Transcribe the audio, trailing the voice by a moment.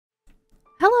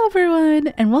Hello everyone,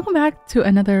 and welcome back to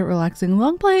another relaxing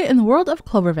long play in the world of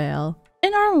Clovervale.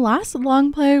 In our last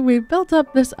long play, we built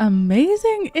up this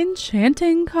amazing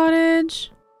enchanting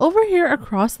cottage over here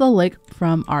across the lake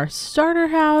from our starter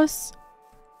house.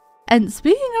 And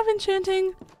speaking of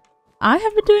enchanting, I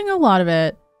have been doing a lot of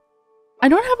it. I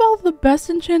don't have all the best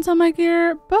enchants on my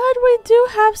gear, but we do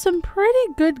have some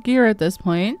pretty good gear at this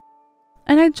point.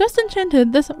 And I just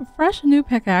enchanted this fresh new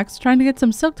pickaxe trying to get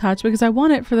some silk touch because I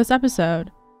want it for this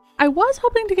episode. I was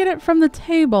hoping to get it from the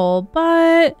table,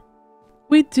 but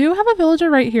we do have a villager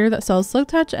right here that sells silk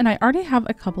touch, and I already have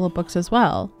a couple of books as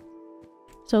well.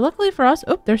 So luckily for us,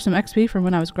 oh, there's some XP from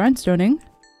when I was grindstoning.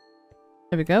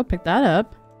 There we go, pick that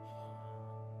up.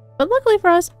 But luckily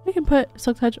for us, we can put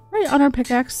silk touch right on our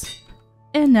pickaxe.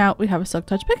 And now we have a silk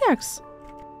touch pickaxe.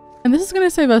 And this is going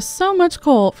to save us so much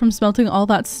coal from smelting all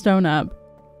that stone up.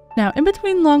 Now, in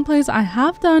between long plays, I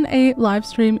have done a live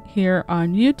stream here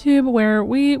on YouTube where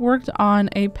we worked on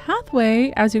a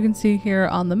pathway, as you can see here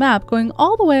on the map, going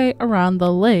all the way around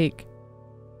the lake.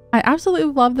 I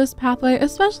absolutely love this pathway,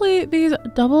 especially these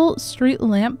double street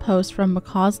lamp posts from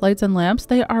Macaw's Lights and Lamps.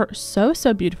 They are so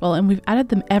beautiful, and we've added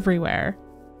them everywhere.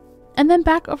 And then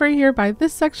back over here by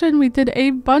this section, we did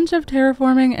a bunch of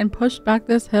terraforming and pushed back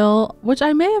this hill, which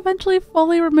I may eventually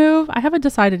fully remove. I haven't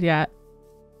decided yet.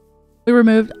 We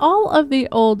removed all of the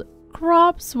old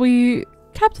crops. We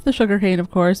kept the sugarcane,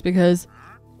 of course, because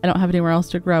I don't have anywhere else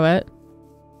to grow it.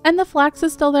 And the flax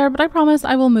is still there, but I promise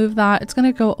I will move that. It's going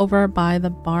to go over by the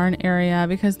barn area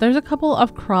because there's a couple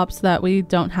of crops that we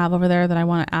don't have over there that I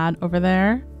want to add over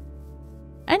there.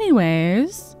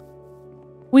 Anyways,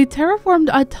 we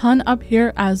terraformed a ton up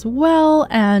here as well,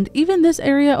 and even this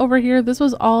area over here, this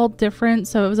was all different,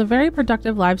 so it was a very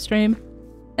productive live stream.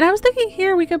 And I was thinking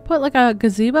here we could put like a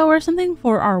gazebo or something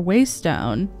for our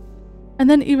waystone. And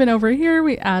then even over here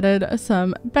we added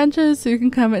some benches so you can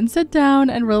come and sit down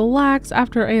and relax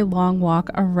after a long walk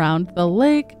around the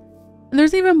lake. And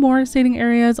there's even more seating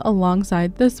areas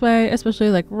alongside this way, especially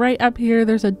like right up here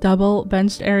there's a double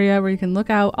benched area where you can look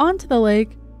out onto the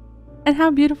lake. And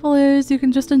how beautiful it is. You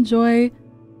can just enjoy,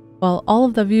 well, all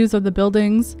of the views of the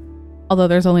buildings. Although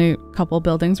there's only a couple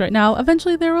buildings right now,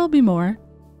 eventually there will be more.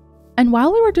 And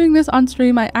while we were doing this on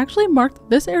stream, I actually marked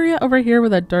this area over here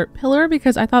with a dirt pillar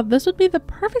because I thought this would be the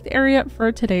perfect area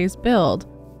for today's build.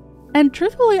 And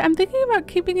truthfully, I'm thinking about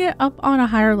keeping it up on a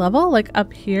higher level, like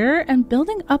up here, and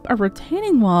building up a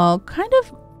retaining wall, kind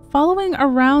of following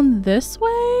around this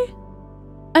way.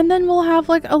 And then we'll have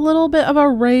like a little bit of a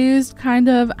raised kind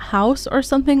of house or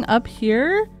something up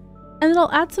here. And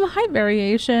it'll add some height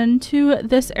variation to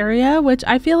this area, which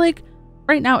I feel like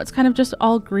right now it's kind of just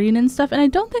all green and stuff. And I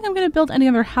don't think I'm going to build any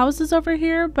other houses over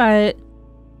here, but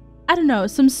I don't know,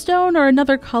 some stone or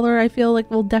another color I feel like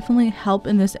will definitely help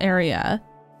in this area.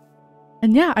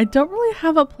 And yeah, I don't really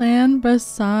have a plan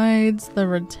besides the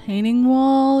retaining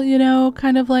wall, you know,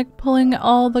 kind of like pulling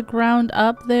all the ground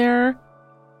up there.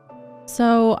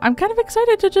 So I'm kind of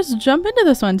excited to just jump into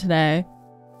this one today.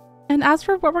 And as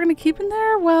for what we're going to keep in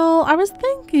there, well, I was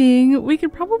thinking we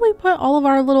could probably put all of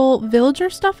our little villager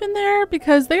stuff in there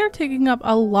because they are taking up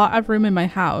a lot of room in my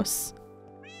house.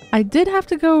 I did have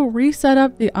to go reset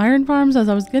up the iron farms as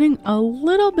I was getting a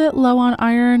little bit low on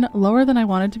iron, lower than I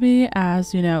wanted to be,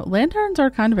 as you know, lanterns are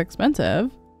kind of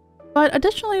expensive. But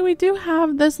additionally, we do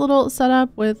have this little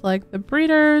setup with like the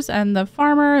breeders and the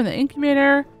farmer and the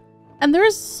incubator. And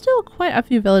there's still quite a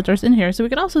few villagers in here, so we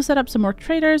could also set up some more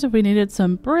traders if we needed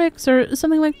some bricks or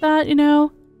something like that, you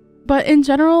know? But in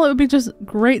general, it would be just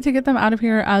great to get them out of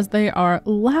here as they are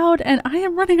loud, and I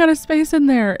am running out of space in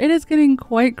there. It is getting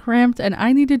quite cramped, and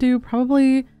I need to do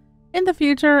probably in the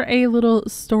future a little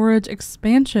storage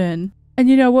expansion. And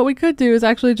you know, what we could do is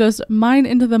actually just mine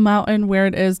into the mountain where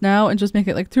it is now and just make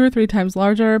it like 2 or 3 times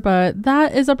larger, but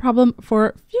that is a problem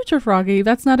for future Froggy.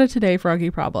 That's not a today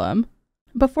Froggy problem.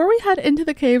 Before we head into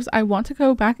the caves, I want to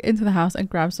go back into the house and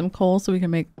grab some coal so we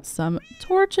can make some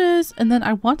torches. And then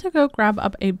I want to go grab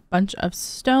up a bunch of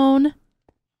stone.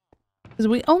 Because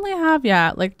we only have,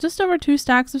 yeah, like just over 2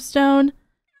 stacks of stone.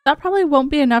 That probably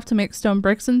won't be enough to make stone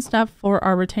bricks and stuff for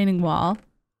our retaining wall.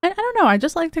 And I don't know, I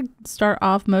just like to start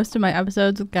off most of my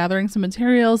episodes with gathering some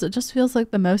materials. It just feels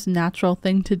like the most natural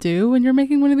thing to do when you're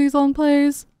making one of these long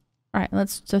plays. All right,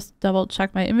 let's just double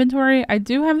check my inventory. I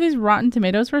do have these rotten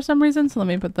tomatoes for some reason, so let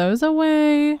me put those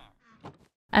away.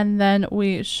 And then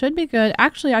we should be good.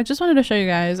 Actually, I just wanted to show you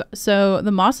guys. So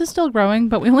the moss is still growing,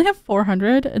 but we only have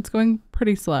 400. It's going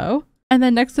pretty slow. And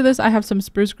then next to this, I have some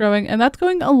spruce growing, and that's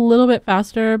going a little bit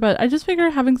faster, but I just figure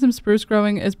having some spruce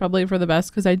growing is probably for the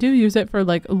best because I do use it for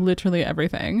like literally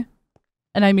everything.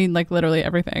 And I mean like literally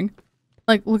everything.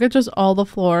 Like, look at just all the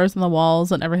floors and the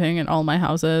walls and everything in all my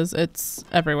houses. It's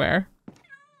everywhere.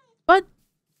 But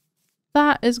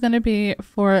that is going to be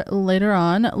for later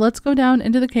on. Let's go down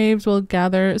into the caves. We'll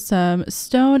gather some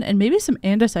stone and maybe some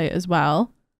andesite as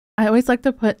well. I always like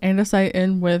to put andesite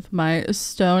in with my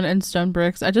stone and stone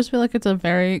bricks. I just feel like it's a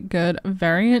very good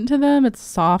variant to them. It's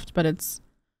soft, but it's...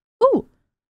 Ooh!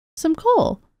 Some coal.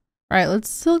 All right, let's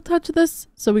silk touch this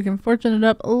so we can fortune it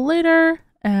up later.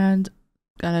 And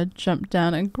gotta jump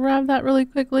down and grab that really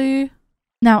quickly.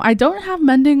 Now, I don't have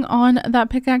mending on that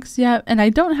pickaxe yet, and I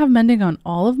don't have mending on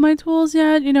all of my tools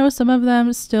yet. You know, some of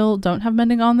them still don't have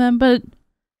mending on them, but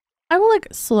I will like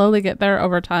slowly get there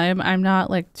over time. I'm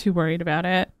not like too worried about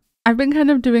it. I've been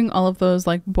kind of doing all of those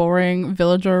like boring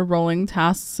villager rolling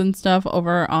tasks and stuff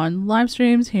over on live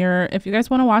streams here. If you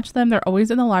guys want to watch them, they're always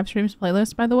in the live streams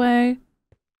playlist, by the way.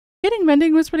 Getting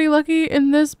mending was pretty lucky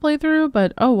in this playthrough,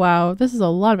 but oh wow, this is a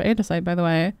lot of andesite, by the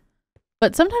way.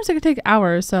 But sometimes it could take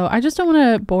hours, so I just don't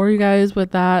want to bore you guys with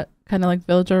that kind of like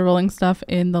villager rolling stuff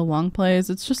in the long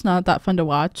plays. It's just not that fun to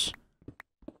watch.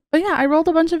 But yeah, I rolled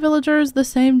a bunch of villagers the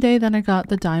same day that I got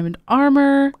the diamond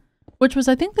armor, which was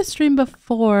I think the stream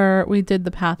before we did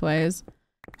the pathways.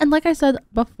 And like I said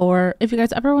before, if you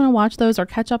guys ever want to watch those or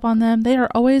catch up on them, they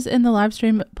are always in the live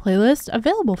stream playlist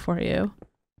available for you.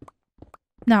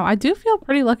 Now, I do feel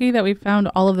pretty lucky that we found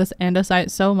all of this andesite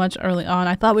so much early on.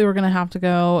 I thought we were going to have to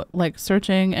go like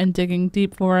searching and digging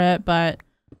deep for it, but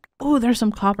oh, there's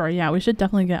some copper. Yeah, we should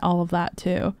definitely get all of that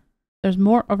too. There's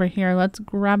more over here. Let's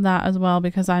grab that as well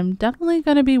because I'm definitely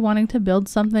going to be wanting to build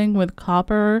something with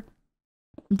copper.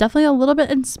 I'm definitely a little bit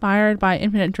inspired by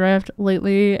Infinite Drift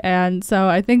lately, and so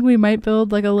I think we might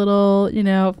build like a little, you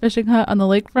know, fishing hut on the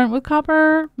lakefront with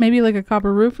copper, maybe like a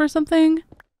copper roof or something.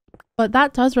 But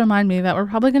that does remind me that we're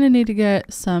probably going to need to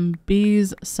get some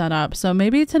bees set up. So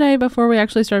maybe today, before we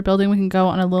actually start building, we can go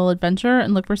on a little adventure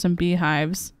and look for some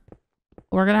beehives.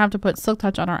 We're going to have to put silk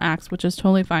touch on our axe, which is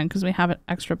totally fine because we have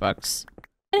extra books.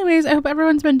 Anyways, I hope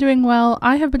everyone's been doing well.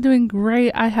 I have been doing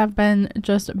great. I have been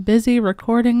just busy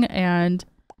recording, and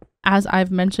as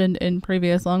I've mentioned in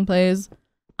previous long plays,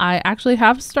 I actually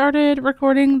have started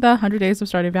recording the 100 Days of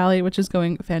Stardew Valley, which is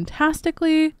going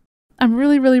fantastically. I'm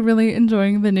really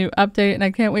enjoying the new update, and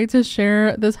I can't wait to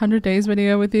share this 100 days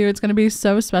video with you. It's going to be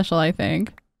so special, I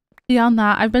think. Beyond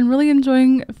that, I've been really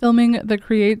enjoying filming the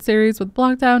Create series with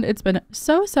Blockdown. It's been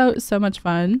so much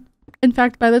fun. In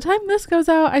fact, by the time this goes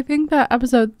out, I think that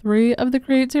episode 3 of the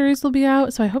Create series will be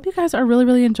out, so I hope you guys are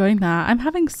really enjoying that. I'm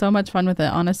having so much fun with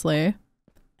it, honestly.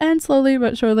 And slowly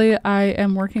but surely, I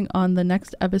am working on the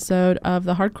next episode of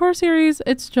the Hardcore series.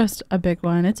 It's just a big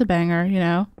one. It's a banger, you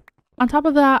know. On top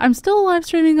of that, I'm still live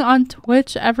streaming on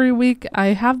Twitch every week. I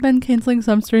have been canceling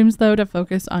some streams though to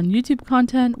focus on YouTube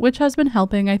content, which has been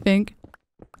helping, I think.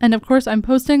 And of course, I'm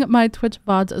posting my Twitch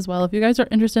VODs as well. If you guys are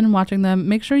interested in watching them,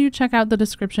 make sure you check out the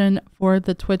description for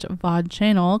the Twitch VOD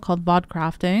channel called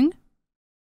VODcrafting.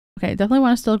 Okay, definitely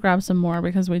want to still grab some more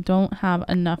because we don't have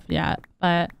enough yet,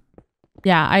 but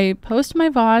yeah, I post my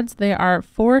VODs. They are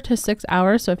 4 to 6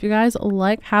 hours. So if you guys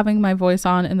like having my voice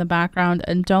on in the background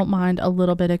and don't mind a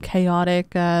little bit of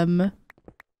chaotic, well,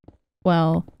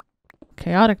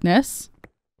 chaoticness,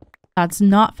 that's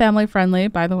not family friendly,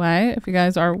 by the way. If you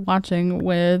guys are watching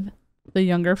with the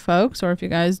younger folks, or if you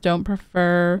guys don't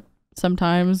prefer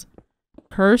sometimes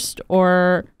cursed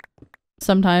or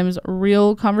sometimes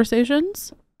real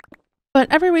conversations. But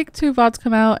every week 2 VODs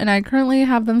come out, and I currently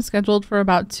have them scheduled for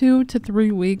about 2 to 3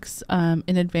 weeks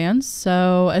in advance.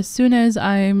 So as soon as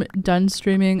I'm done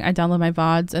streaming, I download my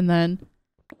VODs and then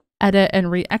edit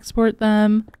and re-export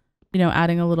them, you know,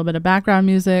 adding a little bit of background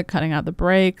music, cutting out the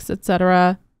breaks,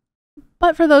 etc.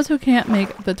 But for those who can't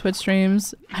make the Twitch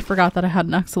streams, I forgot that I had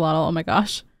an axolotl. Oh my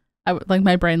gosh. Like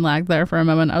my brain lagged there for a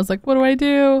moment. I was like, what do I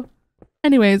do?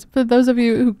 Anyways, for those of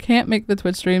you who can't make the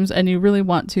Twitch streams and you really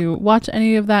want to watch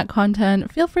any of that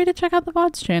content, feel free to check out the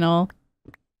VODs channel.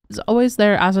 It's always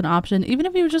there as an option, even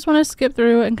if you just want to skip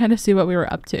through and kind of see what we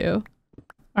were up to.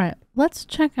 Alright, let's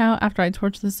check out, after I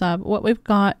torch this up, what we've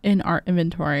got in our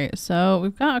inventory. So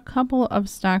we've got a couple of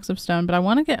stacks of stone, but I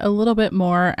want to get a little bit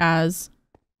more. As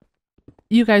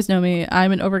you guys know me,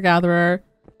 I'm an overgatherer.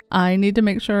 I need to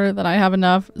make sure that I have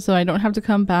enough so I don't have to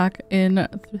come back in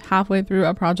halfway through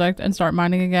a project and start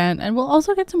mining again. And we'll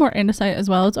also get some more andesite as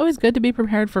well. It's always good to be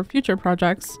prepared for future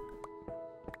projects.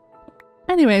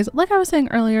 Anyways, like I was saying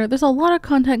earlier, there's a lot of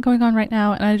content going on right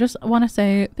now, and I just want to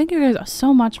say thank you guys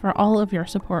so much for all of your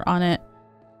support on it.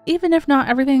 Even if not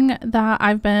everything that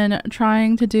I've been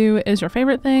trying to do is your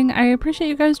favorite thing, I appreciate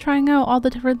you guys trying out all the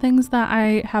different things that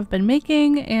I have been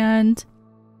making, and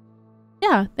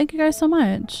yeah, thank you guys so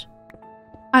much.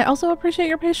 I also appreciate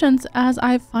your patience as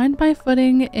I find my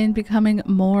footing in becoming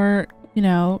more,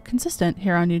 consistent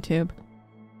here on YouTube.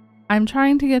 I'm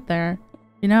trying to get there.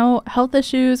 Health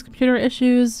issues, computer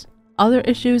issues, other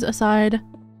issues aside,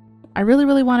 I really,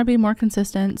 really want to be more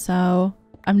consistent, so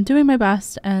I'm doing my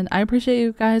best, and I appreciate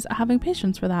you guys having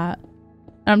patience for that.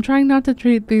 And I'm trying not to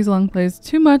treat these long plays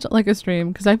too much like a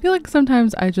stream, because I feel like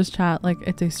sometimes I just chat like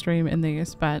it's a stream in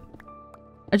these, but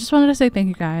I just wanted to say thank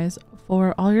you guys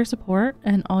for all your support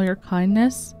and all your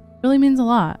kindness. It really means a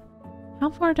lot. How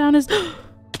far down is...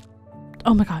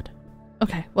 Oh my god.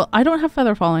 Okay, well, I don't have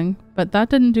feather falling, but that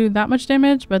didn't do that much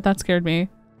damage, but that scared me.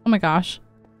 Oh my gosh.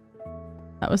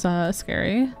 That was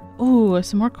scary. Ooh,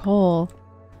 some more coal.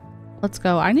 Let's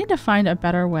go. I need to find a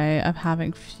better way of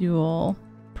having fuel.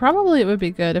 Probably it would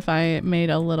be good if I made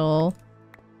a little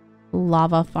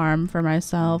lava farm for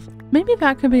myself. Maybe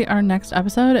that could be our next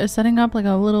episode, is setting up like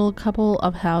a little couple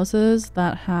of houses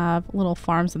that have little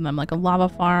farms in them, like a lava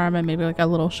farm and maybe like a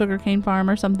little sugarcane farm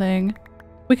or something.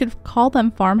 We could call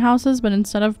them farmhouses, but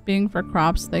instead of being for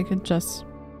crops, they could just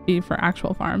be for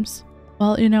actual farms.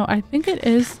 Well, I think it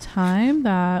is time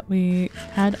that we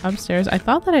head upstairs. I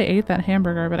thought that I ate that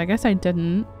hamburger, but I guess I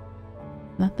didn't.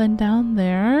 Nothing down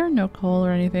there. No coal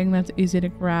or anything. That's easy to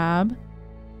grab.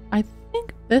 I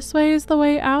think this way is the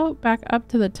way out, back up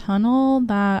to the tunnel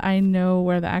that I know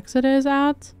where the exit is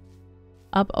at.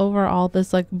 Up over all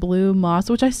this like blue moss,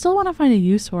 which I still want to find a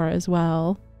use for as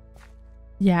well.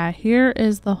 Yeah, here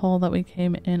is the hole that we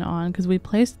came in on because we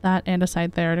placed that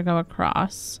andesite there to go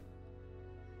across.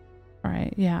 All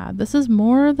right, yeah, this is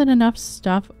more than enough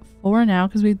stuff for now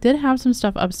because we did have some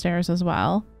stuff upstairs as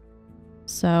well.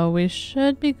 So we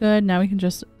should be good. Now we can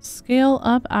just scale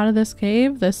up out of this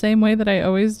cave the same way that I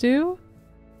always do.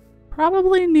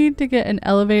 Probably need to get an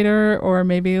elevator or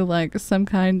maybe like some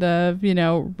kind of,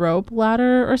 rope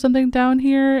ladder or something down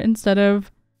here instead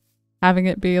of having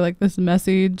it be like this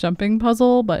messy jumping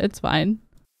puzzle, but it's fine.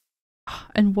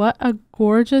 And what a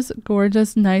gorgeous,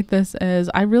 gorgeous night this is.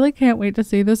 I really can't wait to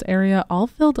see this area all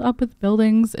filled up with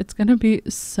buildings. It's gonna be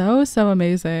so, so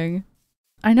amazing.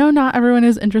 I know not everyone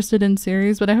is interested in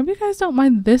series, but I hope you guys don't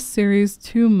mind this series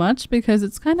too much because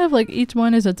it's kind of like each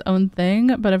one is its own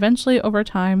thing, but eventually over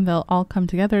time they'll all come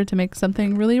together to make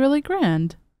something really, really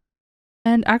grand.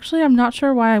 And actually I'm not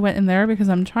sure why I went in there because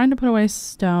I'm trying to put away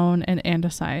stone and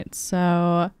andesite.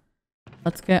 So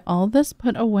let's get all this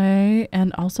put away,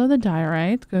 and also the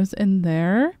diorite goes in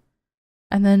there.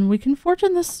 And then we can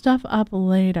fortune this stuff up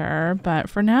later, but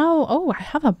for now, oh, I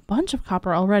have a bunch of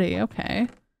copper already. Okay.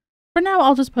 For now,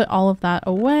 I'll just put all of that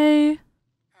away.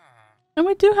 And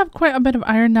we do have quite a bit of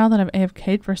iron now that I've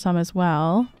AFK'd for some as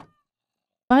well.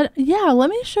 But yeah, let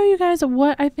me show you guys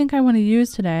what I think I want to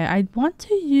use today. I want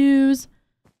to use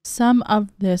some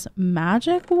of this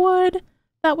magic wood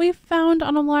that we found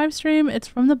on a live stream. It's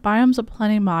from the Biomes of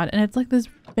Plenty mod, and it's like this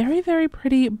very, very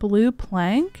pretty blue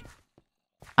plank.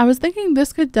 I was thinking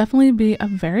this could definitely be a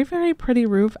very, very pretty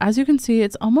roof. As you can see,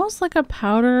 it's almost like a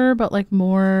powder, but like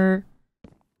more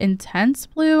intense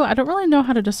blue. I don't really know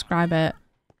how to describe it,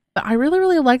 but I really,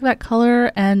 really like that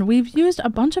color. And we've used a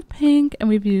bunch of pink and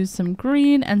we've used some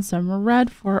green and some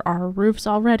red for our roofs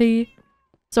already.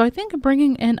 So I think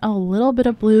bringing in a little bit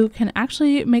of blue can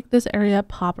actually make this area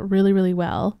pop really, really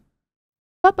well.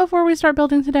 But before we start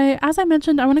building today, as I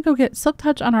mentioned, I want to go get Silk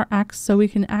Touch on our axe so we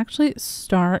can actually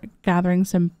start gathering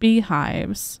some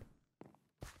beehives.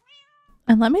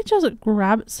 And let me just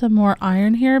grab some more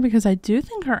iron here because I do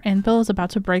think our anvil is about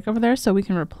to break over there so we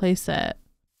can replace it.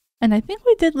 And I think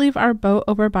we did leave our boat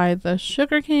over by the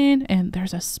sugarcane, and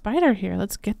there's a spider here.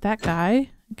 Let's get that guy.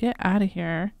 Get out of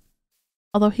here.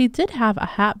 Although he did have a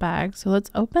hat bag, so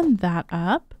let's open that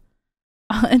up.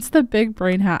 It's the big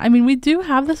brain hat. I mean, we do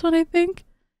have this one, I think.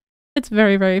 It's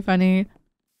very, very funny.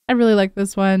 I really like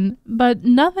this one, but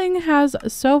nothing has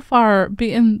so far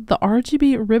beaten the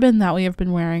RGB ribbon that we have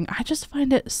been wearing. I just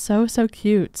find it so, so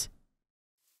cute.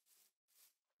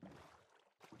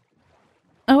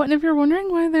 Oh, and if you're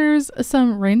wondering why there's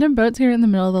some random boats here in the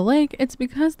middle of the lake, it's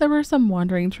because there were some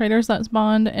wandering traders that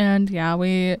spawned, and yeah,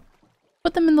 we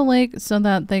put them in the lake so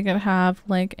that they could have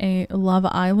like a love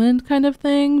island kind of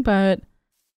thing, but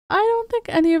I don't think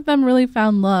any of them really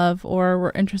found love or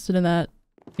were interested in that,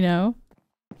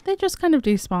 They just kind of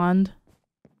despawned.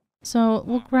 So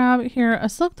we'll grab here a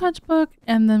Silk Touch book,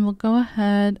 and then we'll go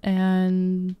ahead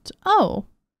and... Oh!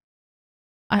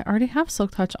 I already have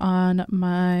Silk Touch on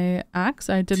my axe.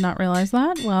 I did not realize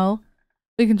that. Well,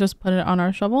 we can just put it on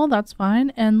our shovel. That's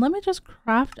fine. And let me just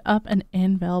craft up an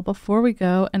anvil before we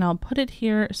go, and I'll put it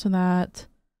here so that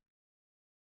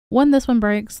when this one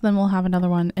breaks, then we'll have another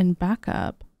one in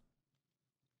backup.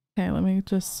 Okay, let me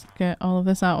just get all of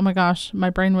this out. Oh my gosh, my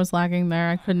brain was lagging there.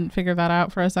 I couldn't figure that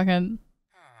out for a second.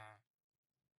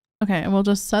 Okay, and we'll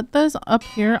just set this up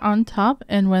here on top,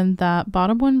 and when that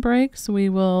bottom one breaks, we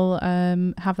will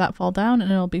have that fall down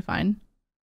and it'll be fine.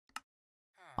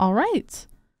 All right.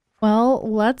 Well,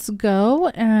 let's go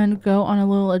and go on a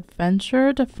little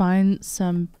adventure to find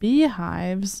some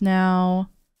beehives. Now,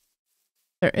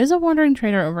 there is a wandering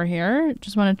trader over here.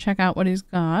 Just want to check out what he's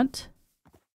got.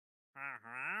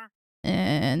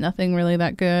 And nothing really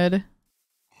that good.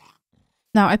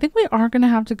 Now, I think we are going to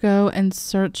have to go and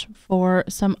search for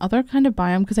some other kind of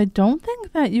biome because I don't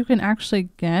think that you can actually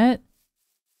get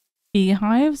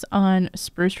beehives on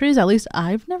spruce trees. At least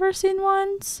I've never seen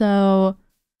one. So,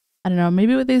 I don't know.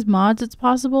 Maybe with these mods it's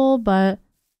possible, but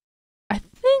I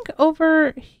think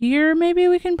over here maybe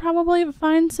we can probably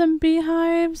find some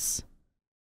beehives.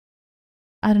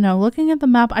 I don't know. Looking at the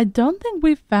map, I don't think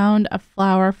we found a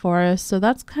flower forest, so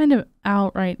that's kind of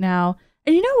out right now.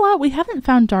 And you know what? We haven't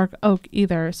found dark oak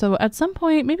either. So at some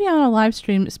point, maybe on a live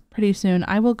stream pretty soon,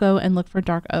 I will go and look for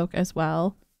dark oak as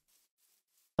well.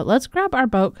 But let's grab our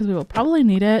boat because we will probably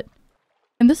need it.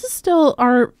 And this is still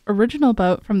our original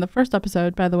boat from the first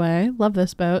episode, by the way. Love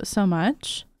this boat so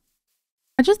much.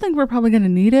 I just think we're probably going to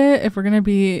need it if we're going to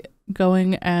be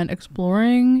going and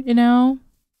exploring, you know?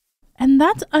 And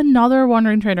that's another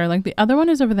wandering trader. Like the other one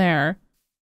is over there.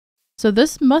 So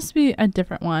this must be a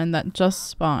different one that just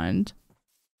spawned.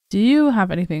 Do you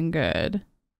have anything good?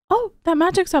 Oh, that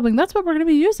magic sapling. That's what we're going to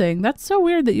be using. That's so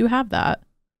weird that you have that.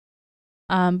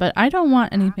 But I don't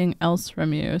want anything else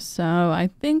from you. So I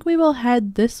think we will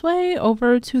head this way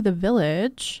over to the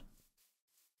village.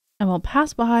 And we'll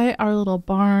pass by our little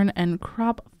barn and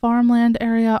crop farmland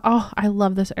area. Oh, I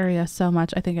love this area so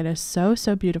much. I think it is so,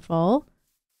 so beautiful.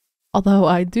 Although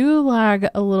I do lag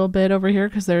a little bit over here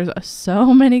because there's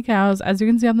so many cows. As you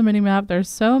can see on the mini map, there's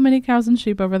so many cows and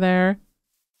sheep over there.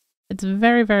 It's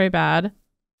very, very bad.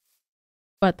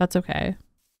 But that's okay.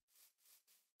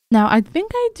 Now, I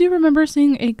think I do remember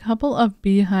seeing a couple of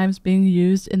beehives being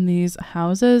used in these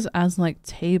houses as like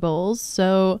tables.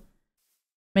 So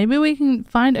maybe we can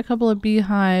find a couple of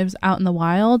beehives out in the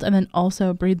wild and then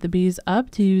also breed the bees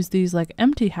up to use these like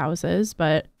empty houses.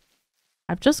 But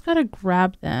I've just got to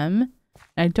grab them.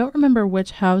 I don't remember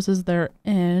which houses they're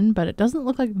in, but it doesn't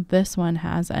look like this one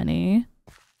has any.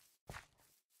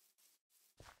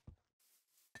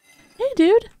 Hey,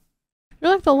 dude.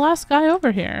 You're like the last guy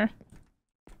over here.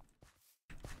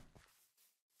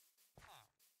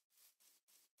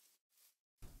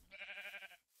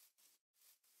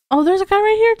 Oh, there's a guy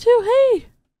right here too. Hey.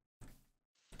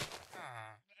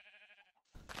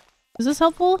 Is this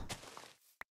helpful?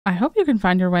 I hope you can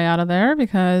find your way out of there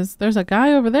because there's a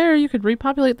guy over there you could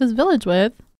repopulate this village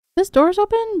with. This door's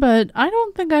open, but I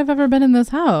don't think I've ever been in this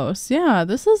house. Yeah,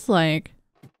 this is like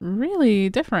really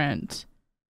different.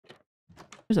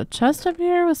 There's a chest up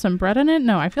here with some bread in it.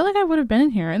 No, I feel like I would have been in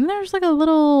here. And there's like a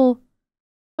little,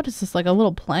 what is this? Like a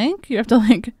little plank? You have to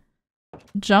like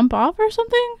jump off or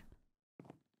something?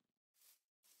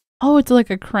 Oh, it's like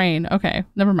a crane. Okay,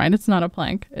 never mind. It's not a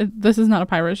plank. This is not a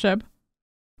pirate ship.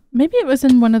 Maybe it was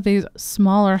in one of these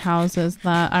smaller houses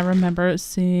that I remember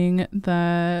seeing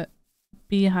the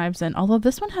beehives in. Although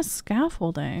this one has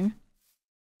scaffolding.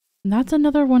 And that's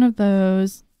another one of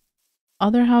those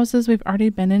other houses we've already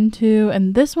been into.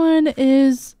 And this one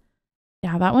is,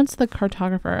 yeah, that one's the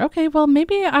cartographer. Okay, well,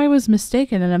 maybe I was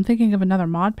mistaken and I'm thinking of another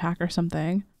mod pack or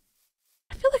something.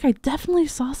 I feel like I definitely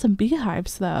saw some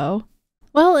beehives though.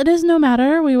 Well, it is no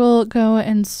matter. We will go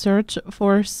and search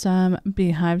for some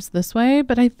beehives this way,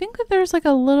 but I think that there's like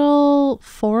a little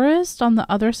forest on the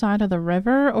other side of the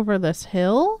river over this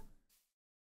hill.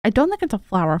 I don't think it's a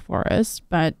flower forest,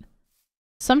 but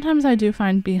sometimes I do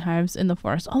find beehives in the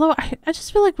forest. Although I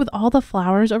just feel like with all the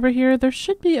flowers over here, there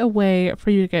should be a way for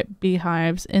you to get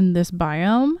beehives in this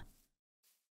biome.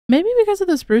 Maybe because of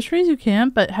the spruce trees you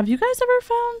can't, but have you guys ever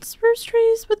found spruce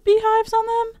trees with beehives on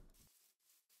them?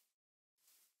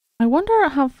 I wonder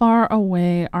how far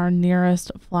away our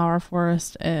nearest flower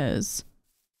forest is.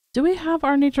 Do we have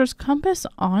our nature's compass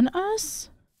on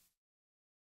us?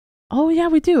 Oh yeah,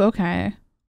 we do. Okay.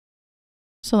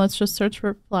 So let's just search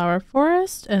for flower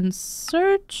forest and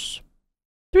search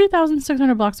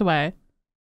 3,600 blocks away.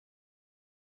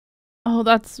 Oh,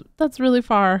 that's really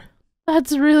far.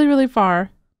 That's really, really far.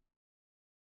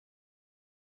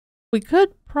 We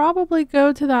could probably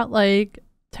go to that like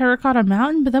Terracotta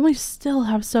Mountain, but then we still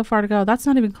have so far to go. That's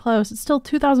not even close. It's still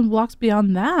 2,000 blocks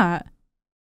beyond that.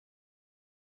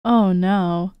 Oh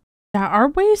no. Yeah, our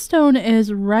waystone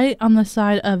is right on the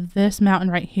side of this mountain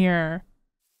right here.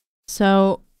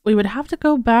 So we would have to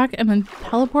go back and then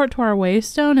teleport to our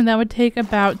waystone, and that would take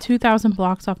about 2,000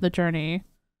 blocks off the journey.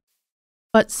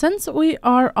 But since we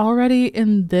are already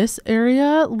in this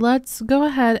area, let's go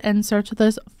ahead and search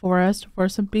this forest for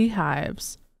some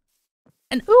beehives.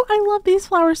 And ooh, I love these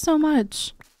flowers so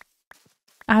much.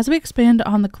 As we expand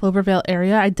on the Clovervale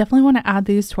area, I definitely want to add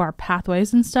these to our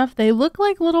pathways and stuff. They look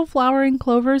like little flowering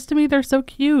clovers to me. They're so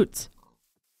cute.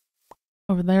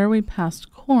 Over there we passed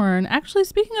corn. Actually,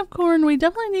 speaking of corn, we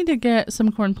definitely need to get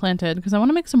some corn planted because I want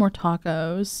to make some more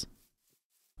tacos.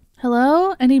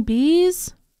 Hello? Any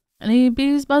bees? Any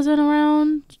bees buzzing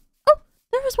around? Oh,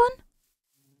 there was one.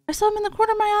 I saw him in the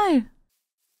corner of my eye.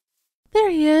 There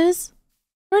he is.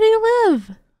 Where do you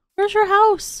live? Where's your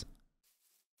house?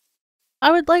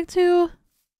 I would like to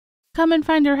come and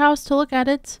find your house to look at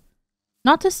it.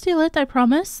 Not to steal it, I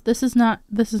promise. This is not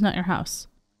your house.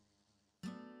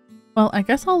 Well, I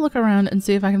guess I'll look around and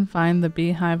see if I can find the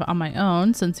beehive on my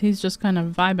own, since he's just kind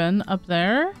of vibing up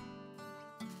there.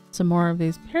 Some more of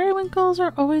these periwinkles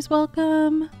are always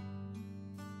welcome.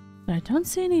 But I don't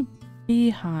see any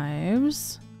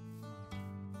beehives.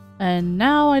 And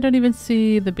now I don't even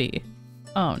see the bee.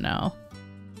 Oh no.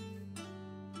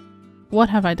 What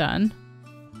have I done?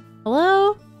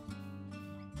 Hello?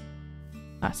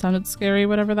 That sounded scary,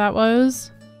 whatever that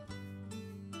was.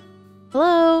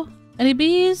 Hello? Any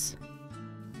bees?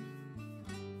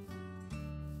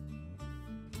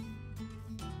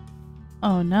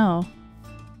 Oh no.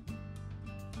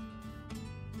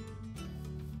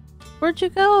 Where'd you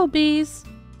go, bees?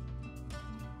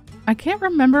 I can't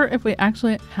remember if we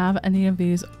actually have any of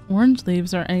these orange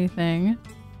leaves or anything.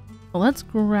 But let's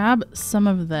grab some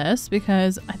of this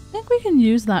because I think we can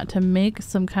use that to make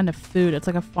some kind of food. It's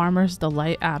like a Farmer's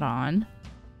Delight add-on.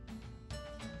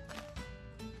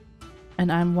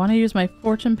 And I want to use my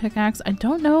fortune pickaxe. I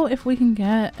don't know if we can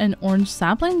get an orange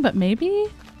sapling, but maybe?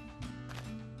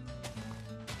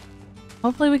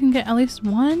 Hopefully we can get at least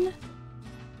one.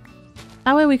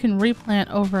 That way we can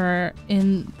replant over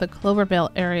in the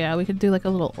Clovervale area. We could do like a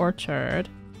little orchard.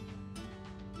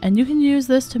 And you can use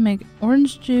this to make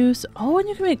orange juice. Oh, and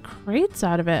you can make crates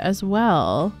out of it as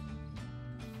well.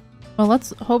 Well,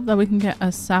 let's hope that we can get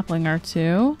a sapling or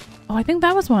two. Oh, I think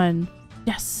that was one.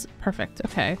 Yes, perfect.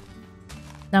 Okay.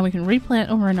 Now we can replant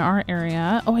over in our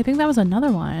area. Oh, I think that was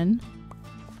another one.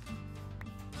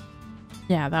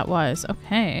 Yeah, that was.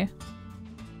 Okay.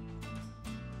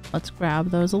 Let's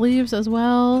grab those leaves as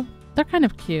well. They're kind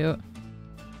of cute.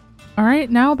 All right,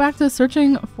 now back to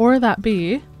searching for that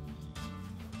bee.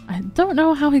 I don't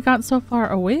know how he got so far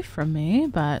away from me,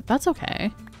 but that's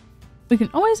okay. We can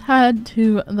always head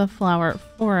to the flower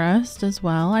forest as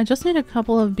well. I just need a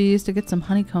couple of bees to get some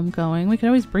honeycomb going. We can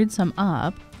always breed some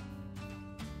up.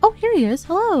 Oh, here he is.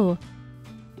 Hello.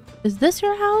 Is this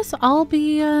your house? I'll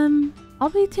be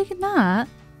taking that.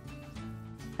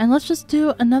 And let's just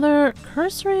do another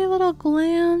cursory little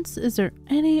glance. Is there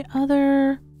any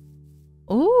other...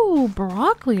 Ooh,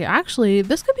 broccoli. Actually,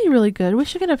 this could be really good. We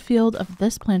should get a field of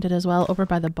this planted as well over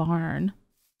by the barn.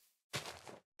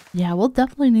 Yeah, we'll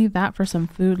definitely need that for some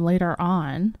food later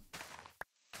on.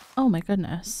 Oh my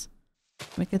goodness.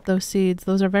 Let me get those seeds.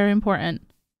 Those are very important.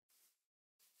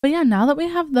 But yeah, now that we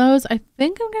have those, I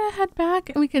think I'm going to head back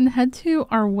and we can head to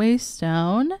our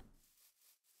waystone.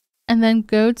 And then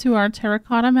go to our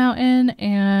terracotta mountain,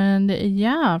 and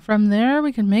yeah, from there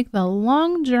we can make the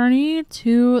long journey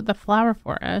to the flower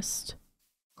forest.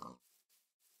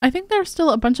 I think there's still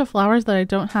a bunch of flowers that I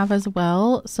don't have as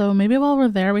well, so maybe while we're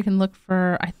there we can look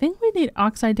for, I think we need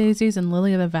oxeye daisies and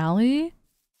lily of the valley.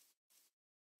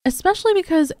 Especially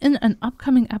because in an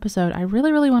upcoming episode, I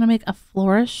really want to make a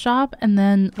florist shop, and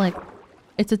then like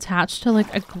it's attached to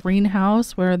like a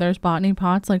greenhouse where there's botany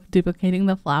pots like duplicating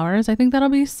the flowers. I think that'll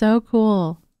be so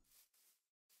cool.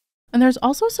 And there's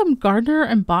also some gardener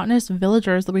and botanist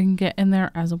villagers that we can get in there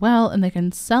as well, and they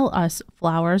can sell us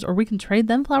flowers, or we can trade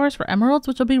them flowers for emeralds,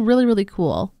 which will be really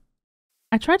cool.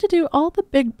 I tried to do all the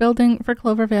big building for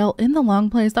Clovervale in the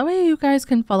long plays. That way you guys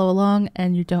can follow along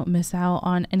and you don't miss out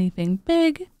on anything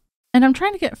big. And I'm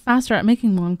trying to get faster at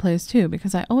making long plays too,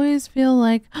 because I always feel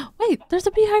like, oh, wait, there's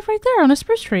a beehive right there on a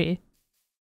spruce tree.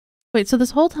 Wait, so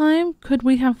this whole time, could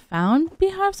we have found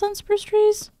beehives on spruce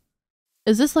trees?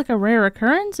 Is this like a rare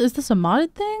occurrence? Is this a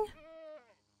modded thing?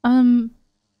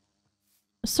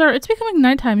 Sir, it's becoming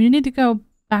nighttime. You need to go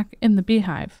back in the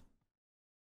beehive.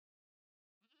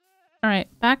 All right,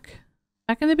 back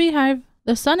in the beehive.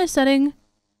 The sun is setting.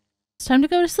 It's time to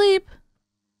go to sleep.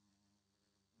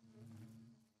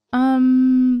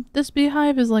 This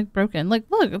beehive is like broken. Like,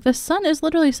 look, the sun is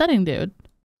literally setting, dude.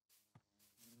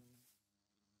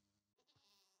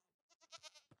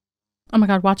 Oh my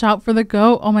god, watch out for the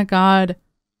goat. Oh my god.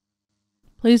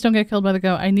 Please don't get killed by the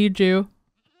goat. I need you.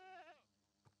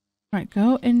 Alright,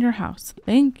 go in your house.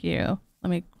 Thank you. Let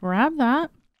me grab that.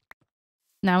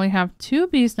 Now we have 2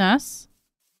 bees nests.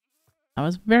 That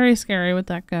was very scary with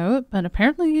that goat, but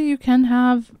apparently you can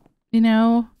have, you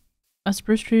know, a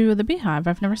spruce tree with a beehive.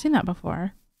 I've never seen that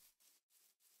before.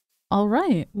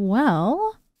 Alright,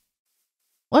 well,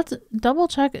 let's double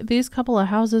check these couple of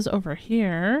houses over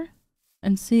here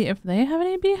and see if they have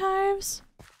any beehives.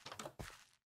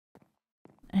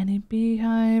 Any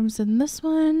beehives in this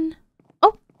one?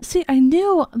 Oh, see, I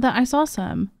knew that I saw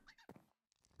some.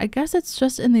 I guess it's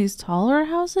just in these taller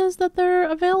houses that they're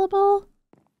available.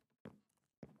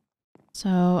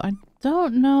 So I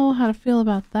don't know how to feel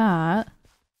about that.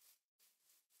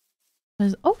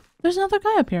 Oh, there's another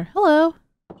guy up here. Hello.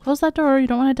 Close that door. You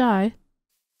don't want to die.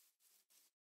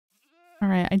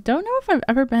 Alright, I don't know if I've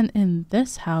ever been in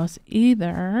this house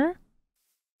either.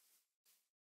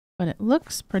 But it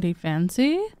looks pretty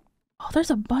fancy. Oh,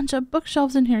 there's a bunch of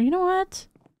bookshelves in here. You know what?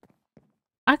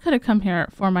 I could have come here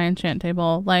for my enchant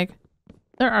table. Like,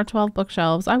 there are 12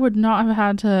 bookshelves. I would not have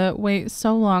had to wait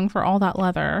so long for all that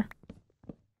leather.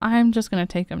 I'm just going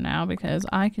to take them now because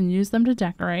I can use them to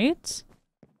decorate.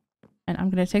 And I'm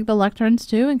going to take the lecterns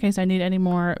too in case I need any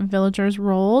more villagers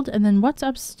rolled. And then what's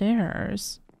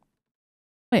upstairs?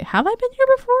 Wait, have I been here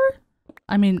before?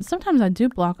 I mean, sometimes I do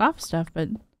block off stuff, but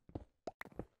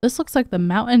this looks like the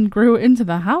mountain grew into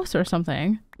the house or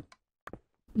something.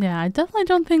 Yeah, I definitely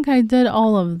don't think I did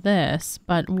all of this,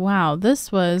 but wow,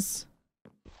 this was...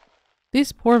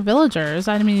 These poor villagers,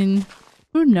 I mean,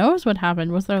 who knows what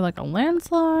happened? Was there like a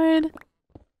landslide?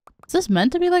 Is this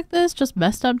meant to be like this? Just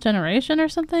messed up generation or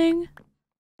something?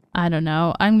 I don't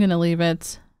know. I'm gonna leave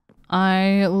it.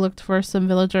 I looked for some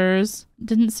villagers.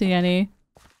 Didn't see any.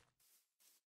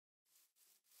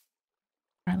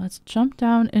 Alright, let's jump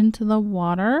down into the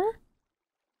water.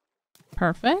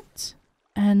 Perfect.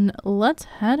 And let's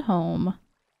head home.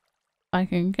 I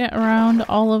can get around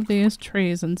all of these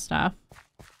trees and stuff.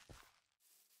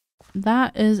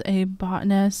 That is a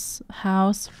botanist's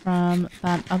house from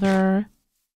that other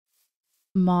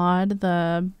mod,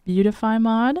 the Beautify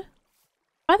mod.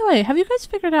 By the way, have you guys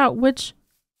figured out which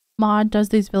mod does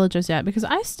these villages yet? Because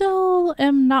I still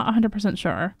am not 100%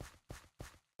 sure.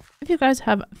 If you guys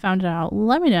have found it out,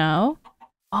 let me know.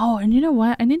 Oh, and you know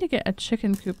what? I need to get a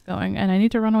chicken coop going and I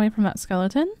need to run away from that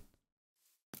skeleton.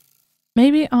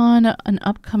 Maybe on an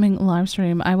upcoming live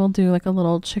stream, I will do like a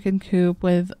little chicken coop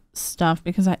with stuff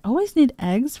because I always need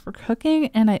eggs for cooking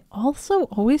and I also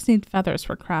always need feathers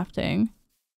for crafting.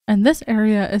 And this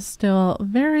area is still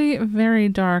very, very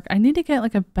dark. I need to get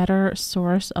like a better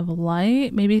source of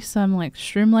light, maybe some like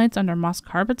shroom lights under moss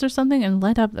carpets or something and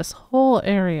light up this whole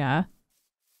area.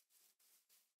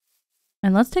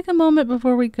 And let's take a moment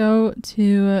before we go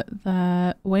to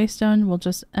the waystone. We'll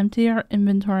just empty our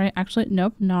inventory. Actually,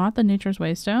 nope, not the nature's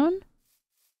waystone.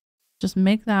 Just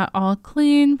make that all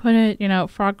clean. Put it, you know,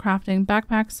 frog crafting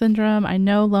backpack syndrome. I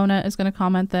know Lona is going to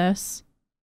comment this.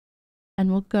 And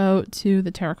we'll go to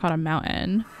the terracotta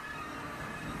mountain.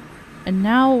 And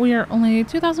now we are only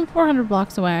 2,400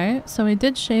 blocks away. So we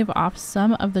did shave off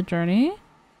some of the journey.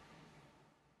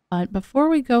 But before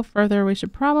we go further, we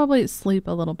should probably sleep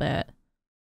a little bit.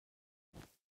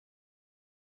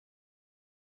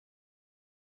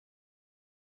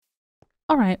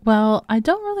 Alright, well, I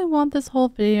don't really want this whole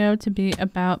video to be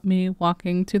about me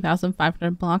walking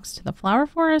 2,500 blocks to the flower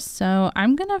forest, so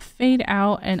I'm gonna fade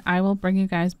out and I will bring you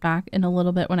guys back in a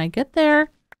little bit when I get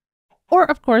there. Or,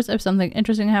 of course, if something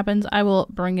interesting happens, I will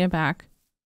bring you back.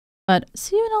 But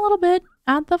see you in a little bit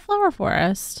at the flower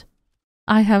forest.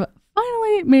 I have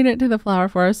finally made it to the flower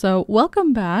forest, so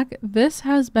welcome back. This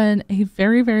has been a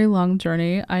very, very long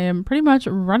journey. I am pretty much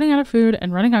running out of food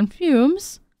and running on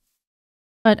fumes.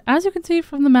 But as you can see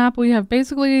from the map, we have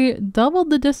basically doubled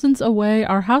the distance away.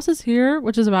 Our house is here,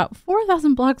 which is about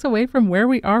 4,000 blocks away from where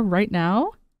we are right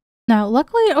now. Now,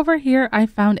 luckily over here, I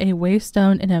found a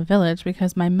waystone in a village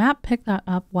because my map picked that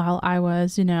up while I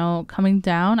was, you know, coming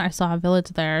down. I saw a village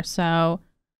there. So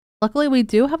luckily we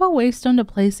do have a waystone to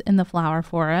place in the flower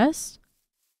forest.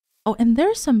 Oh, and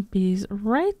there's some bees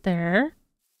right there.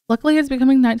 Luckily, it's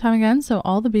becoming nighttime again, so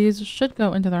all the bees should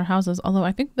go into their houses, although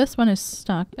I think this one is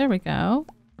stuck. There we go.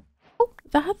 Oh,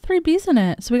 that had 3 bees in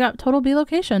it, so we got total bee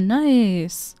location.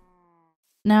 Nice!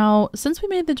 Now, since we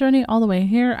made the journey all the way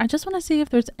here, I just want to see if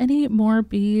there's any more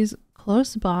bees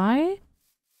close by.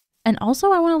 And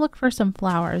also, I want to look for some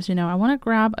flowers. You know, I want to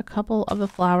grab a couple of the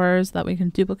flowers that we can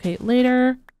duplicate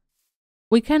later.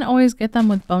 We can always get them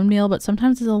with bone meal, but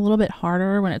sometimes it's a little bit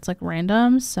harder when it's like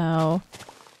random, so...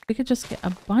 we could just get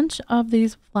a bunch of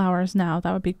these flowers now,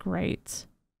 that would be great.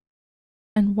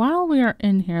 And while we are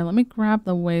in here, let me grab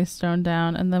the waystone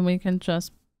down and then we can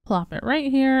just plop it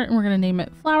right here and we're going to name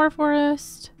it Flower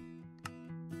Forest.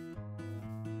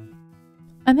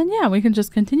 And then yeah, we can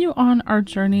just continue on our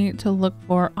journey to look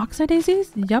for oxeye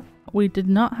daisies. Yep, we did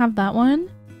not have that one.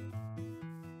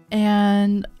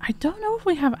 And I don't know if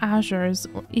we have azures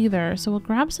either, so we'll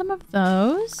grab some of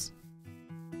those.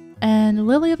 And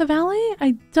Lily of the Valley,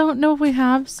 I don't know if we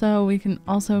have, so we can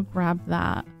also grab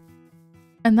that.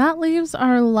 And that leaves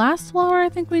our last flower I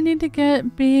think we need to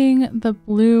get being the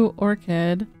blue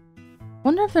orchid.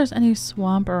 Wonder if there's any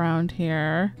swamp around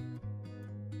here.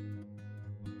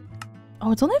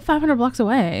 Oh, it's only 500 blocks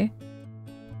away.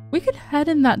 We could head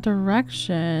in that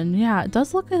direction. Yeah, it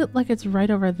does look like it's right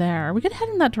over there. We could head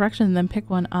in that direction and then pick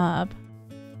one up.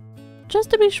 Just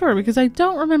to be sure, because I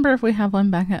don't remember if we have one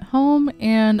back at home,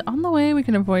 and on the way we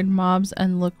can avoid mobs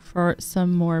and look for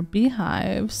some more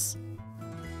beehives.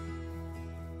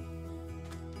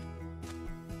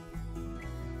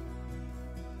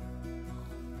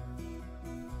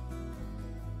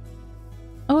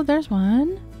 Oh, there's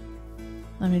one.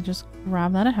 Let me just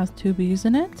grab that. It has 2 bees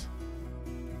in it.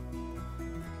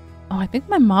 Oh, I think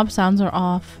my mob sounds are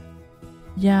off.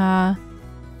 Yeah.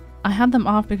 I had them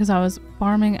off because I was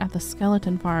farming at the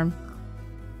skeleton farm.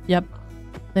 Yep,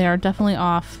 they are definitely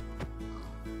off.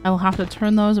 I will have to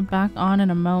turn those back on in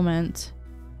a moment.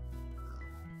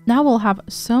 Now we'll have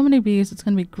so many bees, it's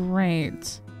gonna be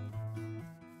great.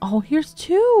 Oh, here's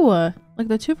 2! Like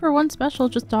the 2-for-1 special,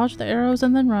 just dodge the arrows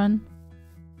and then run.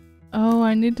 Oh,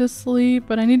 I need to sleep,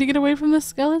 but I need to get away from the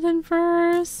skeleton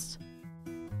first.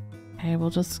 Okay,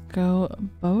 we'll just go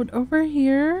boat over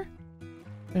here.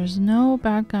 There's no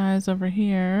bad guys over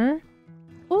here.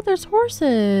 Oh, there's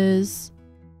horses.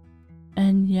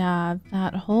 And yeah,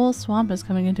 that whole swamp is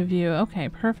coming into view. Okay,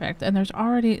 perfect. And there's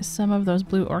already some of those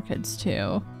blue orchids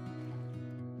too.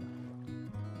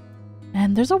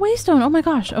 And there's a waystone. Oh my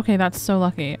gosh. Okay, that's so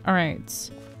lucky. All right.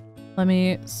 Let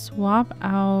me swap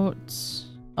out.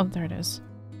 Oh, there it is.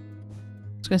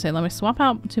 I was gonna say, let me swap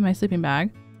out to my sleeping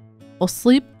bag. We'll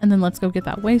sleep and then let's go get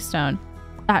that waystone.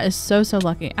 That is so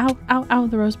lucky. Ow, ow, ow,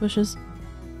 the rose bushes.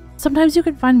 Sometimes you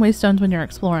can find waystones when you're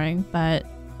exploring, but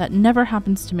that never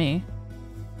happens to me.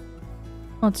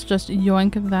 Let's just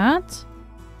yoink that.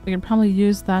 We can probably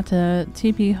use that to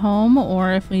TP home,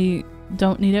 or if we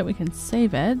don't need it, we can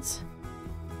save it.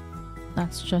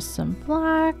 That's just some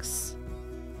flax.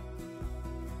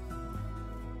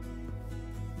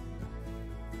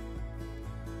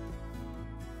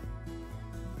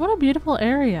 What a beautiful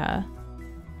area.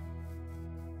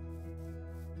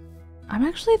 I'm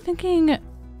actually thinking,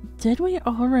 did we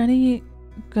already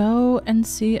go and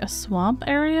see a swamp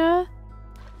area?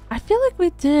 I feel like we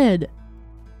did.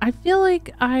 I feel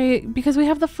like because we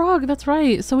have the frog, that's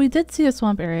right. So we did see a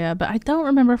swamp area, but I don't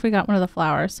remember if we got one of the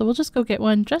flowers. So we'll just go get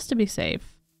one just to be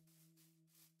safe.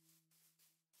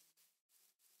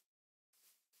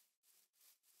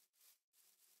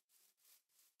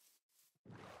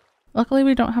 Luckily,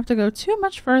 we don't have to go too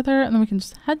much further, and then we can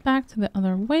just head back to the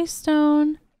other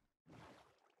waystone.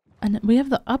 And we have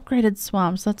the upgraded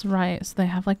swamps, that's right. So they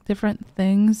have like different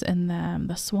things in them.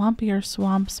 The Swampier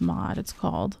Swamps mod, it's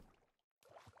called.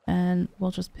 And we'll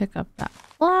just pick up that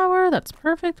flower. That's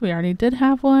perfect. We already did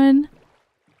have one. And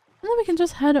then we can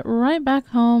just head right back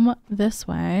home this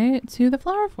way to the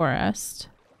flower forest.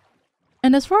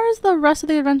 And as far as the rest of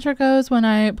the adventure goes, when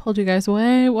I pulled you guys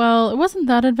away, well, it wasn't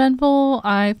that eventful.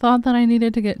 I thought that I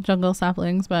needed to get jungle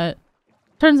saplings, but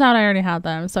turns out I already had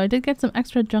them. So I did get some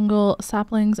extra jungle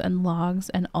saplings and logs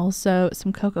and also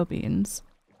some cocoa beans.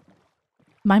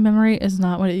 My memory is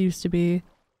not what it used to be.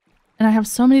 And I have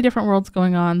so many different worlds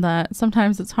going on that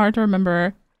sometimes it's hard to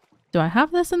remember, do I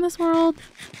have this in this world?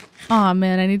 Aw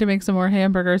man, I need to make some more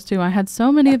hamburgers too. I had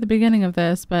so many at the beginning of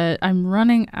this, but I'm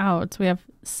running out. We have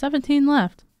 17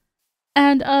 left.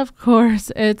 And of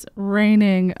course it's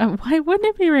raining. Why wouldn't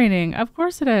it be raining? Of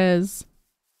course it is.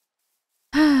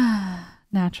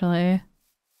 Naturally.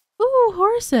 Ooh,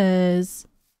 horses.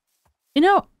 You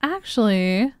know,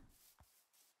 actually,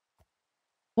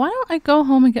 why don't I go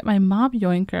home and get my mob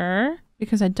yoinker?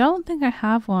 Because I don't think I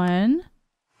have one.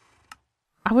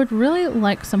 I would really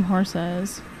like some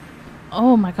horses.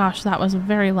 Oh my gosh, that was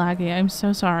very laggy. I'm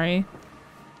so sorry.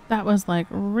 That was like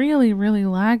really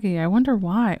laggy. I wonder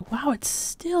why. Wow, it's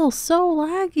still so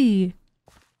laggy.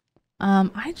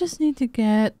 I just need to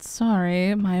get,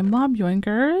 sorry, my mob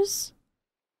yoinkers.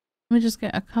 Let me just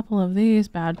get a couple of these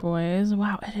bad boys.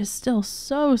 Wow, it is still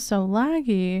so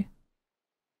laggy.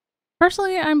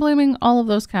 Personally, I'm blaming all of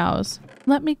those cows.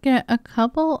 Let me get a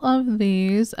couple of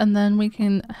these and then we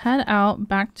can head out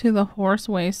back to the horse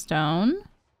waystone.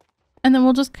 And then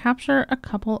we'll just capture a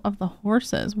couple of the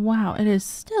horses. Wow, it is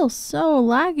still so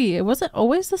laggy. Was it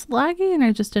always this laggy and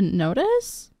I just didn't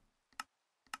notice?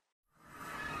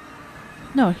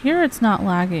 No, here it's not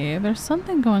laggy. There's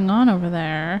something going on over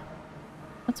there.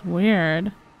 That's weird.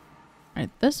 All right,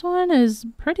 this one is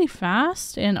pretty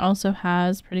fast and also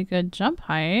has pretty good jump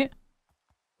height.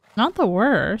 Not the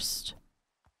worst.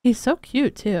 He's so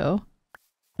cute too.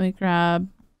 Let me grab...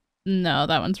 No,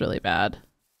 that one's really bad.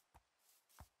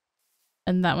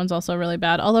 And that one's also really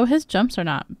bad, although his jumps are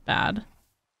not bad.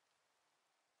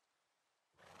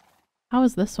 How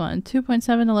is this one? 2.7,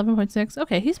 11.6.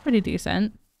 Okay, he's pretty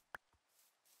decent.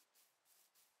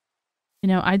 You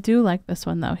know, I do like this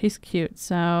one though. He's cute.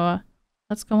 So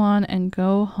let's go on and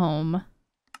go home.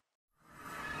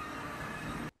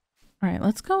 All right,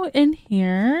 let's go in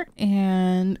here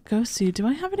and go see. Do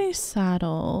I have any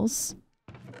saddles?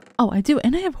 Oh, I do.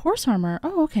 And I have horse armor.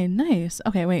 Oh, okay, nice.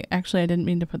 Okay, wait. Actually, I didn't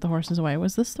mean to put the horses away.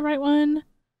 Was this the right one?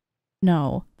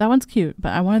 No, that one's cute,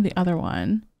 but I wanted the other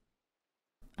one.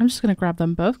 I'm just going to grab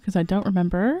them both because I don't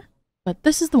remember. But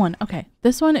this is the one. Okay,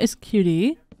 this one is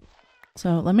cutie.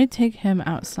 So let me take him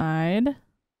outside.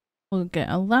 We'll get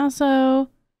a lasso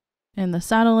and the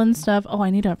saddle and stuff. Oh, I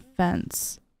need a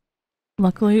fence.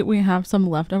 Luckily, we have some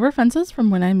leftover fences from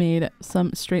when I made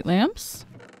some street lamps.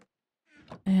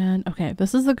 And okay,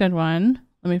 this is the good one.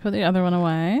 Let me put the other one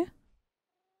away.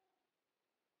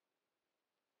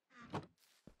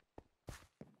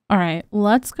 All right,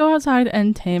 let's go outside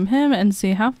and tame him and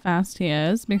see how fast he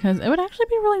is because it would actually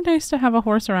be really nice to have a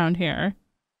horse around here.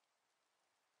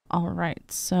 All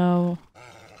right, so...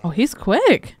 Oh, he's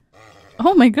quick.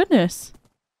 Oh my goodness.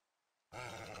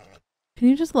 Can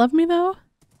you just love me though?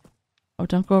 Oh,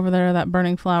 don't go over there to that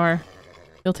burning flower.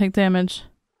 You'll take damage.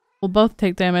 We'll both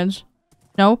take damage.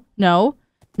 No, no,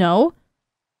 no.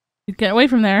 You get away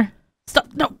from there.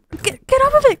 Stop. No. Get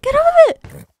off of it. Get off of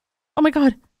it. Oh my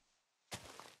god.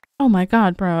 Oh my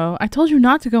god, bro. I told you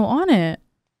not to go on it.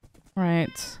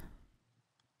 Right.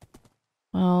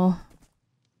 Well.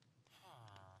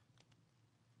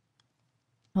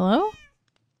 Hello?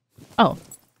 Oh.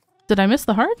 Did I miss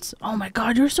the hearts? Oh my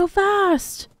god, you're so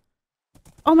fast.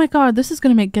 Oh my god, this is going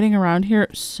to make getting around here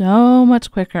so much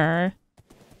quicker.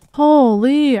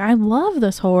 Holy, I love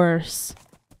this horse.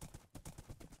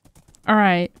 All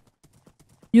right.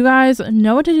 You guys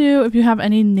know what to do. If you have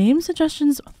any name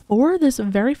suggestions for this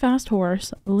very fast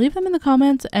horse, leave them in the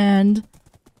comments. And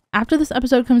after this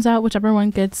episode comes out, whichever one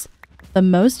gets the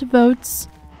most votes,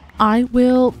 I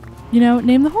will,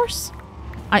 name the horse.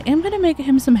 I am going to make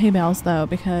him some hay bales though,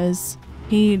 because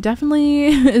he definitely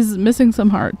is missing some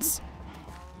hearts.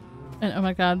 And oh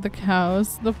my god, the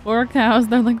cows, the 4 cows,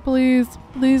 they're like, please,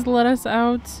 please let us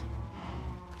out.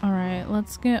 All right,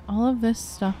 let's get all of this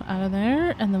stuff out of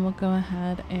there and then we'll go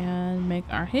ahead and make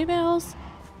our hay bales,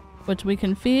 which we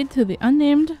can feed to the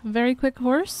unnamed very quick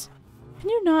horse. Can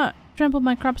you not trample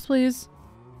my crops, please?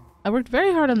 I worked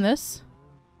very hard on this.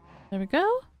 There we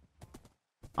go.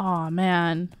 Aw,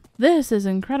 man, this is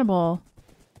incredible.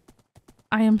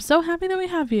 I am so happy that we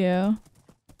have you.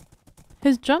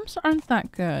 His jumps aren't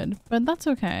that good, but that's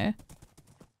okay.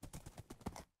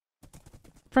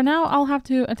 For now, I'll have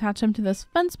to attach him to this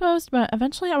fence post, but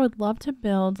eventually I would love to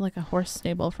build like a horse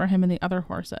stable for him and the other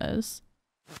horses.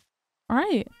 All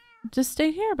right, just stay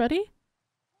here, buddy.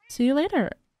 See you later.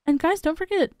 And guys, don't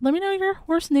forget, let me know your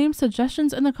horse name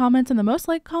suggestions in the comments, and the most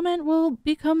liked comment will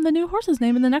become the new horse's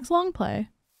name in the next long play.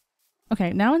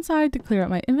 Okay, now inside to clear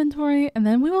out my inventory, and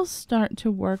then we will start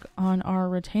to work on our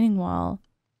retaining wall.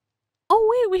 Oh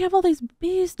wait, we have all these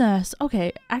bees nests.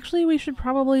 Okay, actually we should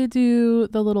probably do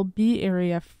the little bee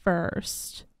area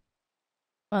first.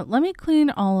 But let me clean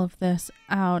all of this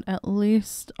out, at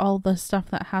least all the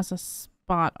stuff that has a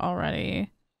spot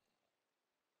already.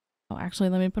 Oh, actually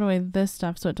let me put away this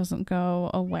stuff so it doesn't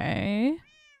go away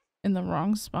in the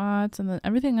wrong spots, and then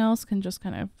everything else can just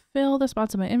kind of fill the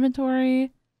spots in my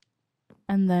inventory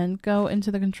and then go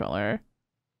into the controller.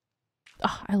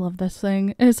 Oh, I love this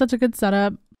thing. It is such a good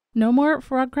setup. No more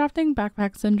frogcrafting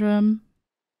backpack syndrome.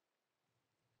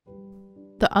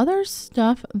 The other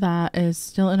stuff that is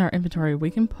still in our inventory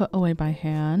we can put away by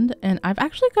hand, and I've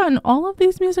actually gotten all of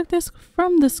these music discs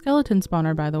from the skeleton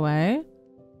spawner, by the way.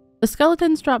 The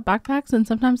skeletons drop backpacks and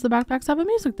sometimes the backpacks have a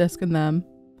music disc in them.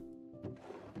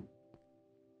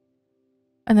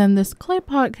 And then this clay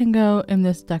pot can go in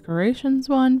this decorations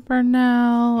one for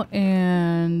now,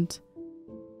 and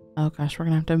oh gosh, we're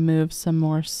gonna have to move some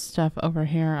more stuff over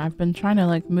here. I've been trying to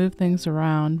like move things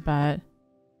around, but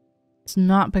It's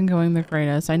not been going the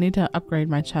greatest. I need to upgrade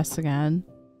my chests again.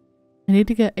 I need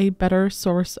to get a better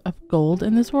source of gold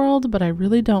in this world, but I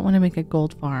really don't want to make a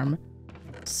gold farm.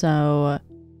 So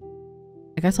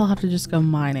I guess I'll have to just go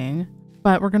mining.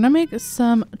 But we're going to make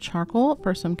some charcoal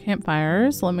for some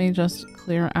campfires. Let me just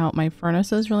clear out my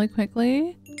furnaces really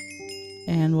quickly.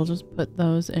 And we'll just put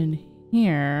those in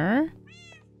here.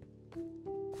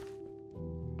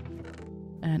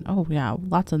 And oh yeah,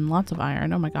 lots and lots of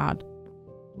iron. Oh my god.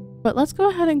 But let's go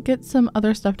ahead and get some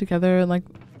other stuff together, like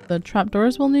the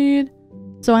trapdoors we'll need.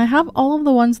 So I have all of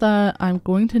the ones that I'm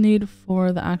going to need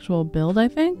for the actual build, I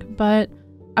think. But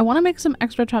I want to make some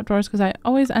extra trapdoors because I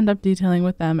always end up detailing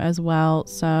with them as well.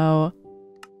 So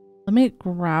let me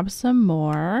grab some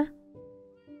more.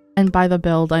 And by the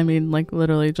build, I mean like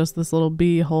literally just this little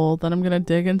bee hole that I'm going to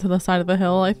dig into the side of the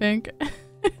hill, I think.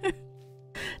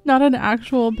 Not an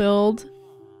actual build.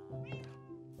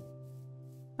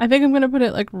 I think I'm going to put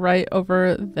it like right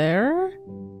over there.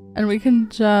 And we can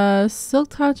just silk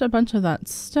touch a bunch of that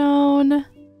stone.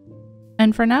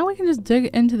 And for now, we can just dig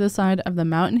into the side of the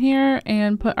mountain here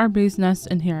and put our bee's nest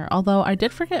in here. Although I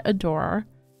did forget a door.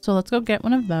 So let's go get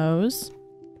one of those.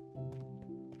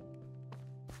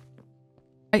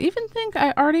 I even think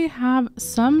I already have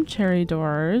some cherry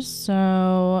doors.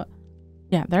 So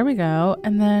yeah, there we go.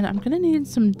 And then I'm going to need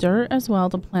some dirt as well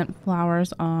to plant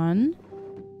flowers on.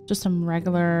 Just some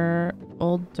regular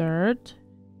old dirt.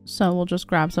 So we'll just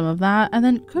grab some of that. And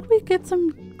then could we get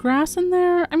some grass in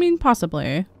there? I mean,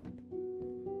 possibly.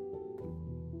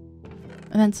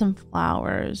 And then some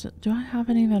flowers. Do I have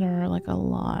any that are like a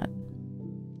lot?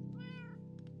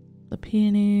 The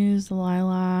peonies, the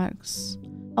lilacs.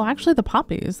 Oh, actually the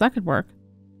poppies. That could work.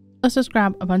 Let's just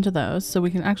grab a bunch of those so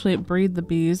we can actually breed the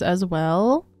bees as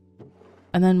well.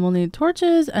 And then we'll need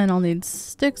torches and I'll need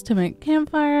sticks to make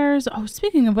campfires. Oh,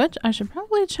 speaking of which, I should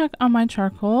probably check on my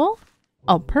charcoal.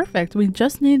 Oh, perfect. We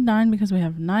just need 9 because we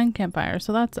have 9 campfires.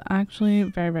 So that's actually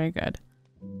very, very good.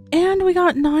 And we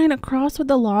got 9 across with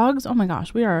the logs. Oh my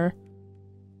gosh, we're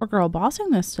girl bossing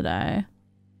this today.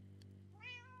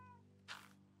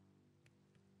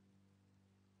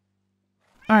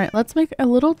 All right, let's make a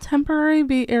little temporary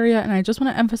bee area. And I just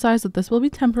want to emphasize that this will be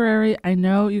temporary. I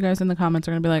know you guys in the comments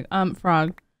are going to be like,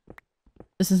 Frog,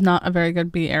 this is not a very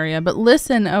good bee area. But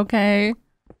listen, okay?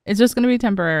 It's just going to be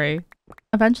temporary.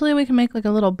 Eventually we can make like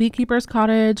a little beekeeper's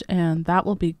cottage and that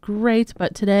will be great.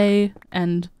 But today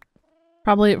and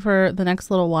probably for the next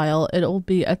little while, it'll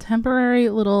be a temporary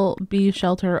little bee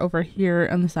shelter over here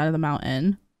on the side of the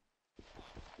mountain.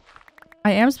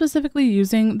 I am specifically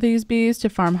using these bees to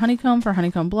farm honeycomb for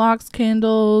honeycomb blocks,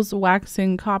 candles,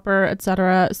 waxing copper,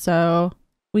 etc. So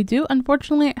we do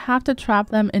unfortunately have to trap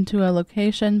them into a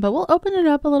location, but we'll open it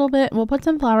up a little bit. We'll put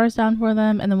some flowers down for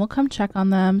them and then we'll come check on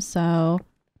them. So,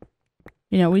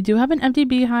 you know, we do have an empty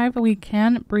beehive, but we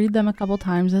can breed them a couple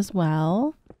times as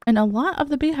well. And a lot of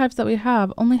the beehives that we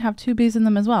have only have 2 bees in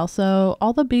them as well. So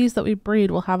all the bees that we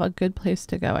breed will have a good place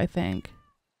to go, I think.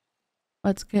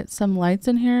 Let's get some lights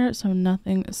in here so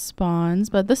nothing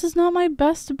spawns. But this is not my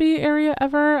best bee area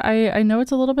ever. I know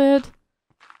it's a little bit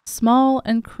small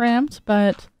and cramped,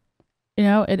 but you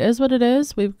know, it is what it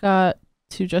is. We've got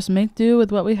to just make do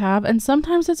with what we have. And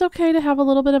sometimes it's okay to have a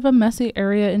little bit of a messy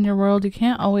area in your world. You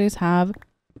can't always have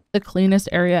the cleanest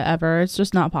area ever. It's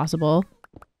just not possible.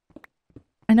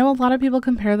 I know a lot of people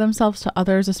compare themselves to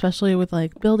others, especially with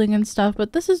like building and stuff,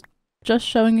 but this is just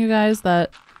showing you guys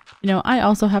that, you know, I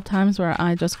also have times where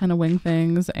I just kind of wing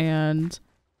things and,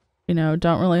 you know,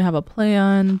 don't really have a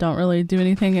plan, don't really do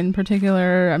anything in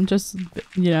particular. I'm just,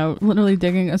 you know, literally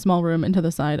digging a small room into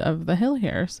the side of the hill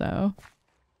here, so.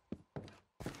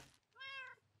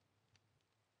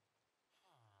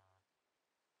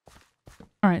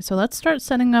 All right, so let's start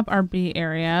setting up our bee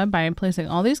area by placing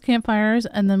all these campfires,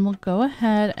 and then we'll go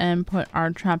ahead and put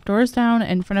our trapdoors down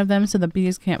in front of them so the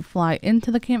bees can't fly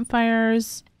into the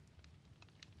campfires.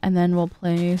 And then we'll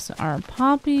place our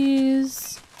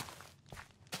poppies.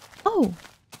 Oh,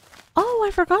 I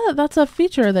forgot that that's a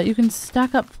feature that you can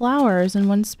stack up flowers in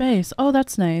one space. Oh,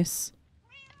 that's nice.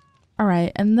 All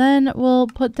right, and then we'll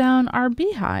put down our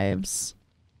beehives.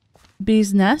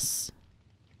 Bees nests?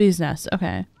 Bees nests,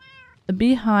 okay. The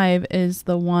beehive is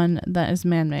the one that is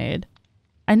man-made.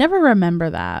 I never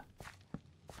remember that.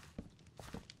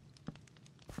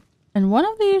 And one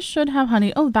of these should have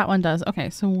honey. Oh, that one does. Okay,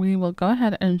 so we will go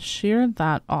ahead and shear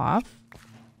that off.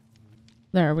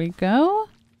 There we go.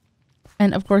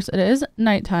 And of course it is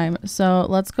nighttime. So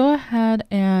let's go ahead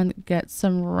and get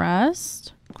some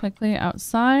rest quickly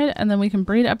outside. And then we can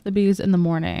breed up the bees in the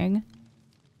morning.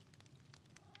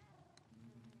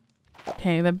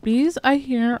 Okay, the bees I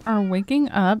hear are waking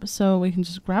up, so we can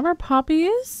just grab our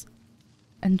poppies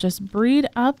and just breed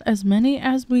up as many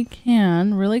as we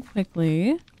can really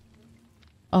quickly.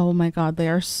 Oh my god, they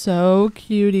are so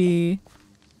cutie.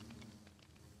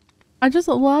 I just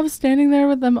love standing there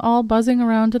with them all buzzing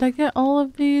around. Did I get all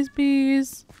of these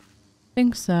bees? I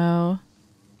think so.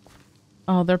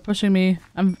 Oh, they're pushing me.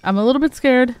 I'm a little bit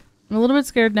scared. I'm a little bit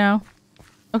scared now.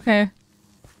 Okay.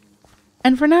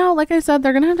 And for now, like I said,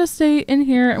 they're gonna have to stay in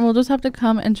here and we'll just have to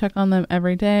come and check on them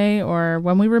every day or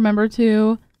when we remember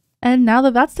to. And now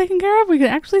that that's taken care of, we can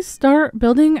actually start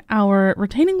building our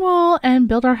retaining wall and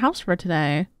build our house for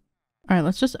today. All right,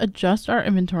 let's just adjust our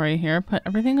inventory here. Put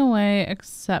everything away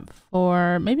except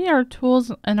for maybe our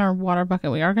tools and our water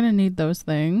bucket. We are going to need those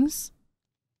things.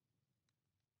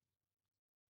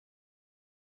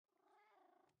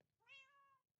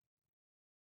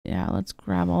 Yeah, let's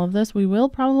grab all of this. We will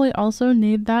probably also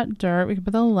need that dirt. We can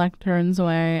put the lecterns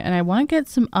away. And I want to get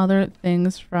some other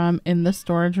things from in the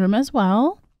storage room as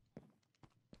well.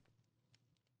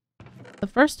 The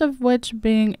first of which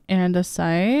being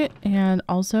andesite and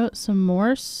also some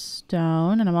more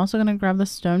stone. And I'm also going to grab the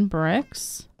stone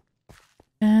bricks.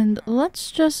 And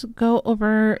let's just go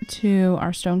over to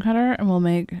our stone cutter and we'll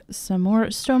make some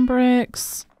more stone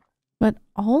bricks. But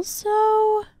also,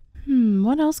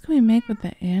 what else can we make with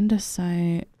the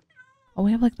andesite? Oh,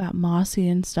 we have like that mossy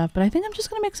and stuff, but I think I'm just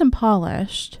going to make some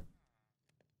polished.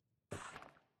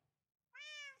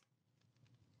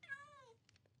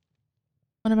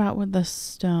 What about with the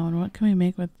stone? What can we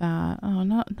make with that? Oh,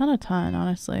 not a ton,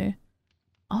 honestly.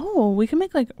 Oh, we can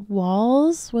make like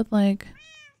walls with like...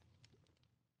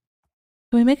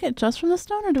 Can we make it just from the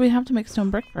stone or do we have to make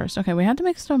stone brick first? Okay, we had to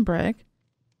make stone brick.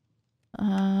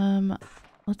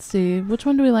 Let's see. Which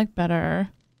one do we like better?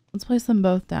 Let's place them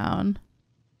both down.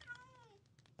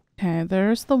 Okay,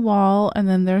 there's the wall and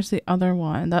then there's the other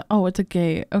one. Oh, it's a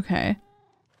gate. Okay.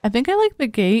 I think I like the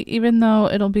gate even though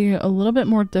it'll be a little bit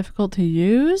more difficult to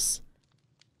use.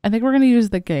 I think we're going to use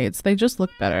the gates. They just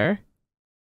look better.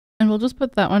 And we'll just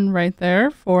put that one right there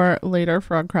for later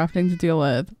frog crafting to deal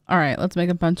with. All right, let's make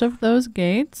a bunch of those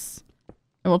gates.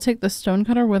 And we'll take the stone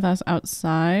cutter with us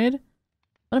outside.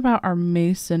 What about our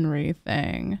masonry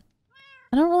thing?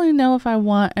 I don't really know if I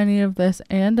want any of this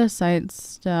andesite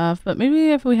stuff, but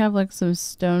maybe if we have like some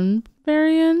stone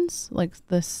variants, like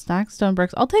the stacked stone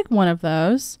bricks, I'll take one of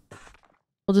those.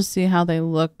 We'll just see how they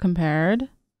look compared.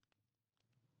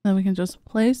 Then we can just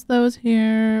place those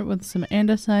here with some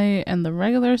andesite and the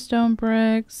regular stone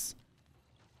bricks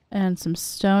and some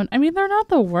stone. I mean, they're not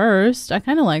the worst. I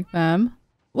kind of like them.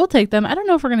 We'll take them. I don't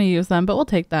know if we're going to use them, but we'll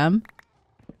take them.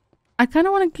 I kind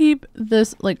of want to keep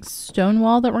this like stone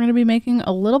wall that we're going to be making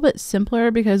a little bit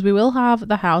simpler because we will have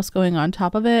the house going on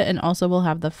top of it and also we'll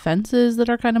have the fences that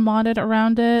are kind of modded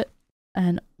around it.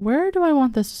 And where do I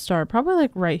want this to start? Probably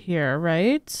like right here,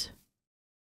 right?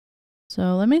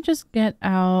 So let me just get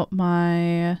out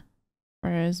my,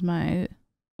 where is my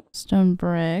stone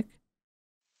brick?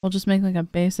 We'll just make like a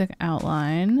basic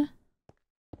outline.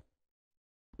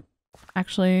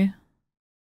 Actually,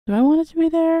 do I want it to be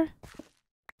there?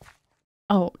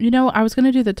 Oh, you know, I was going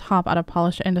to do the top out of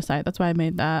polished andesite. That's why I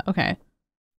made that. Okay.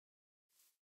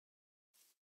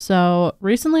 So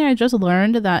recently I just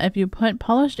learned that if you put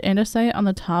polished andesite on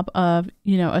the top of,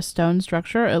 you know, a stone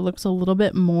structure, it looks a little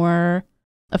bit more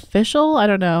official. I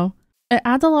don't know. It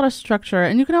adds a lot of structure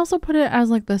and you can also put it as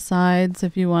like the sides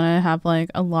if you want to have like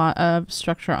a lot of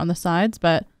structure on the sides.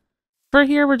 But for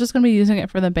here, we're just going to be using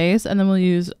it for the base and then we'll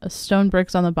use stone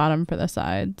bricks on the bottom for the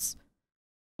sides.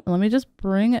 Let me just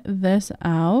bring this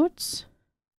out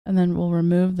and then we'll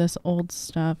remove this old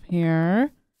stuff here.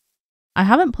 I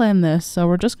haven't planned this, so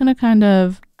we're just going to kind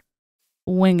of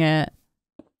wing it.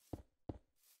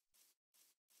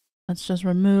 Let's just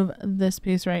remove this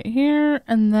piece right here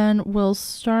and then we'll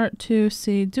start to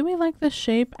see, do we like this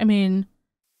shape? I mean,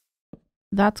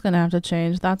 that's going to have to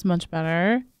change. That's much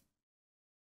better.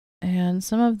 And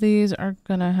some of these are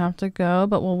going to have to go,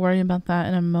 but we'll worry about that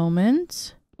in a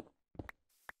moment.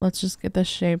 Let's just get the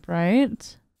shape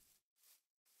right.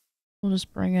 We'll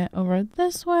just bring it over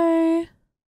this way.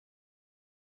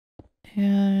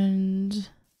 And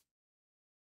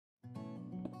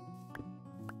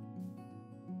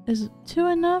is 2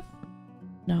 enough?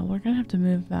 No, we're gonna have to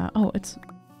move that. Oh, it's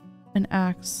an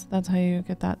axe. That's how you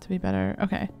get that to be better.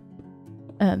 Okay.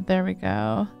 There we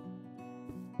go.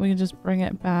 We can just bring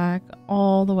it back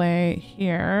all the way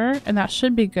here and that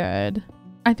should be good.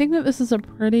 I think that this is a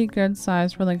pretty good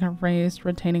size for like a raised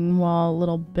retaining wall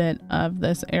little bit of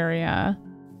this area.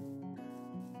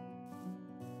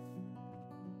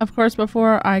 Of course,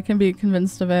 before I can be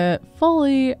convinced of it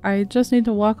fully, I just need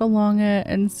to walk along it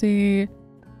and see,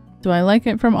 do I like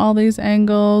it from all these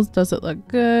angles? Does it look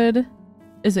good?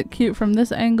 Is it cute from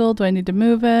this angle? Do I need to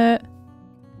move it?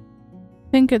 I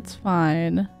think it's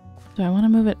fine. Do I want to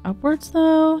move it upwards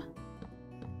though?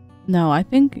 No, I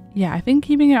think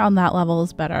keeping it on that level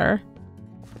is better.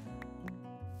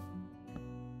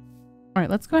 All right,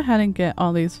 let's go ahead and get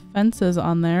all these fences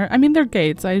on there. I mean, they're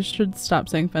gates. I should stop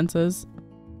saying fences.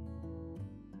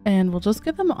 And we'll just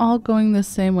get them all going the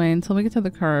same way until we get to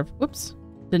the curve. Whoops,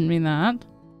 didn't mean that.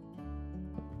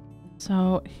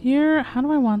 So here, how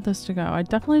do I want this to go? I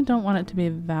definitely don't want it to be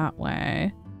that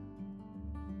way.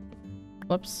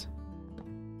 Whoops.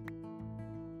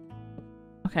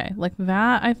 Okay, like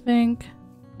that, I think.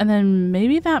 And then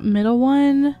maybe that middle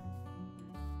one.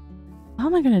 How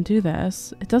am I gonna do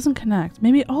this? It doesn't connect.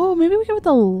 Maybe, oh, maybe we can put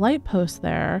the light post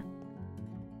there.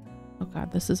 Oh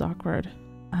god, this is awkward.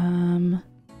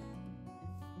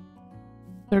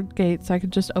 They're gates. I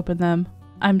could just open them.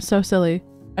 I'm so silly.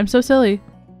 I'm so silly.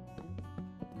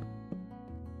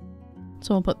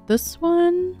 So we'll put this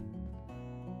one,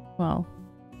 well,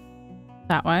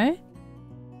 that way.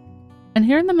 And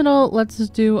here in the middle, let's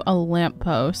just do a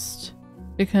lamppost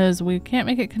because we can't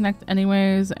make it connect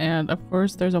anyways. And of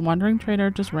course, there's a wandering trader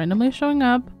just randomly showing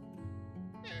up.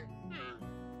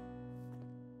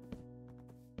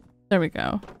 There we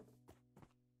go.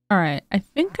 All right, I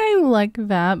think I like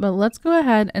that, but let's go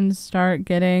ahead and start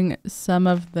getting some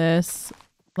of this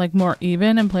like more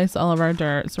even and place all of our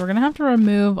dirt. So we're gonna have to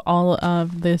remove all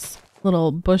of this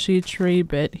little bushy tree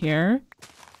bit here.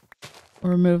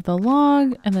 We'll remove the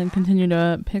log and then continue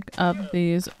to pick up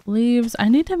these leaves. I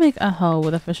need to make a hoe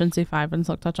with efficiency 5 and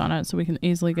silk touch on it so we can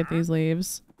easily get these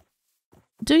leaves.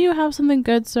 Do you have something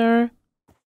good, sir?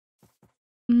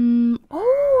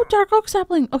 Oh, dark oak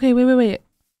sapling. Okay, wait.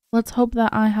 Let's hope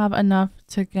that I have enough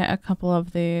to get a couple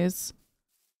of these.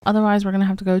 Otherwise, we're going to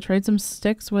have to go trade some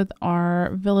sticks with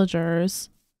our villagers.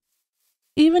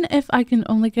 Even if I can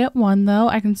only get one, though,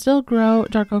 I can still grow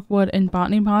dark oak wood in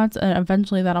botany pots, and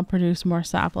eventually that'll produce more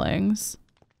saplings.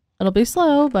 It'll be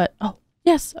slow, but oh,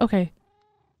 yes, okay.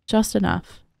 Just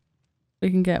enough. We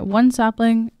can get one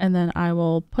sapling, and then I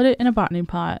will put it in a botany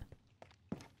pot.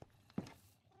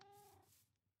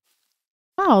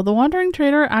 Wow, the wandering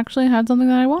trader actually had something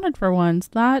that I wanted for once.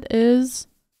 That is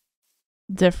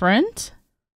different.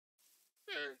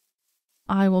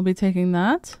 I will be taking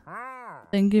that.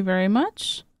 Thank you very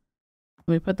much.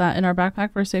 We put that in our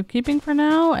backpack for safekeeping for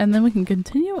now, and then we can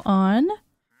continue on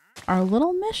our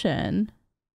little mission.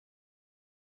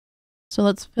 So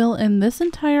let's fill in this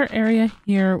entire area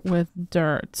here with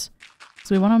dirt.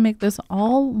 So we want to make this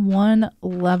all one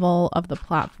level of the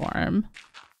platform.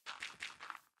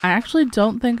 I actually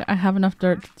don't think I have enough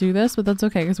dirt to do this, but that's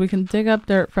okay because we can dig up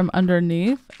dirt from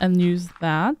underneath and use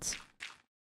that.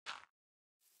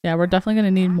 Yeah, we're definitely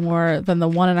going to need more than the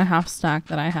 1.5 stack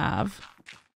that I have.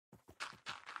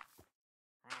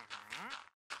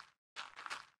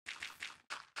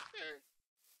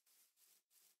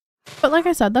 But like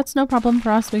I said, that's no problem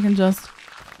for us. We can just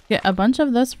get a bunch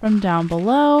of this from down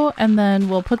below, and then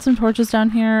we'll put some torches down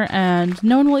here and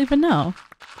no one will even know.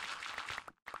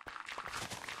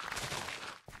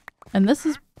 And this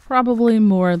is probably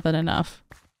more than enough.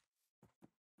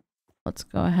 Let's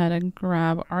go ahead and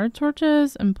grab our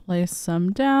torches and place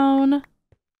some down.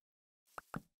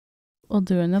 We'll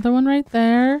do another one right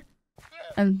there.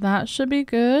 And that should be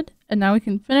good. And now we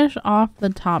can finish off the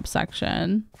top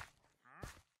section.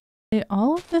 Okay,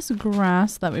 all of this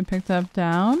grass that we picked up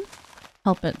down,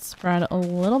 help it spread a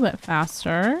little bit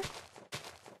faster.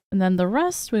 And then the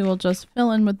rest we will just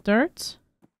fill in with dirt.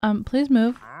 Please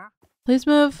move. Please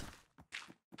move.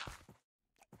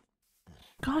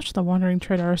 Gosh, the wandering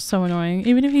trader is so annoying.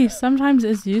 Even if he sometimes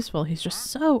is useful, he's just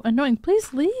so annoying.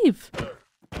 Please leave.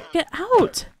 Get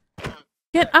out.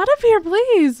 Get out of here,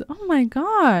 please. Oh my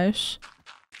gosh.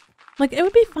 Like, it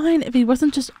would be fine if he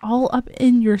wasn't just all up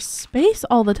in your space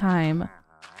all the time.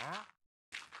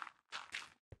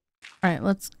 All right,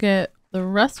 let's get the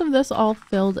rest of this all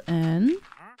filled in.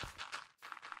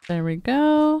 There we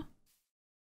go.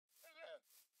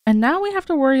 And now we have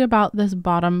to worry about this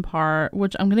bottom part,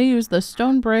 which I'm going to use the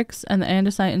stone bricks and the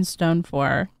andesite and stone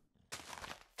for.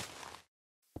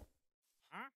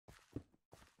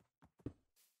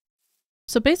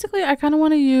 So basically, I kind of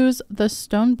want to use the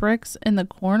stone bricks in the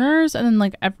corners and then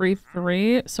like every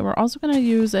 3. So we're also going to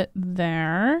use it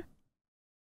there.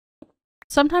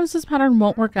 Sometimes this pattern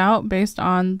won't work out based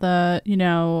on the, you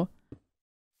know,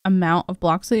 amount of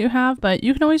blocks that you have, but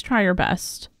you can always try your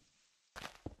best.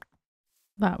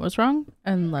 that was wrong.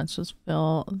 And let's just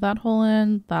fill that hole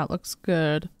in. That looks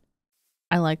good.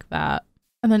 I like that.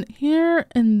 And then here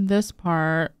in this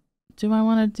part, do I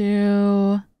want to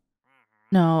do...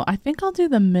 No, I think I'll do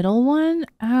the middle one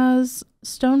as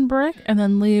stone brick and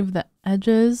then leave the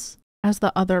edges as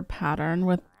the other pattern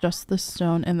with just the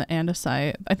stone and the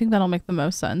andesite. I think that'll make the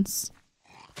most sense.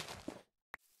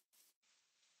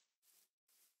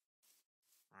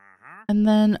 And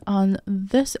then on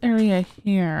this area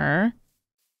here,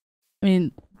 I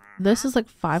mean, this is like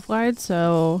 5 wide,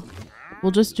 so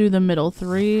we'll just do the middle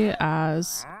 3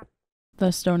 as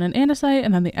the stone and andesite,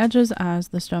 and then the edges as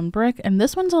the stone brick. And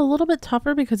this one's a little bit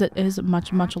tougher because it is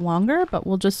much longer, but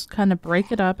we'll just kind of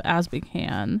break it up as we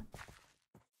can.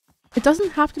 It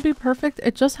doesn't have to be perfect,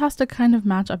 it just has to kind of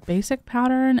match a basic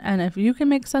pattern, and if you can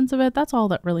make sense of it, that's all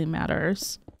that really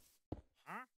matters.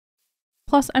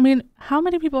 Plus, I mean, how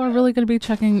many people are really going to be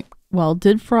checking, well,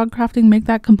 did frogcrafting make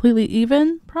that completely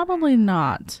even? Probably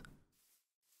not.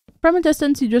 From a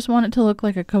distance, you just want it to look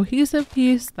like a cohesive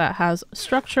piece that has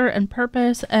structure and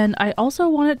purpose, and I also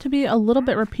want it to be a little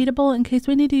bit repeatable in case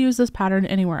we need to use this pattern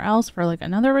anywhere else for like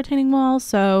another retaining wall,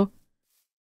 so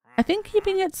I think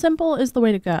keeping it simple is the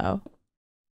way to go.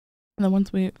 And then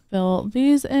once we fill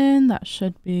these in, that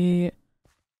should be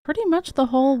pretty much the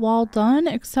whole wall done,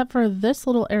 except for this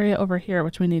little area over here,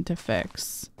 which we need to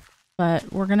fix.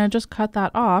 But we're gonna just cut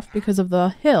that off because of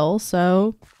the hill,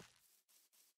 so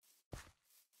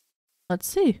let's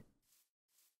see.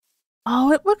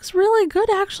 Oh, it looks really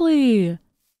good, actually.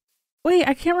 Wait,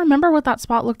 I can't remember what that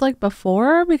spot looked like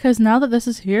before, because now that this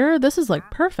is here, this is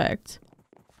like perfect.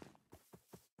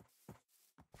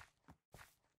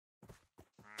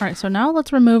 All right, so now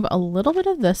let's remove a little bit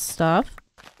of this stuff,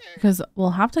 because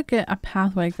we'll have to get a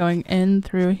pathway going in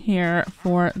through here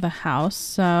for the house.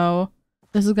 So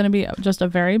this is going to be just a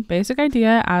very basic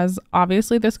idea, as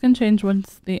obviously this can change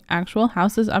once the actual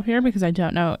house is up here because I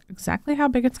don't know exactly how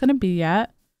big it's going to be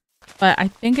yet. But I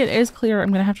think it is clear I'm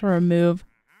going to have to remove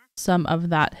some of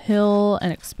that hill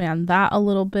and expand that a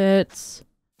little bit.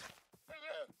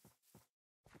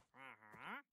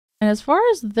 And as far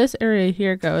as this area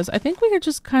here goes, I think we could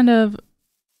just kind of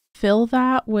fill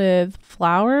that with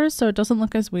flowers so it doesn't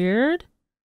look as weird.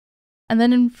 And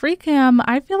then in free cam,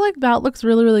 I feel like that looks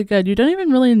really good. You don't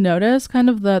even really notice kind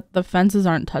of that the fences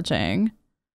aren't touching.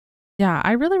 Yeah,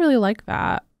 I really like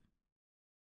that.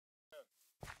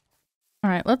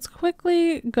 All right, let's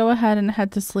quickly go ahead and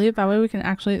head to sleep. That way we can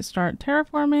actually start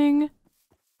terraforming.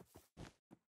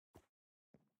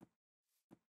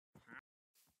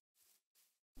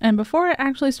 And before I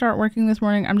actually start working this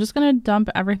morning, I'm just going to dump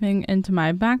everything into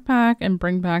my backpack and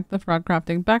bring back the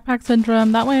frogcrafting backpack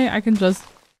syndrome. That way I can just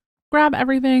grab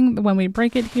everything when we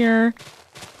break it here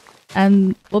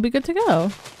and we'll be good to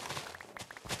go.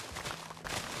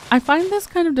 I find this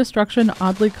kind of destruction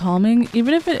oddly calming,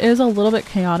 even if it is a little bit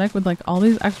chaotic with like all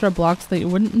these extra blocks that you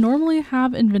wouldn't normally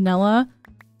have in vanilla,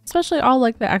 especially all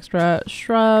like the extra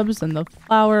shrubs and the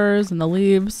flowers and the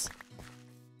leaves.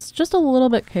 It's just a little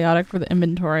bit chaotic for the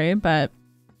inventory, but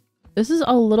this is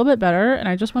a little bit better, and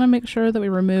I just want to make sure that we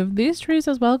remove these trees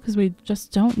as well because we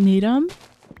just don't need them.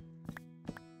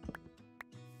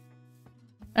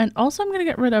 And also I'm going to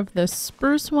get rid of this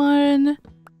spruce one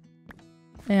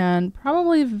and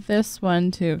probably this one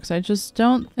too, because I just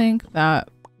don't think that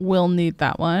we'll need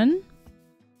that one.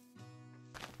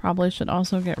 Probably should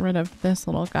also get rid of this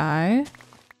little guy.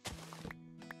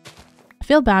 I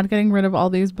feel bad getting rid of all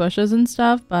these bushes and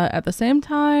stuff, but at the same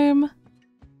time,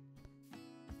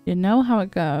 you know how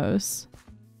it goes.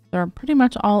 They're pretty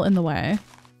much all in the way.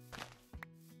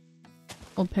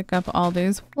 We'll pick up all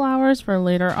these flowers for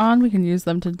later on. We can use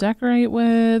them to decorate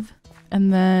with.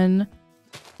 And then,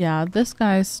 yeah, this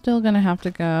guy's still gonna have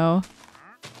to go.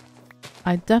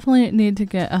 I definitely need to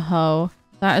get a hoe.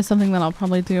 That is something that I'll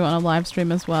probably do on a live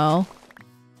stream as well.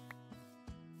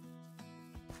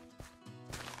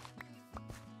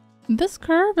 This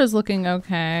curve is looking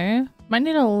okay. Might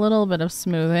need a little bit of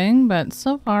smoothing, but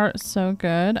so far so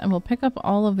good. And we'll pick up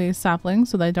all of these saplings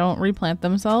so they don't replant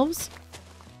themselves,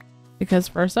 because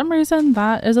for some reason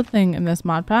that is a thing in this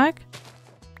mod pack.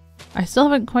 I still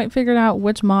haven't quite figured out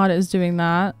which mod is doing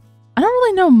that. I don't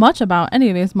really know much about any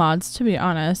of these mods, to be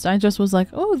honest. I just was like,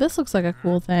 oh, this looks like a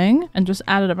cool thing, and just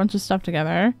added a bunch of stuff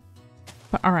together.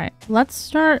 But all right, let's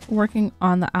start working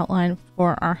on the outline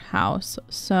for our house.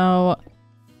 So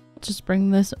just bring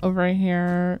this over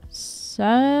here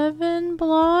 7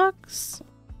 blocks.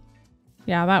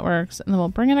 Yeah, that works. And then we'll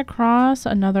bring it across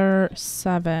another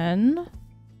 7.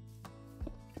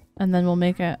 And then we'll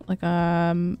make it like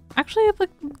actually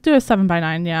like do a 7 by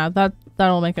 9. Yeah,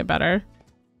 that'll make it better.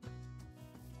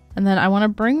 And then I want to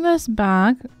bring this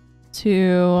back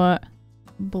to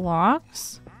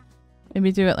blocks.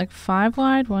 Maybe do it like 5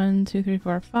 wide. 1, 2, 3,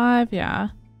 4, 5. Yeah.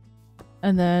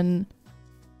 And then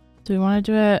do we want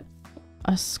to do it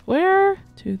a square?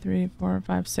 2, 3, 4,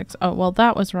 5, 6. Oh, well,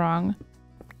 that was wrong.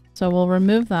 So we'll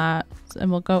remove that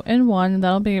and we'll go in 1.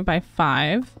 That'll be by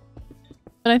 5.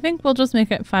 But I think we'll just make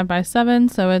it 5 by 7.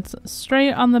 So it's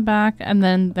straight on the back. And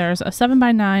then there's a 7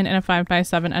 by 9 and a 5 by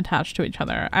 7 attached to each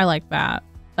other. I like that.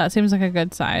 That seems like a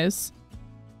good size.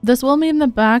 This will mean the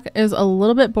back is a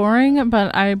little bit boring,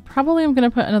 but I probably am going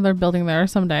to put another building there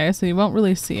someday, so you won't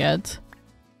really see it.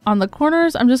 On the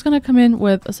corners, I'm just going to come in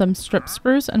with some strip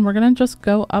spruce, and we're going to just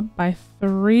go up by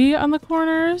 3 on the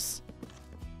corners.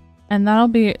 And that'll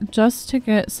be just to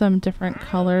get some different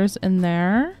colors in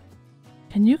there.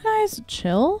 Can you guys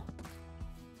chill?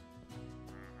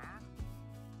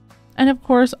 And of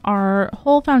course, our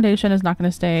whole foundation is not going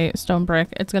to stay stone brick.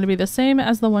 It's going to be the same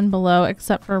as the one below,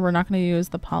 except for we're not going to use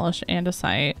the polished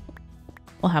andesite.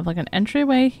 We'll have like an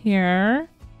entryway here.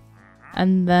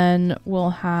 And then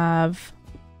we'll have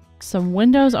some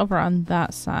windows over on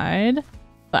that side.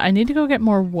 But I need to go get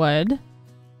more wood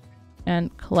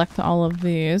and collect all of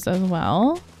these as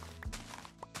well.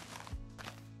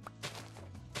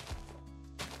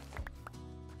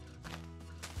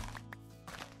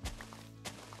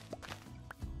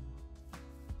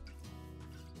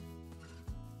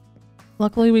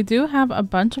 Luckily, we do have a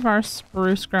bunch of our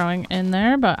spruce growing in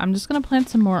there, but I'm just going to plant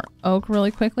some more oak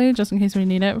really quickly, just in case we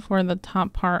need it for the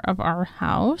top part of our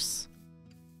house.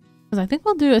 Because I think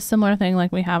we'll do a similar thing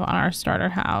like we have on our starter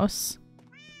house.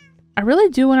 I really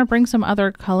do want to bring some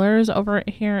other colors over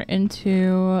here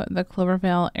into the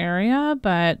Clovervale area,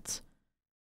 but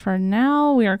for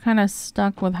now, we are kind of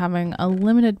stuck with having a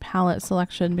limited palette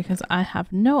selection because I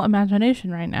have no imagination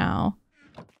right now.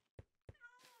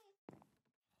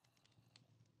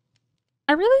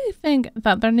 I really think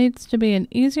that there needs to be an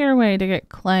easier way to get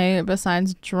clay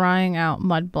besides drying out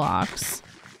mud blocks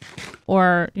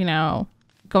or, you know,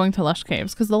 going to Lush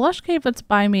Caves, because the Lush Cave that's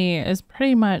by me is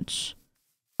pretty much,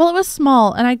 well, it was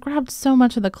small and I grabbed so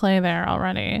much of the clay there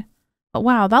already. But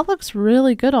wow, that looks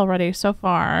really good already so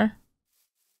far.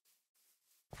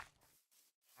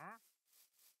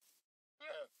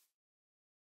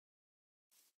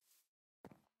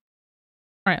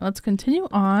 All right, let's continue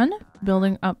on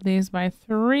building up these by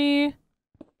 3. It's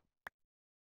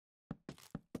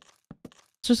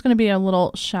just going to be a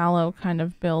little shallow kind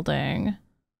of building.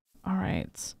 All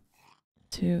right,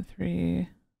 2, 3.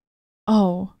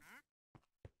 Oh,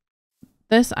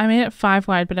 this, I made it 5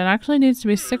 wide, but it actually needs to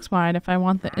be 6 wide if I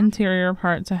want the interior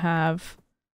part to have,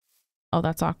 oh,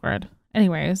 that's awkward.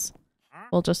 Anyways,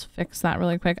 we'll just fix that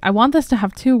really quick. I want this to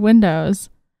have 2 windows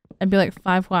and be like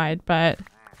 5 wide, but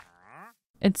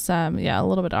it's, yeah, a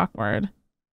little bit awkward.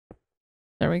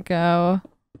 There we go.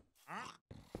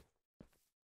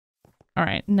 All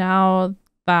right, now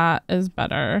that is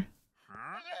better.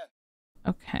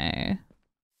 Okay.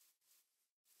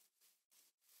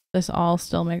 This all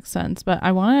still makes sense, but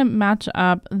I want to match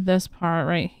up this part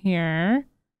right here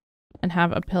and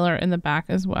have a pillar in the back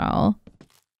as well,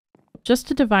 just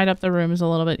to divide up the rooms a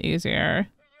little bit easier.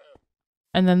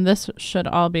 And then this should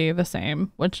all be the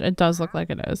same, which it does look like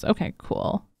it is. Okay,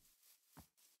 cool.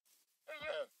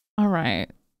 All right.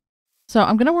 So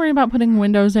I'm going to worry about putting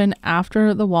windows in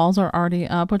after the walls are already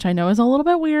up, which I know is a little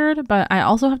bit weird, but I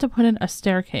also have to put in a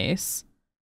staircase.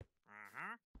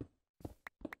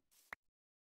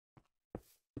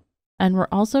 And we're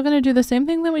also going to do the same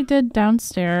thing that we did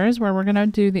downstairs, where we're going to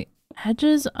do the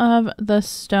edges of the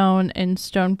stone in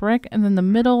stone brick and then the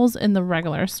middles in the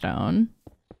regular stone.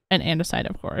 And andesite,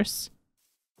 of course.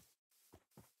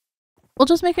 We'll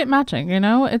just make it matching, you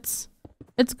know? It's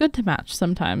good to match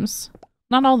sometimes.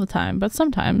 Not all the time, but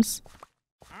sometimes.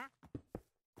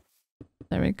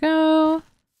 There we go.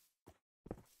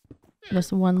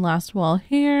 Just one last wall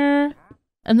here.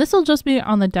 And this will just be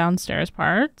on the downstairs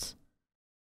part.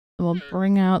 We'll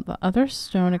bring out the other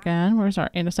stone again. Where's our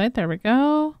andesite? There we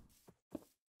go.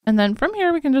 And then from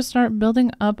here, we can just start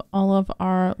building up all of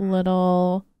our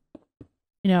little,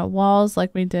 you know, walls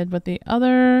like we did with the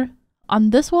other. On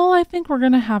this wall, I think we're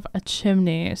going to have a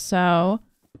chimney. So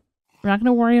we're not going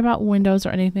to worry about windows or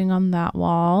anything on that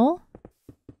wall.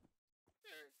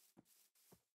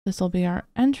 This will be our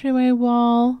entryway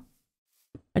wall.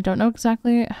 I don't know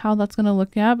exactly how that's going to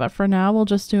look yet, but for now, we'll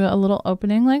just do a little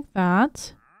opening like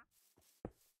that.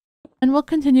 And we'll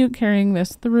continue carrying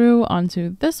this through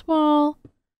onto this wall.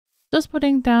 Just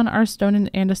putting down our stone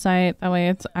and andesite. That way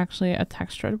it's actually a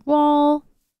textured wall.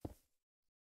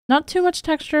 Not too much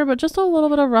texture, but just a little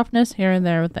bit of roughness here and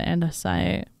there with the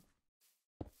andesite.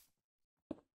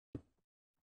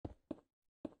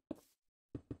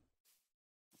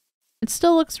 It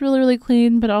still looks really, really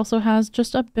clean, but also has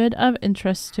just a bit of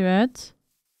interest to it.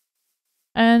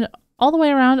 And all the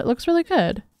way around, it looks really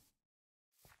good.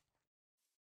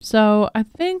 So I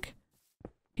think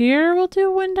here we'll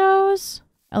do windows,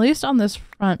 at least on this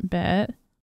front bit.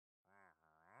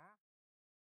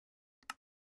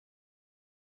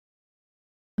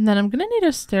 And then I'm gonna need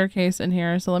a staircase in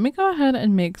here. So let me go ahead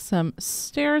and make some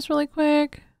stairs really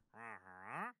quick.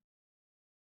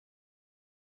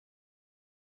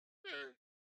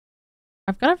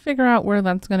 I've got to figure out where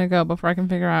that's gonna go before I can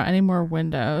figure out any more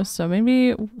windows. So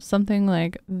maybe something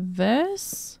like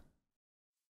this.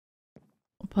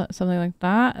 We'll put something like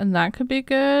that, and that could be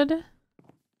good.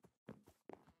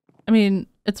 I mean,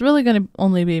 it's really gonna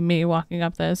only be me walking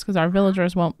up this because our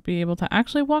villagers won't be able to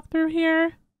actually walk through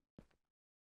here.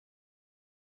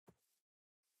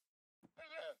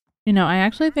 You know, I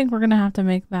actually think we're gonna have to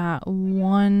make that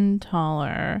one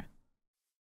taller.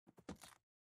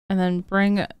 And then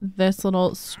bring this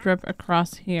little strip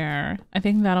across here. I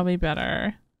think that'll be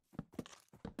better.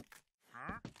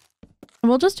 And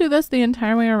we'll just do this the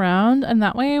entire way around, and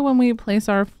that way when we place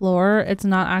our floor, it's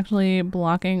not actually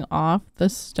blocking off the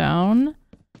stone.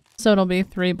 So it'll be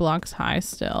 3 blocks high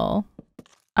still.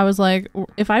 I was like,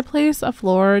 if I place a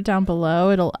floor down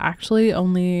below, it'll actually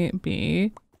only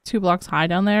be 2 blocks high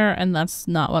down there, and that's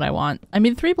not what I want. I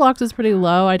mean, 3 blocks is pretty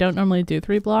low. I don't normally do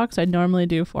 3 blocks. I normally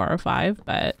do 4 or 5,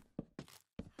 but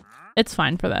it's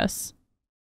fine for this.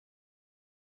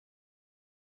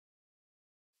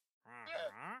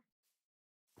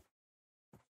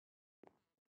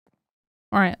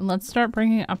 All right, let's start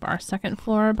bringing up our second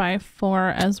floor by 4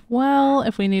 as well.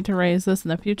 If we need to raise this in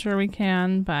the future, we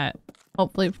can, but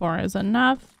hopefully 4 is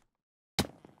enough.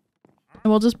 And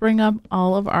we'll just bring up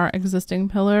all of our existing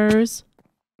pillars.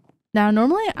 Now,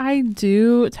 normally I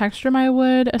do texture my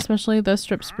wood, especially the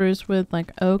strip spruce with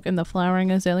like oak and the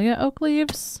flowering azalea oak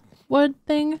leaves wood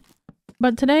thing.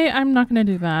 But today I'm not going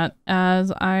to do that,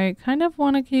 as I kind of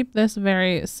want to keep this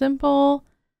very simple.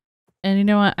 And you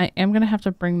know what? I am going to have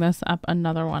to bring this up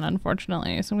another one,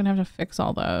 unfortunately. So I'm going to have to fix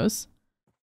all those.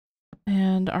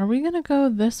 And are we going to go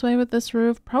this way with this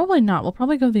roof? Probably not. We'll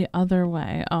probably go the other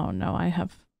way. Oh no, I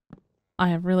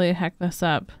have really hecked this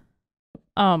up.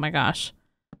 Oh my gosh.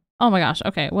 Oh my gosh.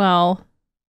 Okay, well,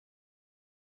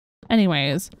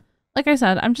 anyways, like I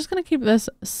said, I'm just going to keep this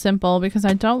simple because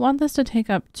I don't want this to take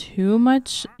up too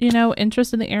much, you know,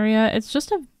 interest in the area. It's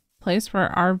just a place for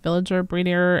our villager,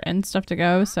 breeder, and stuff to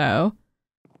go, so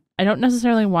I don't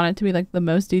necessarily want it to be like the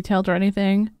most detailed or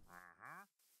anything.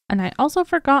 And I also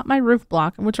forgot my roof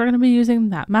block, which we're going to be using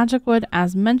that magic wood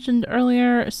as mentioned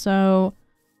earlier, so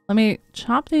let me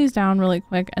chop these down really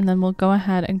quick and then we'll go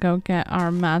ahead and go get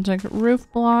our magic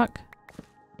roof block.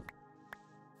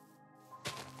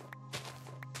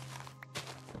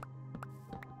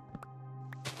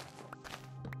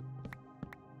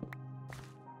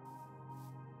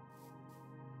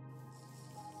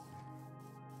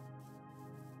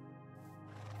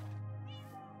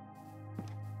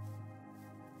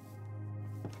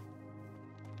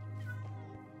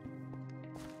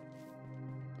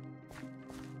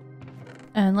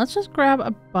 And let's just grab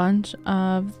a bunch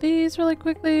of these really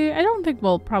quickly. I don't think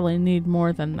we'll probably need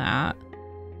more than that.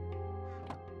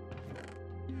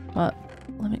 But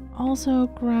let me also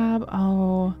grab,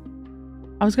 oh,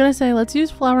 I was gonna say let's use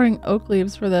flowering oak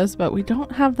leaves for this, but we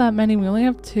don't have that many. We only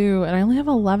have 2 and I only have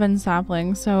 11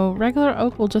 saplings, so regular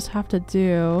oak will just have to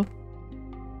do.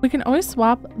 We can always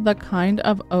swap the kind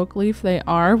of oak leaf they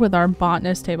are with our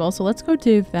botanist table, so let's go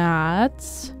do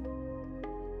that.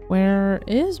 Where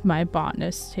is my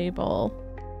botanist table?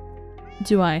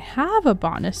 Do I have a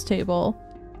botanist table?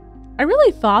 I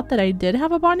really thought that I did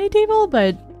have a botany table,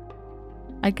 but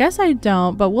I guess I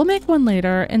don't, but we'll make one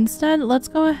later. Instead, let's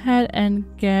go ahead and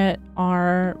get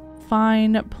our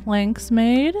fine planks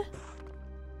made.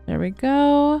 There we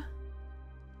go.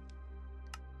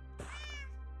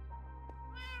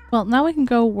 Well, now we can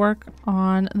go work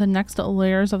on the next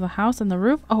layers of the house and the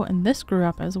roof. Oh, and this grew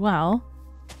up as well.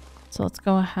 So let's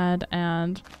go ahead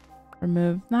and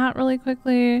remove that really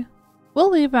quickly. We'll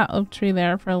leave that oak tree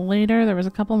there for later. There was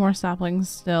a couple more saplings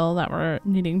still that were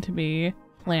needing to be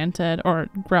planted or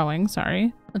growing,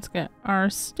 sorry. Let's get our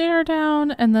stair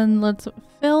down and then let's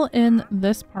fill in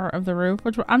this part of the roof,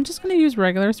 which I'm just going to use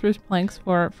regular spruce planks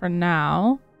for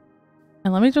now.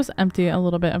 And let me just empty a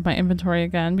little bit of my inventory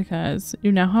again because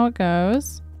you know how it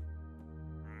goes.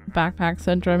 Backpack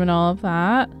syndrome and all of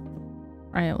that.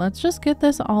 All right, let's just get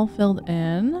this all filled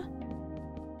in.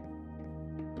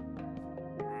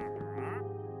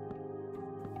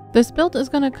 This build is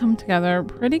going to come together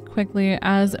pretty quickly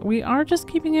as we are just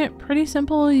keeping it pretty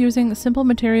simple using simple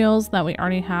materials that we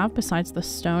already have besides the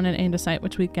stone and andesite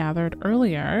which we gathered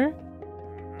earlier.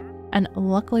 And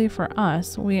luckily for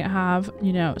us, we have,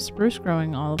 you know, spruce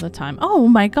growing all the time. Oh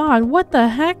my god, what the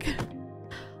heck?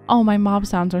 Oh, my mob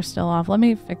sounds are still off. Let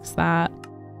me fix that.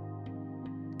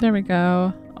 There we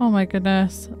go. Oh my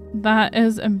goodness. That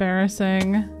is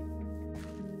embarrassing.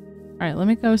 Alright, let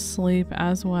me go sleep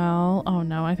as well. Oh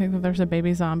no, I think that there's a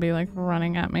baby zombie like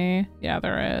running at me. Yeah,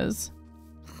 there is.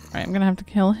 Alright, I'm gonna have to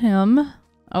kill him.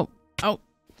 Oh,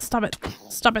 stop it.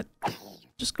 Stop it.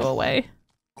 Just go away.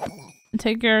 And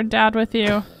take your dad with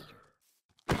you.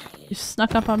 You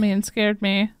snuck up on me and scared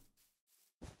me.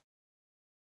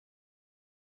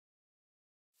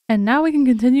 And now we can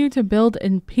continue to build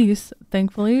in peace,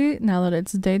 thankfully, now that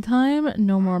it's daytime.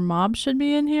 No more mobs should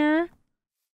be in here.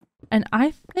 And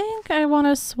I think I want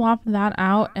to swap that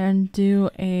out and do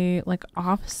a like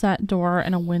offset door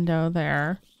and a window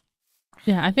there.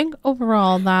 Yeah, I think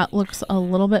overall that looks a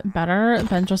little bit better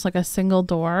than just like a single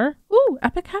door. Ooh,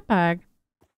 epic hat bag.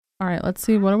 All right, let's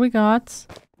see. What do we got?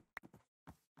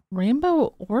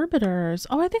 Rainbow orbiters.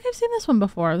 Oh, I think I've seen this one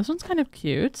before. This one's kind of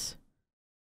cute.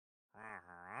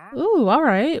 Ooh, all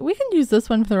right. We can use this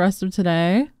one for the rest of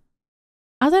today.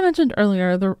 As I mentioned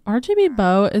earlier, the RGB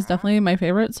bow is definitely my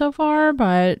favorite so far,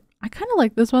 but I kind of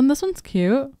like this one. This one's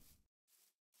cute.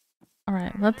 All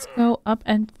right, let's go up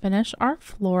and finish our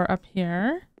floor up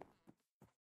here.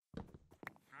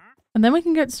 And then we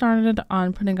can get started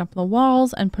on putting up the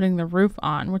walls and putting the roof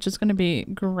on, which is going to be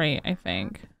great, I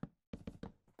think.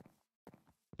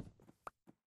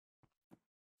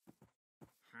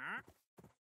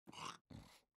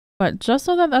 But just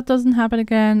so that that doesn't happen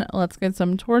again, let's get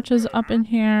some torches up in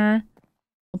here.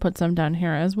 We'll put some down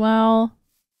here as well.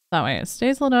 That way it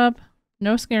stays lit up.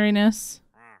 No scariness.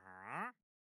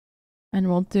 And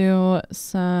we'll do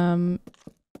some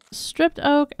stripped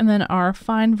oak and then our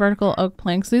fine vertical oak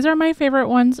planks. These are my favorite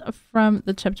ones from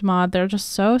the chipped mod. They're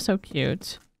just so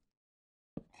cute.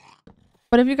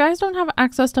 But if you guys don't have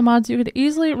access to mods, you could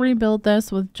easily rebuild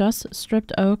this with just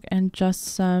stripped oak and just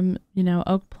some, you know,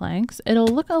 oak planks. It'll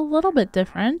look a little bit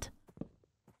different,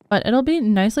 but it'll be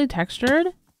nicely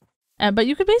textured. But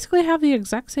you could basically have the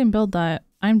exact same build that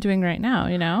I'm doing right now,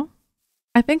 you know?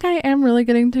 I think I am really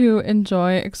getting to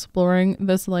enjoy exploring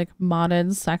this like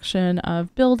modded section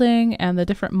of building and the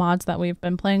different mods that we've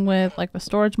been playing with, like the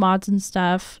storage mods and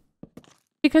stuff.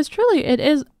 Because truly it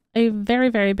is a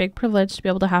very big privilege to be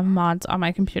able to have mods on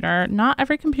my computer. Not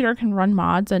every computer can run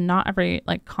mods and not every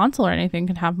like console or anything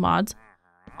can have mods.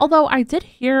 Although I did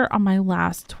hear on my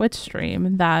last Twitch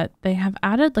stream that they have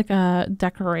added like a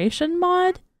decoration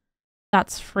mod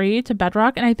that's free to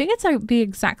Bedrock, and I think it's like the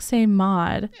exact same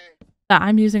mod that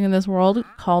I'm using in this world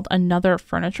called Another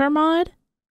Furniture mod.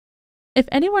 If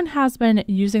anyone has been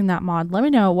using that mod, let me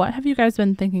know. What have you guys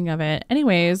been thinking of it?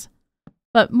 Anyways,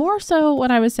 but more so what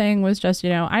I was saying was just, you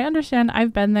know, I understand,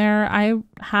 I've been there. I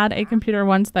had a computer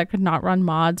once that could not run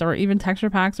mods or even texture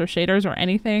packs or shaders or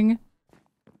anything.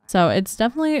 So it's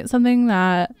definitely something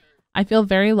that I feel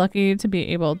very lucky to be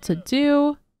able to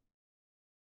do.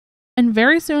 And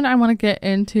very soon I want to get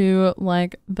into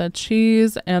like the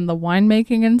cheese and the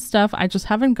winemaking and stuff. I just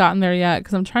haven't gotten there yet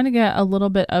because I'm trying to get a little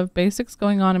bit of basics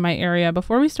going on in my area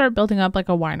before we start building up like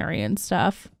a winery and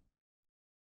stuff.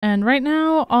 And right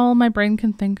now all my brain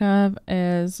can think of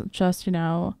is just, you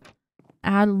know,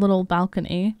 add a little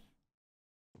balcony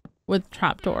with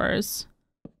trapdoors.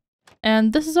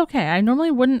 And this is okay. I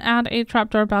normally wouldn't add a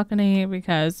trapdoor balcony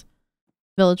because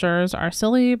villagers are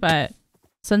silly, but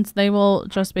since they will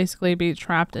just basically be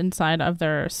trapped inside of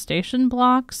their station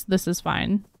blocks, this is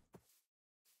fine.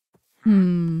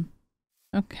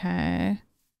 Okay.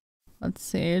 Let's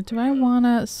see. Do I want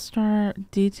to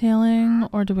start detailing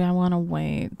or do I want to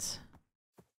wait?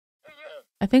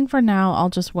 I think for now I'll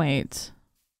just wait.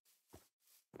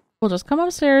 We'll just come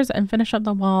upstairs and finish up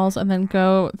the walls and then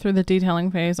go through the detailing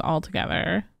phase all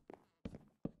together.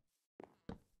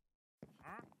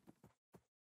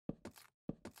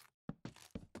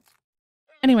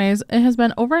 Anyways, it has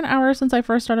been over an hour since I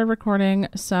first started recording,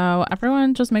 so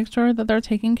everyone just make sure that they're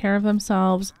taking care of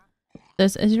themselves.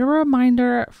 This is your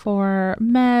reminder for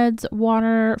meds,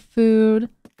 water, food.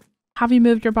 Have you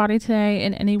moved your body today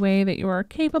in any way that you are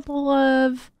capable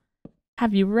of?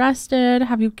 Have you rested?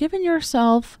 Have you given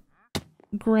yourself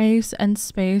grace and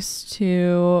space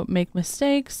to make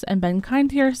mistakes and been kind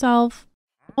to yourself?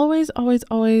 Always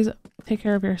take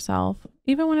care of yourself,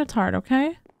 even when it's hard,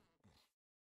 okay?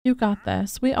 You got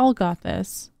this. We all got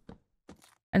this.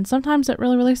 And sometimes it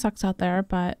really sucks out there,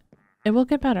 but it will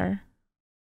get better.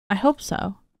 I hope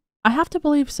so. I have to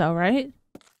believe so, right?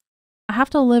 I have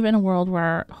to live in a world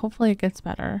where hopefully it gets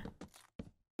better.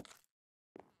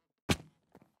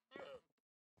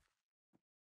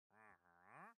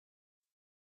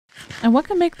 And what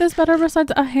can make this better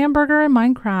besides a hamburger in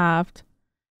Minecraft?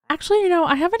 Actually, you know,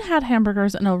 I haven't had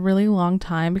hamburgers in a really long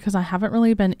time because I haven't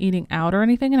really been eating out or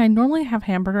anything, and I normally have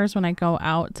hamburgers when I go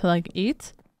out to like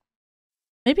eat.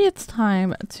 Maybe it's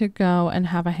time to go and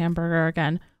have a hamburger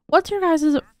again. What's your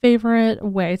guys' favorite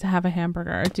way to have a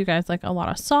hamburger? Do you guys like a lot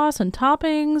of sauce and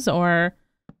toppings, or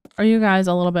are you guys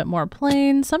a little bit more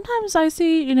plain? Sometimes I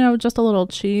see, you know, just a little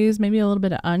cheese, maybe a little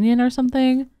bit of onion or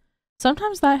something.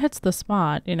 Sometimes that hits the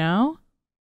spot, you know?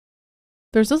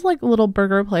 There's this like little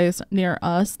burger place near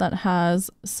us that has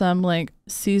some like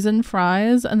seasoned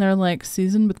fries, and they're like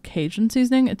seasoned with Cajun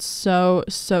seasoning. It's so,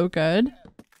 so good.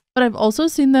 But I've also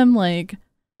seen them like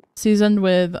seasoned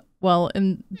with, well,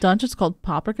 in Dutch it's called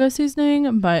paprika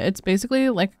seasoning, but it's basically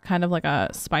like kind of like a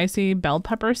spicy bell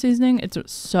pepper seasoning. It's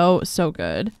so, so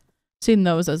good. Seen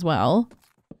those as well.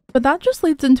 But that just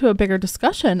leads into a bigger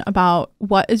discussion about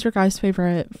what is your guys'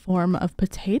 favorite form of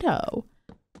potato?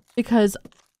 Because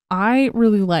I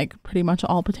really like pretty much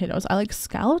all potatoes. I like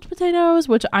scalloped potatoes,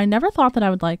 which I never thought that I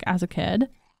would like as a kid,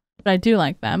 but I do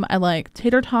like them. I like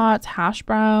tater tots, hash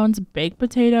browns, baked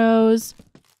potatoes,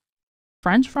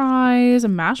 French fries,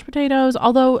 and mashed potatoes.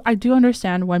 Although I do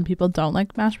understand when people don't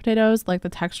like mashed potatoes, like the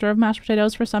texture of mashed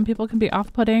potatoes for some people can be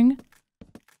off-putting.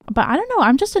 But I don't know,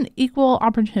 I'm just an equal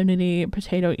opportunity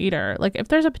potato eater. Like if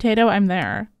there's a potato, I'm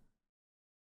there.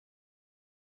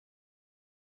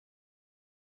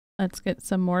 Let's get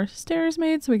some more stairs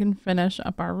made so we can finish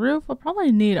up our roof. We'll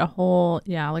probably need a whole,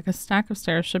 yeah, like a stack of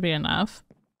stairs should be enough.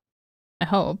 I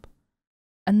hope.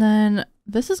 And then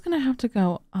this is going to have to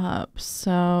go up.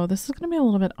 So this is going to be a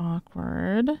little bit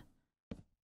awkward.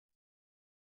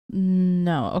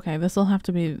 No, okay, this one will have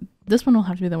to be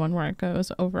the one where it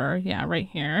goes over, yeah, right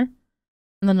here.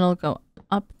 And then it'll go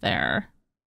up there.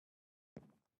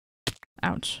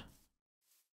 Ouch.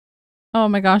 Oh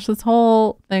my gosh, this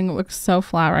whole thing looks so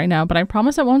flat right now, but I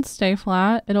promise it won't stay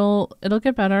flat. It'll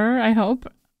get better, I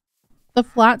hope. The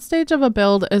flat stage of a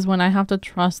build is when I have to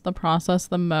trust the process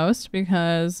the most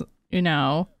because, you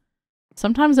know,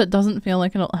 sometimes it doesn't feel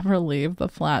like it'll ever leave the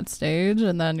flat stage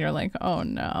and then you're like, oh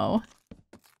no.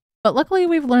 But luckily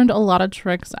we've learned a lot of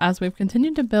tricks as we've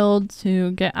continued to build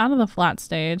to get out of the flat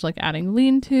stage, like adding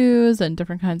lean-tos and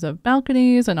different kinds of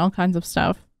balconies and all kinds of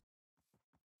stuff.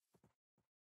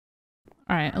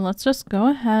 All right, and let's just go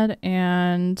ahead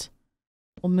and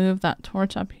we'll move that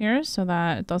torch up here so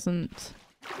that it doesn't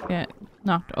get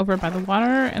knocked over by the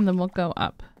water, and then we'll go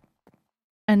up.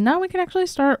 And now we can actually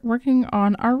start working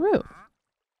on our roof.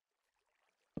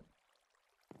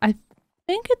 I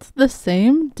think it's the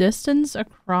same distance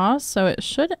across, so it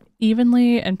should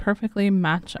evenly and perfectly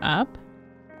match up.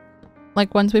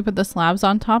 Like once we put the slabs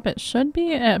on top, it should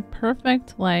be a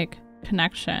perfect like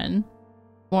connection.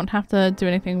 Won't have to do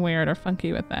anything weird or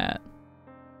funky with it.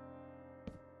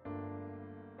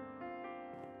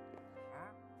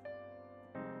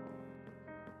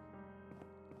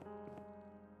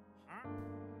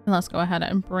 And let's go ahead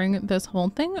and bring this whole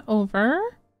thing over.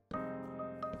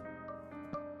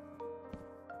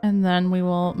 And then we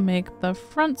will make the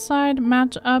front side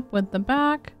match up with the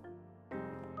back.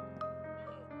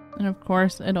 And of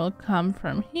course it'll come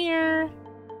from here.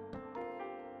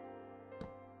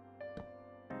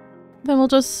 Then we'll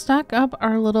just stack up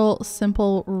our little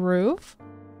simple roof.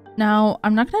 Now,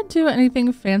 I'm not going to do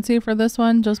anything fancy for this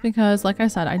one just because, like I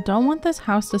said, I don't want this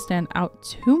house to stand out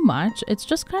too much. It's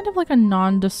just kind of like a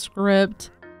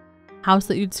nondescript house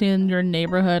that you'd see in your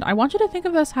neighborhood. I want you to think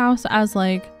of this house as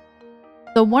like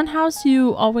the one house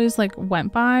you always like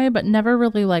went by but never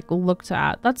really like looked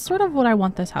at. That's sort of what I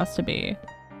want this house to be.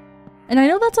 And I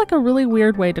know that's like a really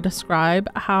weird way to describe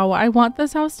how I want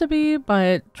this house to be,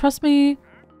 but trust me,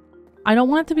 I don't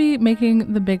want it to be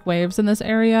making the big waves in this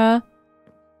area.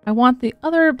 I want the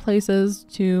other places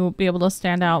to be able to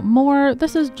stand out more.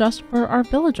 This is just for our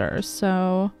villagers,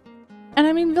 so... And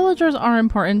I mean, villagers are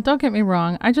important, don't get me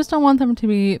wrong. I just don't want them to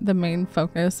be the main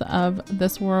focus of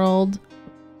this world.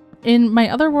 In my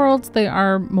other worlds, they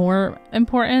are more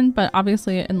important, but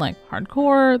obviously in like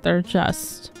hardcore, they're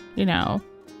just, you know,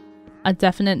 a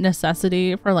definite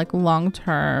necessity for like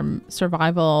long-term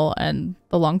survival and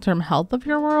the long-term health of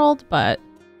your world. But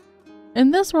in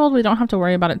this world, we don't have to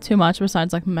worry about it too much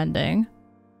besides like mending.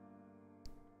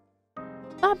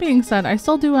 That being said, I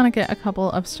still do want to get a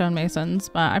couple of stonemasons,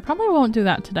 but I probably won't do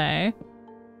that today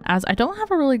as I don't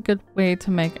have a really good way to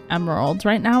make emeralds.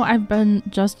 Right now, I've been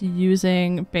just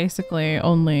using basically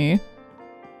only,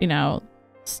 you know,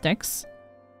 sticks,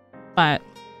 but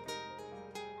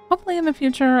Hopefully in the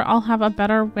future, I'll have a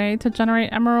better way to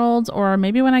generate emeralds, or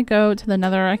maybe when I go to the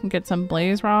Nether, I can get some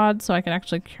blaze rods so I can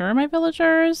actually cure my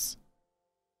villagers.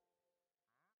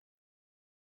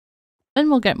 Then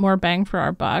we'll get more bang for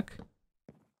our buck.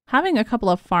 Having a couple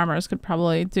of farmers could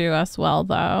probably do us well,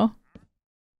 though.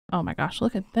 Oh my gosh,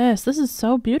 look at this. This is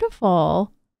so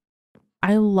beautiful.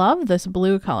 I love this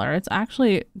blue color. It's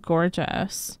actually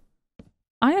gorgeous.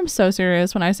 I am so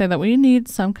serious when I say that we need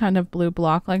some kind of blue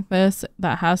block like this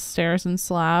that has stairs and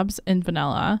slabs in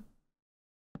vanilla.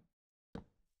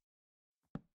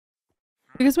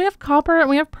 Because we have copper and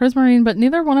we have prismarine, but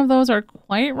neither one of those are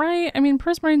quite right. I mean,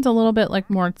 prismarine's a little bit like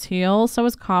more teal, so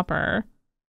is copper.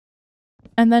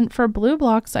 And then for blue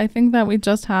blocks, I think that we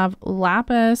just have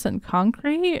lapis and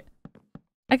concrete.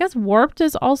 I guess warped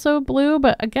is also blue,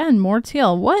 but again, more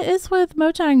teal. What is with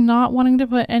Mojang not wanting to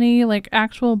put any like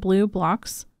actual blue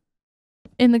blocks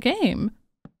in the game?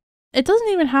 It doesn't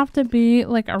even have to be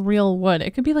like a real wood.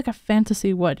 It could be like a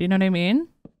fantasy wood, you know what I mean?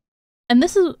 And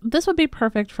this would be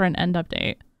perfect for an end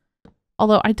update.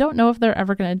 Although I don't know if they're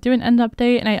ever going to do an end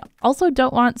update, and I also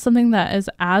don't want something that is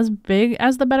as big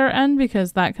as the better end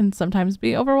because that can sometimes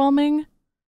be overwhelming.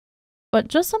 But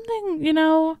just something, you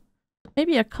know,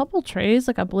 maybe a couple trays,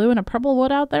 like a blue and a purple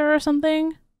wood out there or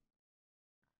something.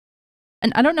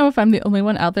 And I don't know if I'm the only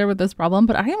one out there with this problem,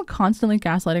 but I am constantly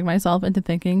gaslighting myself into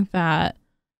thinking that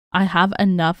I have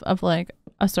enough of like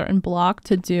a certain block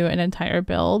to do an entire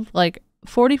build. Like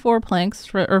 44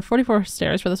 planks or 44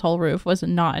 stairs for this whole roof was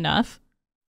not enough.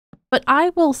 But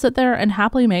I will sit there and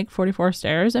happily make 44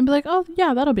 stairs and be like, oh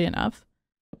yeah, that'll be enough.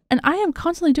 And I am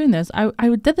constantly doing this. I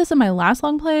did this in my last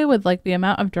long play with like the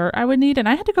amount of dirt I would need, and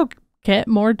I had to go get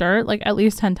more dirt like at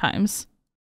least 10 times.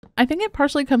 I think it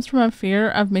partially comes from a fear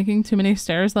of making too many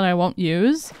stairs that I won't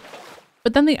use.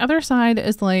 But then the other side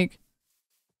is like,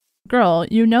 girl,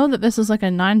 you know that this is like a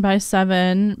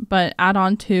 9x7, but add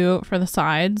on 2 for the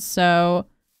sides. So,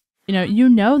 you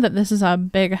know that this is a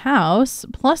big house.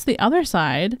 Plus the other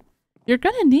side, you're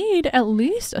gonna need at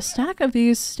least a stack of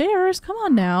these stairs. Come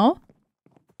on now.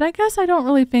 But I guess I don't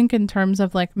really think in terms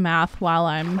of like math while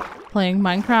I'm playing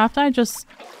Minecraft. I just,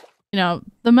 the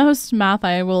most math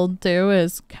I will do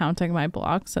is counting my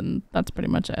blocks, and that's pretty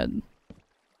much it.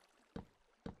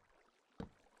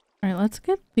 All right, let's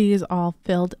get these all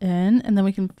filled in, and then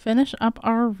we can finish up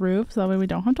our roof so that way we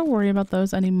don't have to worry about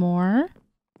those anymore.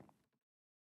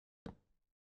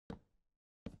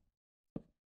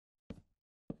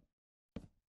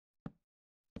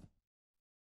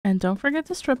 And don't forget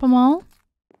to strip them all.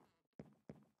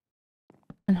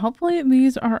 And hopefully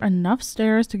these are enough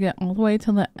stairs to get all the way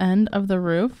to the end of the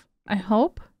roof. I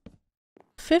hope.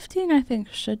 15 I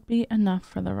think should be enough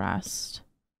for the rest.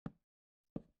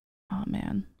 Oh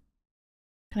man.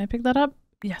 Can I pick that up?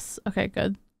 Yes. Okay,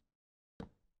 good.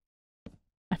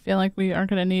 I feel like we are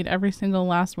going to need every single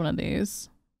last one of these.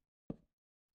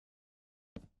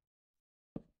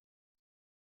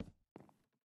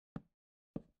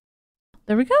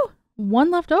 There we go.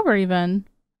 One left over even.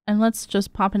 And let's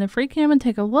just pop into free cam and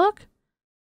take a look.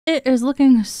 It is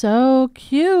looking so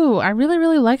cute. I really,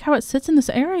 really like how it sits in this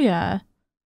area.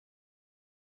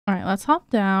 All right, let's hop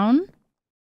down.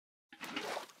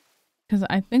 Because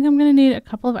I think I'm going to need a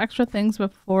couple of extra things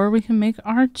before we can make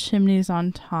our chimneys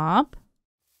on top.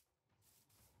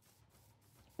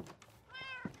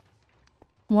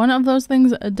 One of those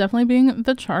things definitely being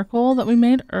the charcoal that we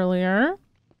made earlier.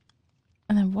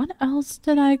 And then what else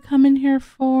did I come in here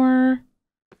for?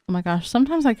 Oh my gosh,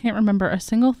 sometimes I can't remember a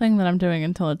single thing that I'm doing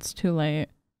until it's too late.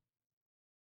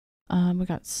 We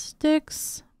got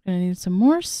sticks. Gonna need some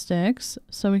more sticks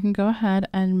so we can go ahead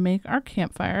and make our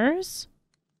campfires.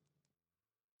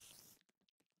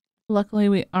 Luckily,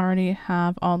 we already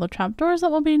have all the trapdoors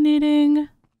that we'll be needing.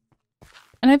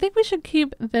 And I think we should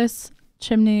keep this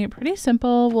chimney pretty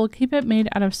simple. We'll keep it made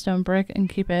out of stone brick and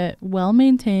keep it well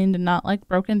maintained and not like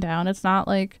broken down. It's not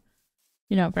like,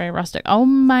 very rustic. Oh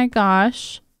my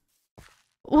gosh.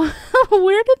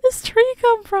 Where did this tree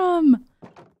come from?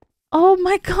 Oh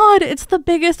my god, it's the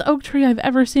biggest oak tree I've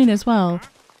ever seen as well.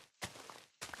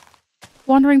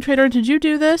 Wandering Trader, did you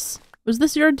do this? Was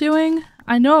this your doing?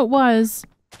 I know it was.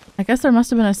 I guess there must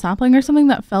have been a sapling or something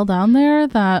that fell down there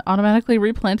that automatically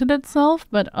replanted itself,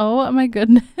 but oh my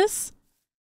goodness.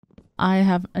 I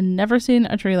have never seen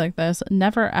a tree like this.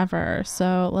 Never ever.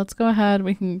 So let's go ahead.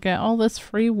 We can get all this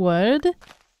free wood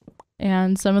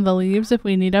and some of the leaves if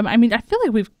we need them. I mean, I feel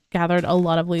like we've gathered a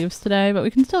lot of leaves today, but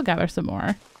we can still gather some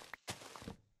more.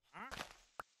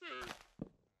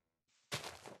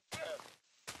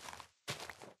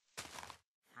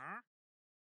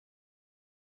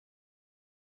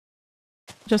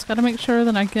 Just gotta make sure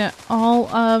that I get all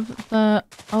of the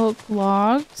oak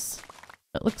logs.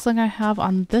 It looks like I have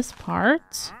on this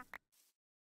part.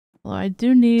 Although I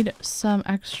do need some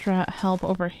extra help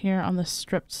over here on the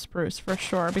stripped spruce for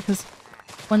sure, because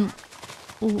when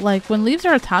leaves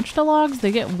are attached to logs,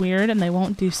 they get weird and they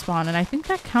won't despawn, and I think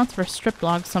that counts for stripped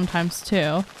logs sometimes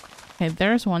too. Okay,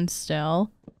 there's one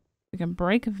still. We can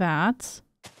break that.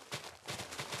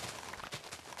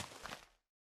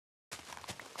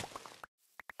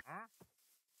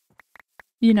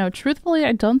 You know, truthfully,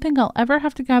 I don't think I'll ever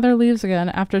have to gather leaves again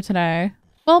after today.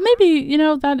 Well, maybe, you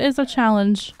know, that is a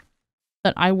challenge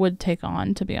that I would take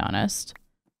on, to be honest.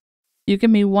 You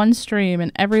give me one stream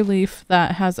and every leaf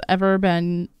that has ever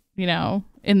been, you know,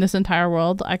 in this entire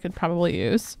world, I could probably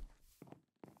use.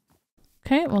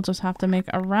 Okay, we'll just have to make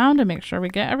a round and make sure we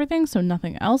get everything so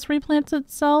nothing else replants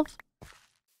itself. I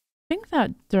think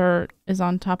that dirt is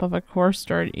on top of a coarse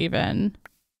dirt even.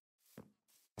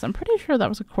 So I'm pretty sure that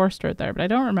was a coarse dirt there, but I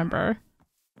don't remember.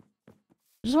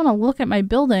 I just want to look at my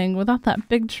building without that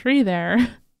big tree there.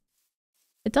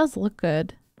 It does look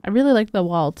good. I really like the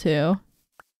wall too.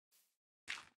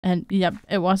 And yep,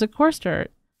 it was a coarse dirt.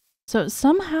 So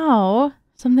somehow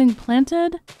something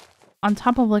planted on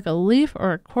top of like a leaf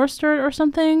or a coarse dirt or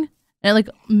something, and it like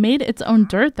made its own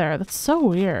dirt there. That's so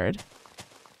weird.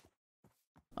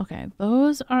 Okay,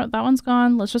 that one's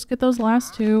gone. Let's just get those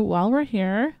last two while we're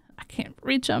here. I can't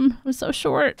reach them. I'm so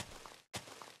short.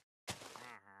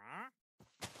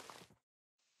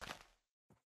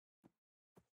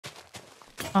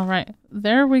 All right,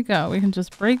 there we go. We can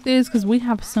just break these because we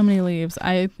have so many leaves.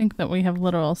 I think that we have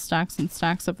literal stacks and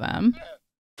stacks of them.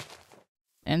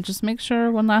 And just make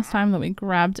sure one last time that we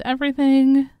grabbed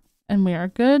everything and we are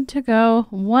good to go.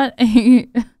 What a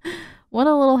what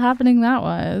a little happening that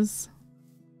was.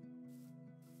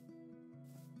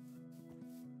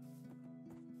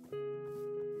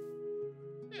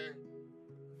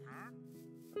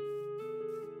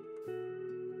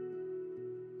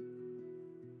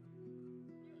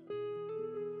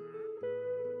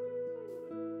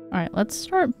 All right, let's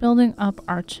start building up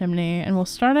our chimney, and we'll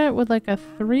start it with like a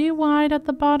 3 wide at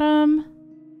the bottom.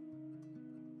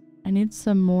 I need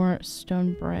some more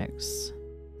stone bricks.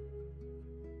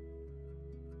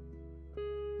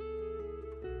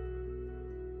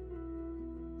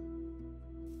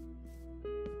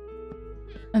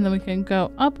 And then we can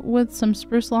go up with some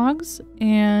spruce logs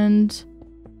and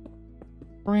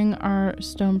bring our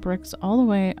stone bricks all the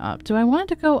way up. Do I want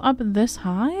it to go up this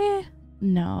high?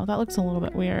 No, that looks a little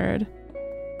bit weird.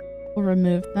 We'll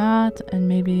remove that and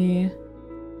maybe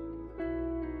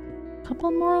a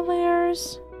couple more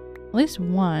layers. At least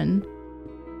one.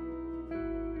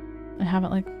 I have it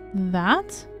like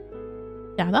that.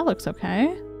 Yeah, that looks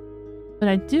okay. But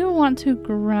I do want to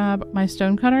grab my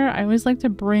stone cutter. I always like to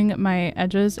bring my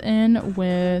edges in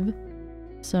with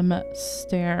some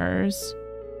stairs.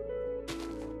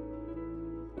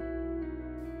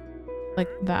 Like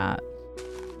that.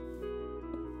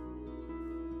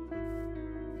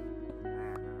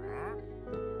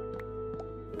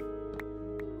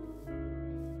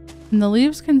 And the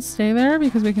leaves can stay there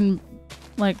because we can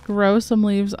like grow some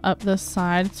leaves up this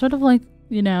side. It's sort of like,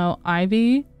 you know,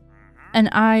 ivy. And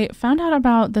I found out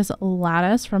about this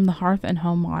lattice from the Hearth and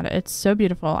Home mod. It's so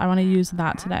beautiful. I want to use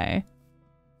that today.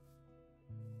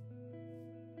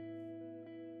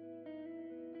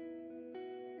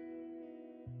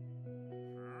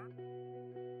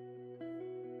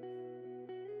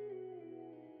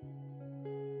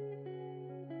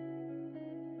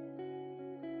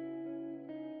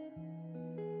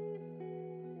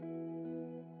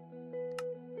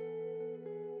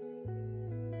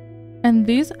 And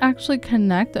these actually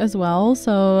connect as well,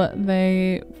 so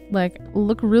they like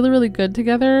look really, really good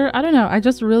together. I don't know, I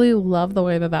just really love the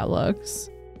way that that looks.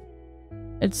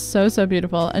 It's so, so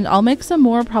beautiful. And I'll make some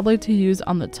more probably to use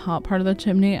on the top part of the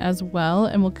chimney as well,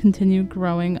 and we'll continue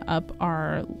growing up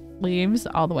our leaves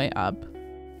all the way up.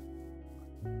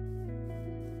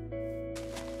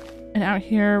 And out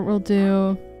here we'll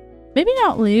do, maybe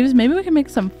not leaves, maybe we can make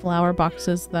some flower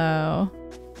boxes though.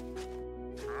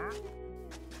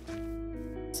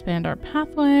 Expand our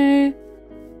pathway.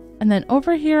 And then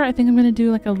over here, I think I'm going to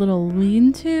do like a little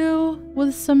lean-to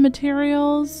with some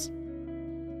materials.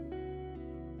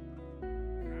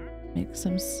 Make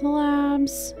some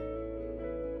slabs.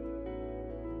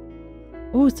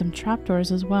 Oh, some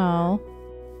trapdoors as well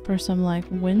for some like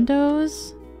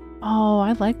windows. Oh,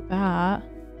 I like that.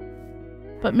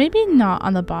 But maybe not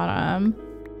on the bottom.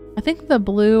 I think the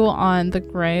blue on the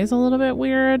gray is a little bit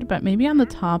weird, but maybe on the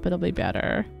top it'll be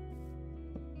better.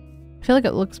 I feel like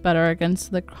it looks better against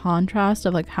the contrast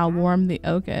of like how warm the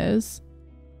oak is.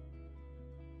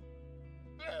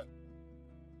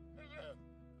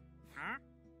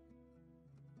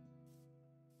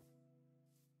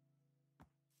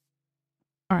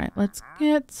 right, let's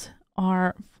get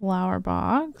our flower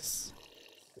box.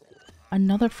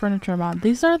 Another furniture mod.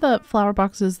 These are the flower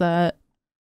boxes that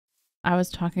I was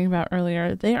talking about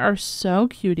earlier. They are so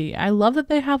cutie. I love that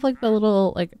they have like the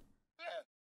little like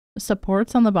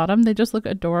supports on the bottom. They just look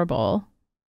adorable.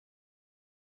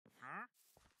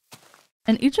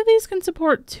 And each of these can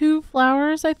support 2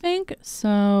 flowers, I think.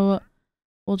 So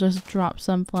we'll just drop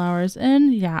some flowers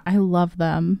in. Yeah, I love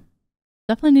them.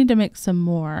 Definitely need to make some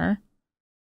more.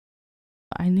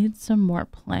 I need some more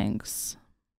planks.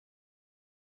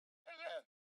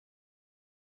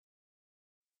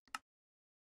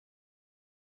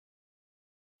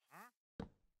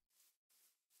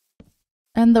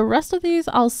 And the rest of these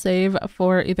I'll save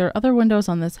for either other windows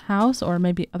on this house or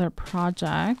maybe other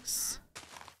projects.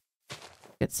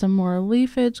 Get some more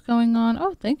leafage going on.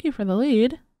 Oh, thank you for the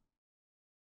lead.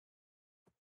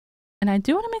 And I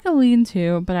do want to make a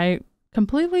lean-to, but I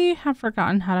completely have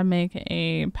forgotten how to make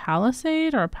a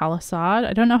palisade or a palisade.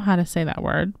 I don't know how to say that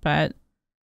word, but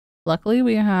luckily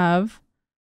we have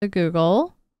the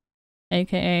Google,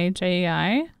 aka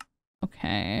JEI.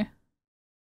 Okay.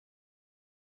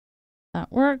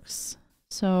 That works.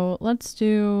 So let's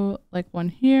do like one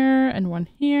here and one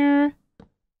here.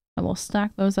 And we'll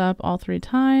stack those up all 3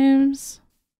 times.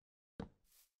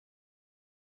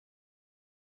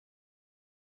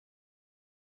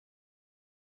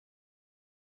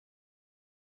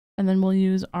 And then we'll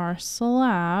use our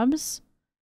slabs.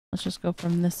 Let's just go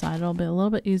from this side. It'll be a little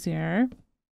bit easier.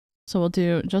 So we'll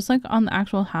do, just like on the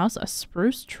actual house, a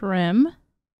spruce trim.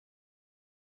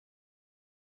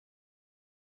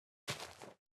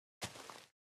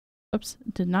 Oops,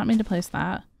 did not mean to place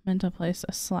that. Meant to place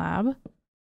a slab.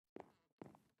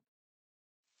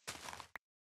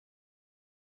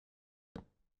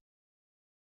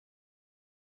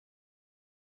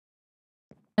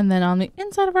 And then on the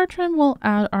inside of our trim, we'll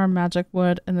add our magic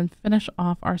wood and then finish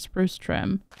off our spruce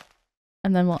trim.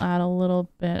 And then we'll add a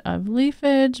little bit of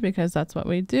leafage because that's what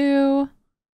we do.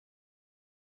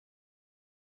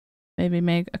 Maybe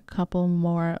make a couple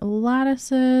more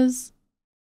lattices.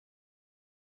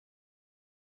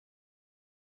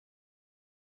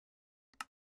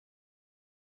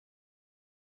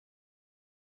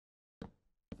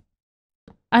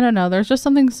 I don't know. There's just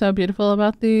something so beautiful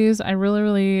about these. I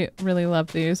really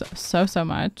love these so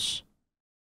much.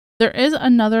 There is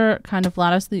another kind of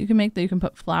lattice that you can make that you can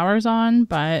put flowers on,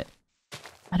 but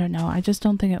I don't know. I just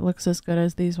don't think it looks as good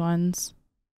as these ones.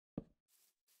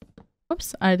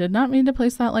 Oops, I did not mean to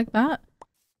place that like that.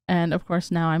 And of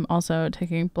course now I'm also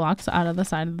taking blocks out of the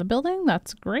side of the building.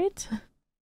 That's great.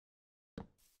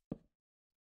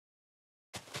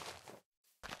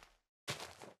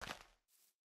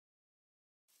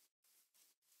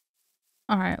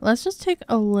 All right, let's just take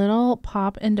a little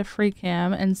pop into free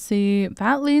cam and see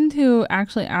that lean-to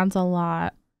actually adds a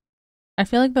lot. I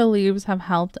feel like the leaves have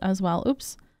helped as well.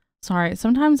 Oops, sorry.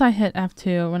 Sometimes I hit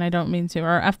F2 when I don't mean to,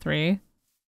 or F3.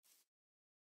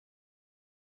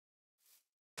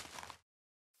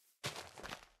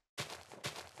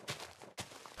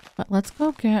 But let's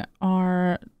go get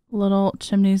our little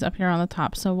chimneys up here on the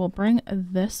top. So we'll bring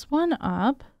this one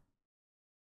up.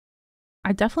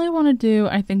 I definitely want to do,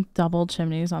 I think, double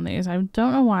chimneys on these. I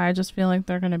don't know why. I just feel like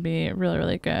they're going to be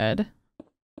really good. I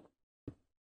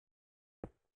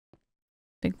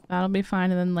think that'll be fine.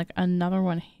 And then like another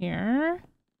one here.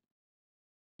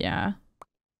 Yeah.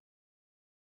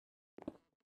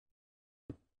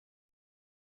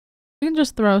 We can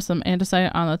just throw some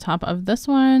andesite on the top of this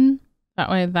one. That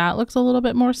way that looks a little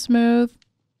bit more smooth.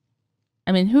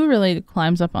 I mean, who really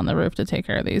climbs up on the roof to take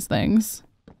care of these things?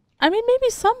 I mean, maybe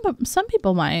some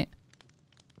people might.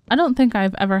 I don't think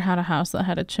I've ever had a house that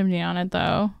had a chimney on it,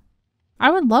 though. I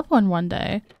would love one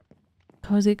day.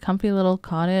 Cozy, comfy little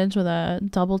cottage with a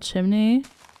double chimney.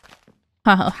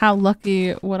 How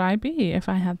lucky would I be if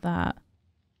I had that?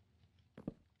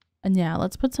 And yeah,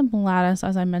 let's put some lattice,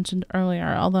 as I mentioned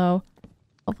earlier, although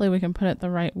hopefully we can put it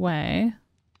the right way.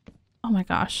 Oh my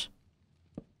gosh.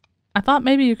 I thought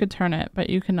maybe you could turn it, but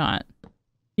you cannot.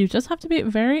 You just have to be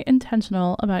very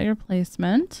intentional about your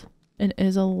placement. It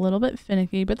is a little bit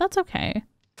finicky, but that's okay.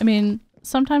 I mean,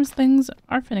 sometimes things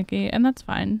are finicky and that's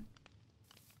fine.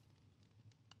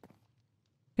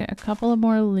 Get a couple of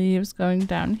more leaves going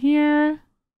down here.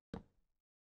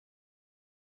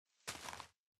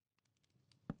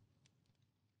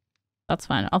 That's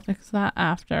fine. I'll fix that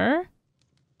after.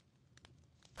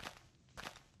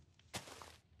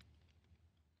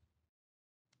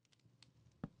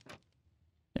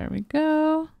 There we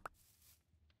go.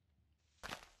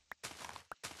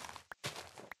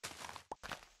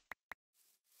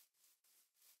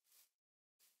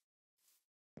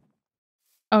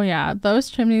 Oh yeah, those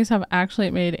chimneys have actually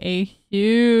made a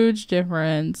huge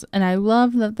difference. And I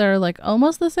love that they're like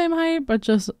almost the same height, but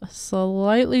just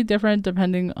slightly different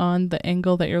depending on the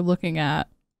angle that you're looking at.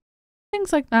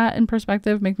 Things like that in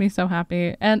perspective make me so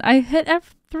happy. And I hit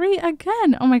F3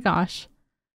 again. Oh my gosh.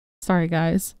 Sorry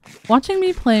guys. Watching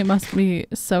me play must be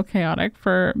so chaotic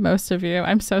for most of you.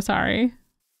 I'm so sorry.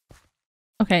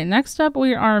 Okay, next up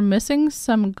we are missing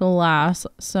some glass.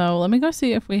 So let me go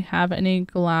see if we have any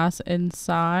glass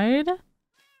inside.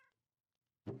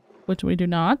 Which we do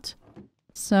not.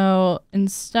 So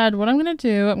instead, what I'm going to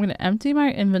do, I'm going to empty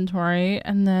my inventory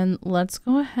and then let's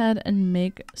go ahead and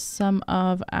make some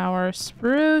of our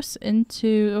spruce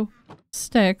into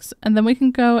sticks. And then we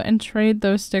can go and trade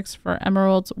those sticks for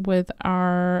emeralds with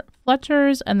our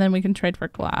Fletchers, and then we can trade for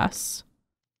glass.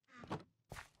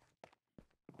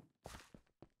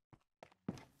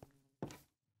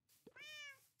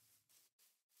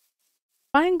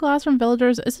 Buying glass from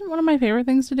villagers isn't one of my favorite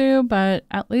things to do, but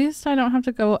at least I don't have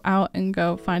to go out and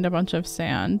go find a bunch of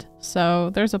sand.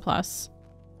 So there's a plus.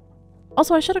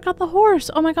 Also, I should have got the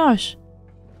horse. Oh my gosh.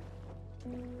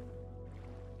 I'm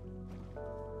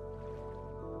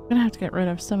gonna have to get rid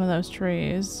of some of those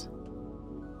trees.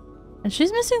 And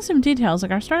she's missing some details.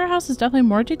 Like our starter house is definitely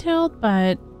more detailed,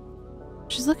 but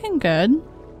she's looking good.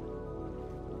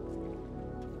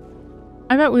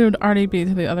 I bet we would already be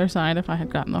to the other side if I had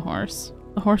gotten the horse.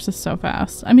 The horse is so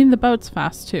fast. I mean, the boat's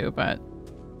fast too, but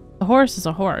the horse is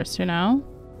a horse, you know?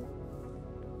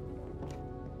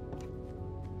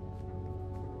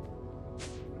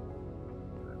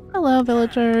 Hello,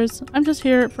 villagers. I'm just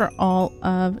here for all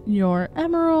of your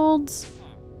emeralds.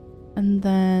 And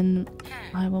then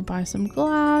I will buy some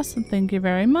glass. Thank you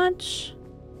very much.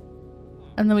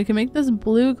 And then we can make this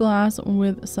blue glass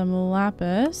with some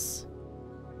lapis.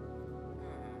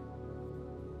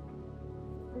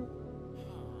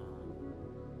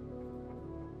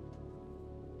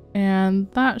 And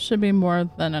that should be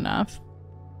more than enough.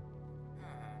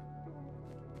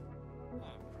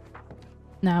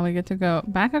 Now we get to go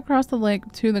back across the lake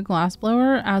to the glass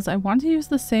blower, as I want to use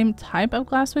the same type of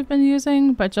glass we've been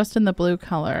using, but just in the blue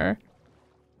color.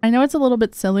 I know it's a little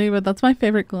bit silly, but that's my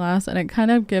favorite glass and it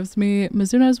kind of gives me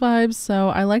Mizuno's vibes, so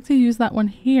I like to use that one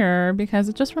here because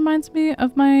it just reminds me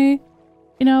of my,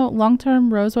 you know,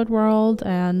 long-term Rosewood world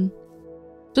and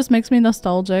just makes me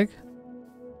nostalgic.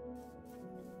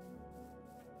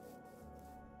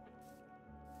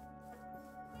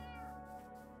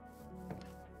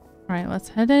 Alright, let's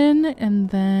head in and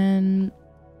then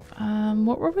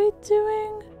what were we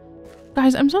doing?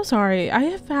 Guys, I'm so sorry. I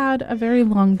have had a very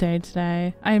long day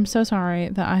today. I am so sorry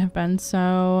that I have been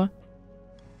so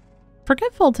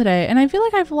forgetful today, and I feel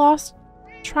like I've lost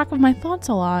track of my thoughts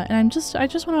a lot, and I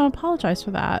just want to apologize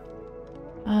for that.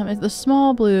 It's the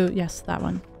small blue. Yes, that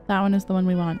one. That one is the one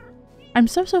we want. I'm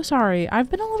so sorry. I've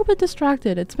been a little bit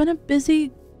distracted. It's been a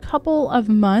busy couple of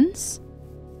months.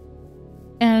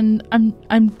 And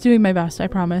I'm doing my best, I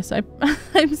promise.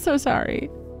 I'm so sorry.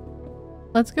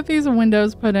 Let's get these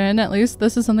windows put in. At least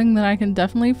this is something that I can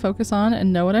definitely focus on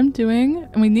and know what I'm doing.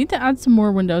 And we need to add some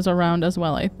more windows around as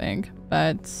well, I think.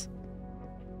 But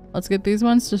let's get these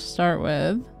ones to start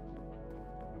with.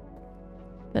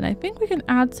 Then I think we can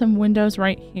add some windows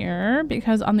right here,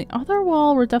 because on the other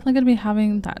wall, we're definitely going to be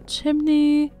having that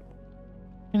chimney.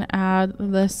 We're going to add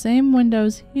the same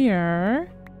windows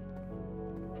here.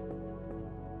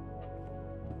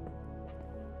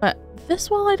 But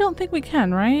this wall, I don't think we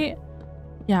can, right?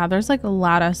 Yeah, there's like a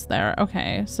lattice there.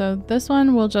 Okay, so this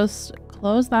one, we'll just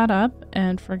close that up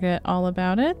and forget all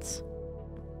about it.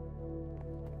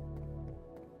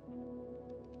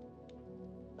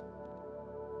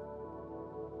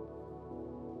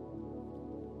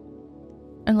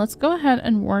 And let's go ahead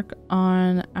and work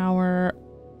on our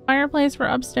fireplace for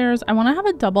upstairs. I want to have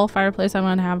a double fireplace. I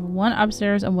want to have one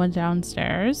upstairs and one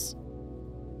downstairs.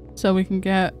 So we can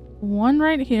get one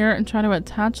right here and try to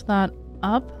attach that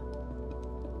up,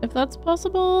 if that's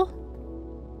possible.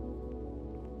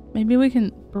 Maybe we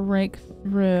can break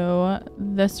through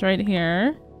this right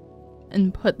here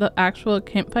and put the actual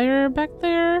campfire back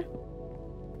there.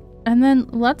 And then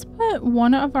let's put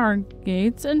one of our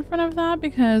gates in front of that,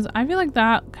 because I feel like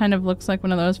that kind of looks like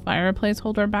one of those fireplace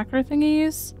holder backer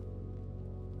thingies.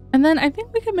 And then I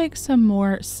think we could make some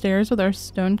more stairs with our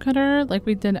stone cutter like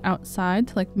we did outside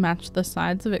to like match the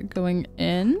sides of it going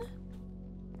in.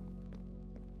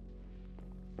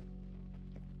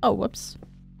 Oh, whoops.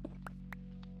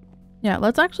 Yeah,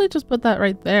 let's actually just put that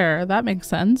right there. That makes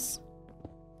sense.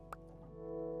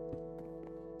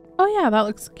 Oh yeah, that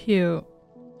looks cute.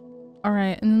 All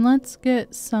right, and let's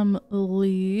get some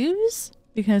leaves,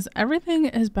 because everything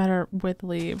is better with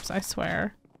leaves, I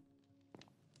swear.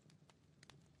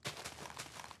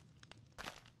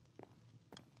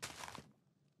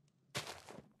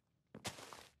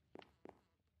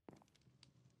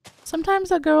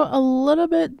 Sometimes I go a little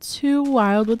bit too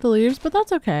wild with the leaves, but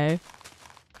that's okay.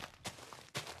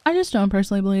 I just don't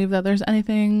personally believe that there's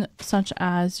anything such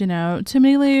as, you know, too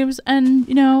many leaves. And,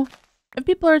 you know, if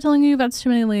people are telling you that's too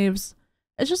many leaves,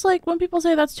 it's just like when people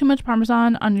say that's too much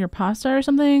Parmesan on your pasta or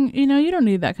something, you know, you don't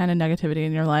need that kind of negativity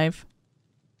in your life.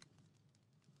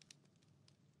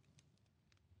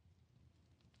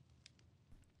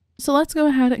 So let's go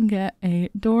ahead and get a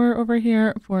door over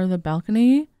here for the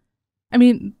balcony. I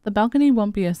mean, the balcony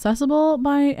won't be accessible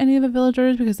by any of the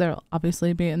villagers because they'll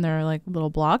obviously be in their like little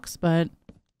blocks, but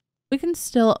we can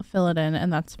still fill it in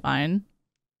and that's fine.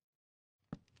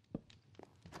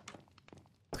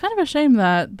 It's kind of a shame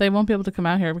that they won't be able to come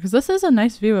out here because this is a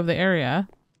nice view of the area.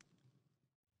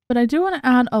 But I do want to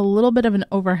add a little bit of an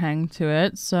overhang to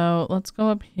it. So let's go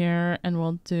up here and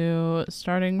we'll do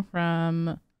starting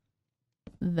from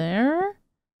there.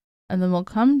 And then we'll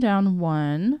come down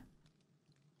one.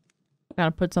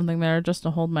 Gotta put something there just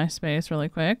to hold my space really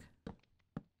quick.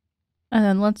 And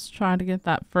then let's try to get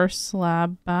that first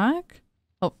slab back.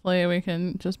 Hopefully we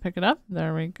can just pick it up.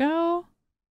 There we go.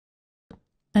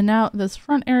 And now this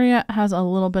front area has a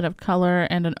little bit of color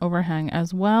and an overhang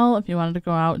as well if you wanted to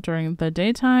go out during the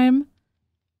daytime.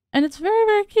 And it's very,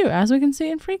 very cute as we can see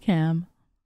in free cam.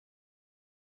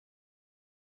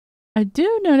 I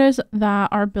do notice that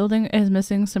our building is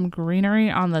missing some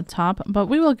greenery on the top, but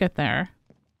we will get there.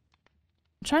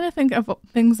 I'm trying to think of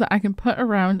things that I can put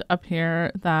around up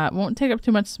here that won't take up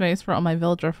too much space for all my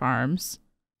villager farms.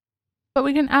 But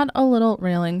we can add a little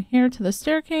railing here to the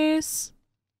staircase.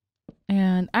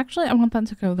 And actually I want that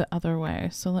to go the other way.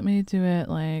 So let me do it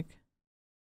like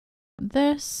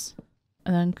this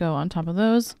and then go on top of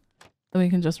those. So we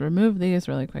can just remove these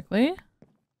really quickly.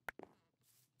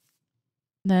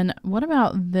 Then what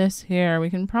about this here? We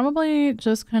can probably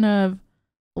just kind of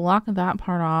block that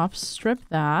part off, strip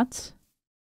that,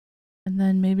 and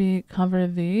then maybe cover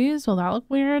these. Will that look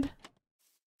weird?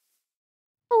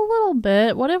 A little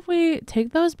bit. What if we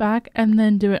take those back and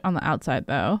then do it on the outside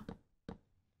though?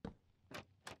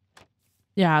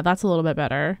 Yeah, that's a little bit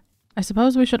better. I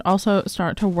suppose we should also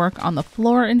start to work on the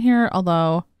floor in here,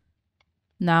 although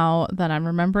now that I'm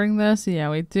remembering this, yeah,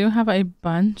 we do have a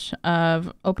bunch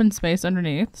of open space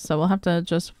underneath, so we'll have to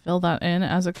just fill that in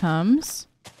as it comes.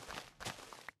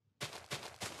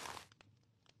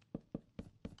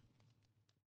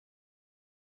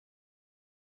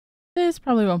 This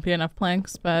probably won't be enough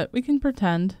planks, but we can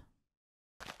pretend.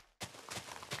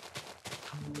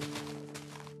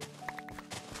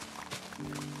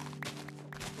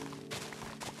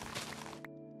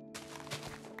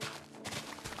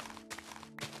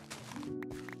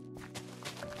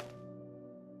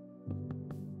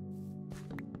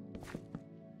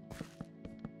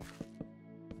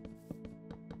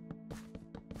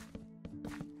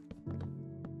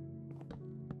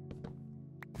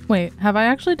 Wait, have I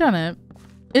actually done it?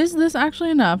 Is this actually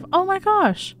enough? Oh my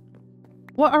gosh!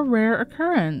 What a rare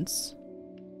occurrence.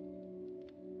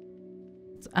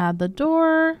 Let's add the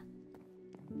door.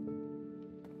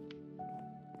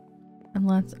 And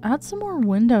let's add some more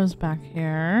windows back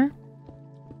here.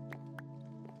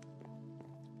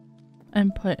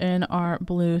 And put in our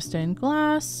blue stained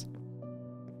glass.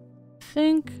 I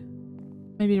think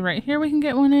maybe right here we can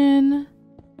get one in.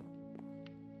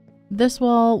 This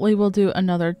wall we will do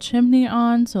another chimney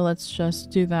on, so let's just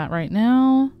do that right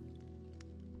now.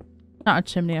 Not a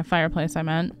chimney, a fireplace I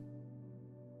meant.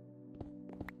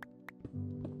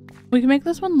 We can make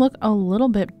this one look a little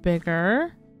bit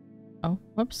bigger. Oh,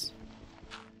 whoops.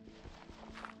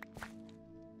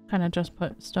 Kind of just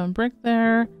put stone brick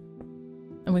there.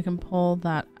 And we can pull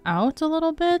that out a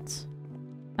little bit.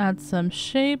 Add some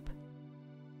shape.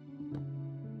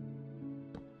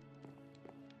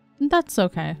 That's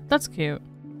okay. That's cute.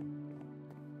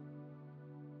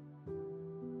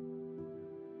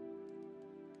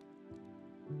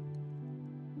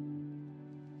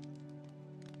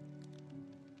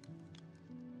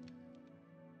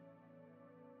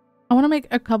 I want to make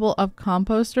a couple of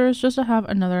composters just to have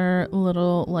another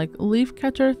little like leaf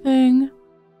catcher thing.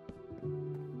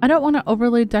 I don't want to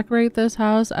overly decorate this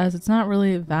house as it's not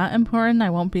really that important.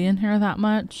 I won't be in here that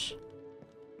much.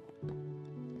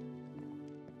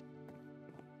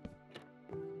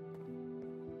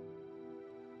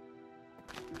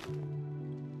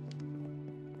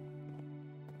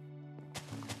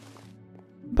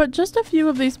 But just a few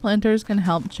of these planters can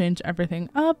help change everything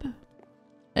up.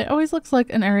 It always looks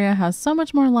like an area has so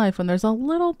much more life when there's a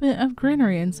little bit of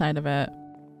greenery inside of it.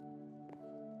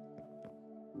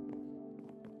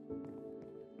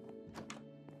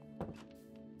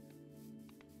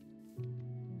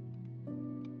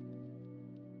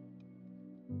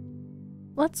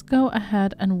 let's go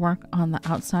ahead and work on the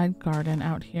outside garden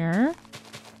out here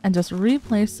and just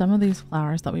replace some of these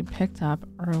flowers that we picked up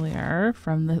earlier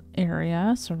from the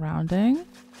area surrounding.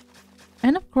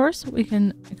 And of course, we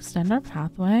can extend our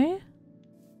pathway.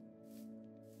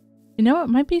 You know, it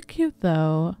might be cute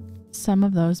though, some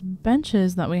of those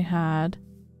benches that we had.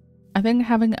 I think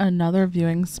having another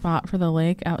viewing spot for the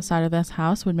lake outside of this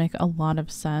house would make a lot of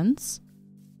sense.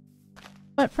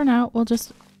 But for now, we'll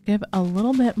just give a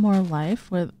little bit more life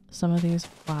with some of these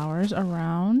flowers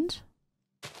around.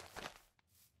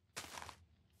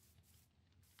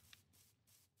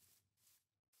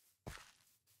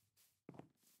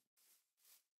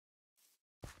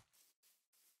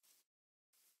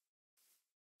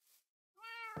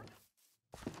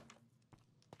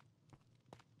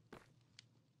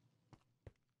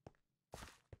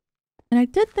 And I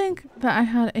did think that I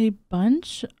had a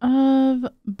bunch of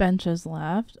benches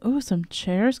left. Oh, some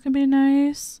chairs could be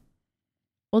nice.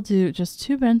 We'll do just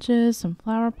 2 benches, some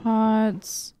flower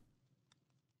pots.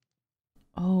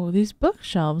 Oh, these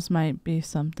bookshelves might be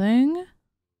something.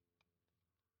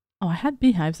 Oh, I had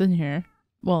beehives in here.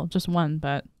 Well, just one,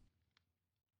 but...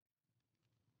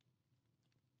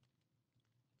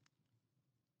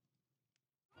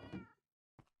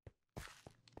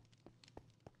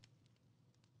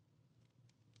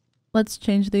 Let's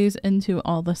change these into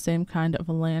all the same kind of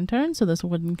lantern. So this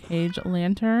wooden cage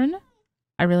lantern.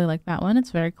 I really like that one.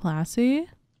 It's very classy.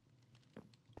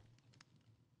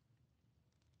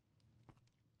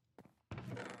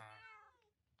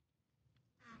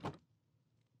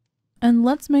 And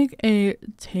let's make a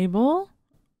table.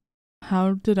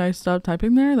 How did I stop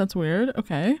typing there? That's weird.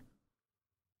 Okay.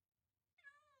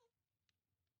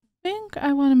 I think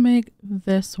I want to make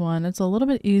this one. It's a little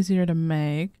bit easier to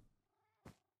make.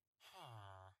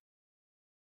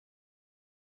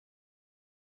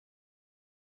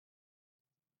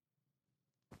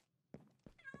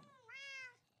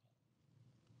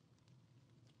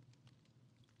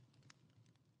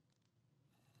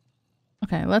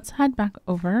 Okay, let's head back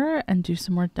over and do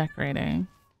some more decorating.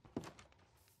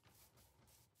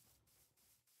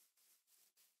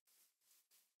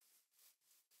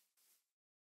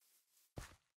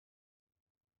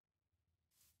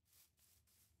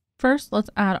 First, let's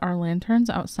add our lanterns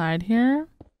outside here.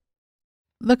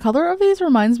 The color of these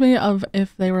reminds me of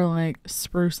if they were like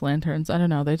spruce lanterns. I don't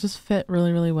know, they just fit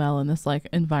really, really well in this like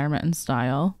environment and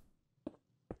style.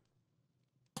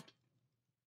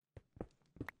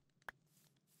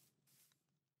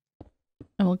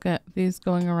 And we'll get these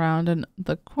going around in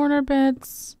the corner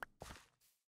bits.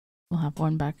 We'll have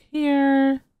one back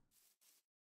here.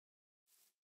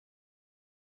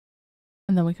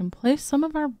 And then we can place some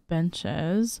of our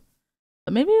benches.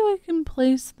 But maybe we can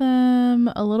place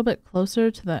them a little bit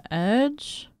closer to the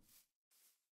edge.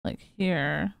 Like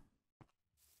here.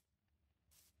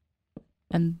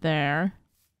 And there.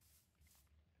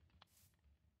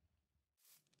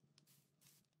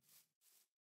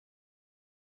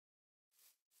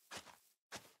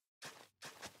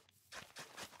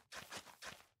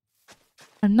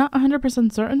 I'm not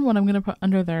 100% certain what I'm going to put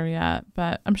under there yet,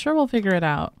 but I'm sure we'll figure it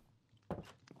out.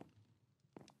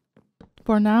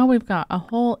 For now, we've got a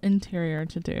whole interior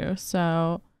to do,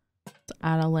 so let's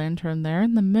add a lantern there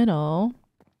in the middle.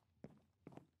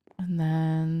 And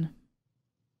then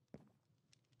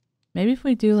maybe if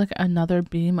we do like another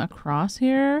beam across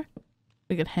here,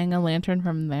 we could hang a lantern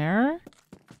from there.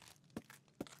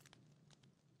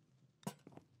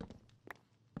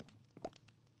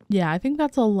 Yeah, I think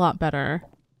that's a lot better.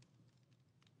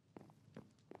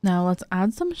 Now let's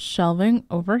add some shelving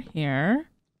over here.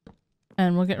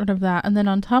 And we'll get rid of that. And then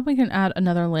on top we can add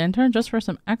another lantern just for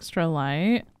some extra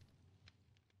light.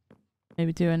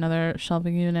 Maybe do another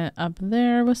shelving unit up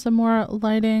there with some more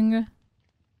lighting.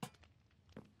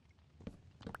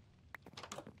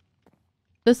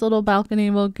 This little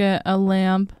balcony will get a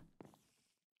lamp.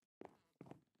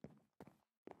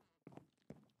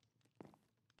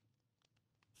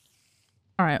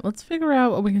 Alright, let's figure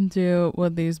out what we can do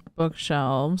with these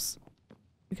bookshelves.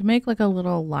 We can make like a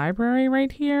little library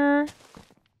right here.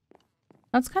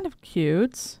 That's kind of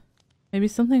cute. Maybe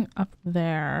something up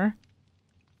there.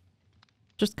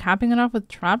 Just capping it off with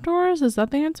trapdoors? Is that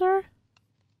the answer?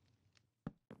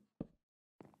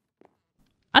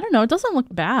 I don't know. It doesn't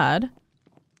look bad.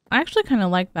 I actually kind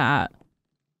of like that.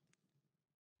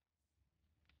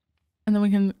 And then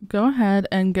we can go ahead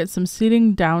and get some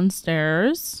seating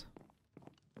downstairs.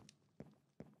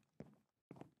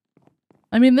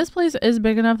 I mean, this place is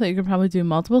big enough that you could probably do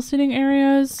multiple seating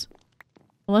areas.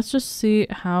 Let's just see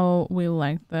how we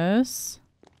like this.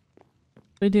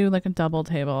 We do like a double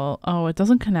table. Oh, it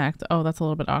doesn't connect. Oh, that's a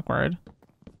little bit awkward.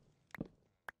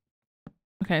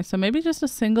 Okay, so maybe just a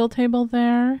single table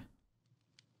there.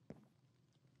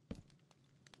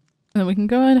 And then we can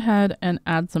go ahead and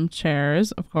add some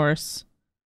chairs. Of course,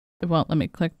 it won't let me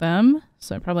click them,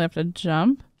 so I probably have to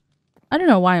jump. I don't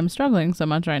know why I'm struggling so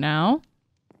much right now.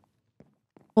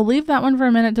 We'll leave that one for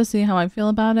a minute to see how I feel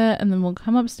about it, and then we'll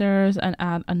come upstairs and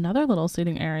add another little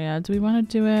seating area. Do we want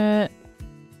to do it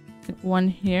like one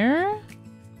here?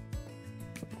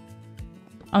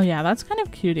 Oh yeah, that's kind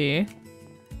of cutie.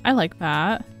 I like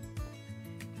that.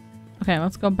 Okay,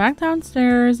 let's go back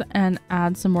downstairs and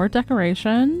add some more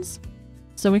decorations.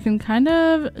 So we can kind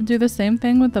of do the same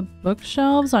thing with the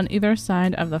bookshelves on either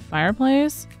side of the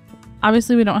fireplace.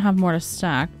 Obviously we don't have more to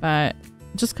stack, but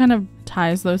it just kind of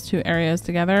ties those two areas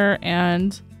together.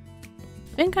 And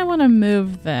I think I want to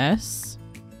move this.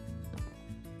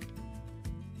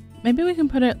 Maybe we can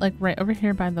put it like right over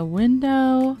here by the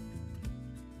window.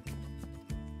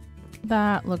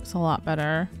 That looks a lot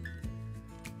better.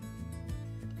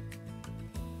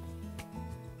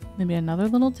 Maybe another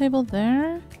little table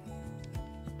there.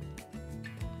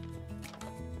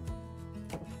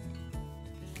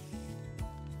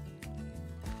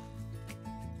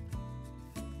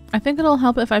 I think it'll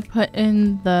help if I put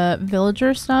in the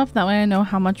villager stuff. That way I know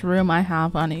how much room I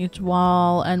have on each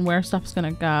wall and where stuff's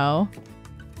gonna go.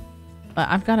 But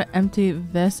I've got to empty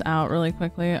this out really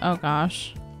quickly. Oh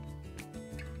gosh.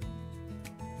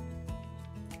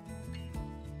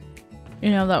 You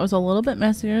know, that was a little bit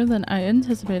messier than I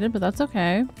anticipated, but that's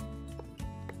okay.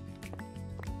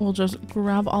 We'll just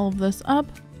grab all of this up,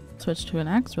 switch to an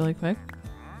axe really quick.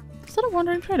 Is that a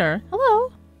wandering trader?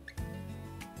 Hello?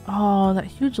 Oh, that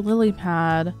huge lily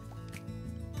pad.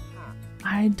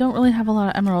 I don't really have a lot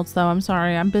of emeralds though. I'm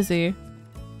sorry, I'm busy.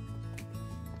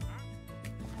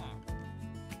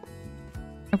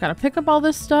 I've got to pick up all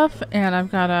this stuff, and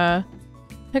I've got to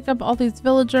pick up all these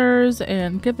villagers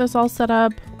and get this all set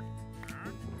up.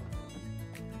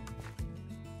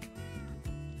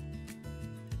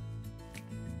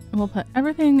 We'll put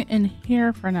everything in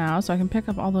here for now so I can pick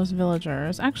up all those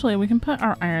villagers. Actually, we can put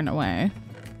our iron away.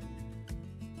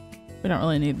 We don't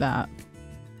really need that.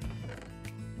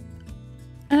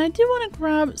 And I do want to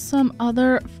grab some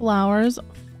other flowers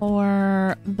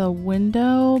for the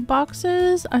window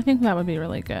boxes. I think that would be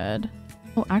really good.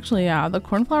 Oh, actually, yeah, the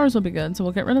cornflowers will be good. So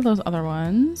we'll get rid of those other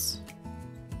ones.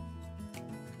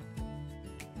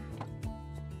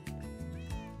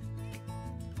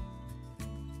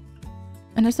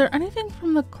 And is there anything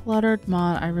from the cluttered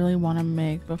mod I really want to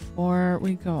make before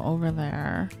we go over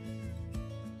there?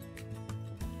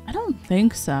 I don't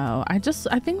think so. I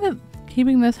think that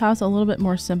keeping this house a little bit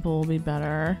more simple will be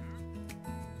better.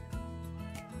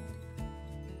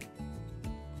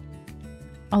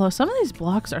 Although some of these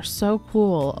blocks are so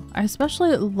cool. I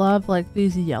especially love like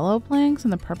these yellow planks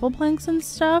and the purple planks and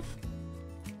stuff.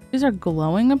 These are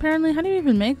glowing apparently. How do you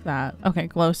even make that? Okay,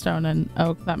 glowstone and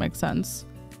oak, that makes sense.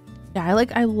 Yeah,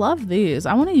 I love these.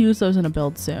 I want to use those in a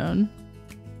build soon.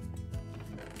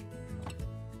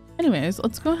 Anyways,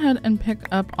 let's go ahead and pick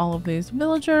up all of these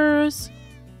villagers.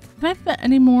 Can I fit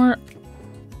any more?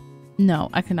 No,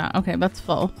 I cannot. Okay, that's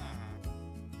full.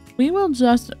 We will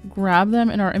just grab them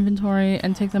in our inventory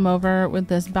and take them over with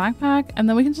this backpack, and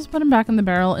then we can just put them back in the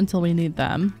barrel until we need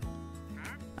them.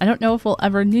 I don't know if we'll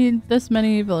ever need this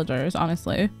many villagers,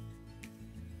 honestly.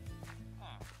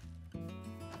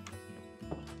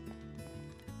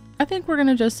 I think we're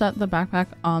gonna just set the backpack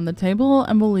on the table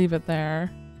and we'll leave it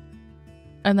there.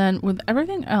 And then with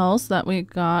everything else that we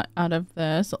got out of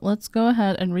this, let's go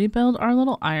ahead and rebuild our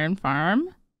little iron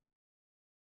farm.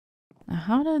 Now,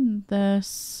 how did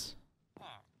this...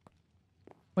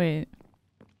 Wait.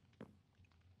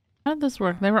 How did this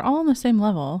work? They were all on the same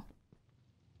level.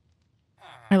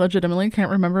 I legitimately can't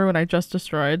remember what I just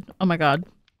destroyed. Oh my god.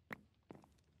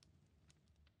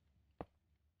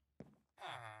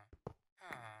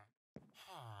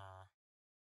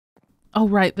 Oh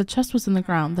right, the chest was in the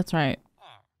ground. That's right.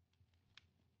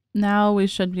 Now we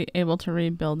should be able to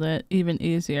rebuild it even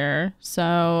easier.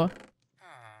 So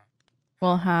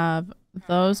we'll have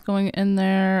those going in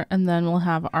there, and then we'll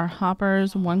have our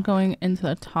hoppers, one going into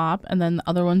the top and then the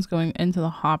other one's going into the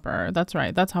hopper. That's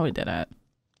right. That's how we did it.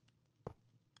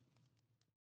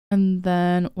 And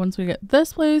then once we get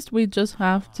this placed, we just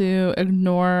have to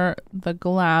ignore the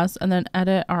glass and then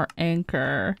edit our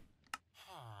anchor.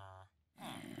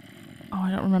 Oh, I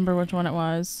don't remember which one it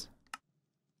was.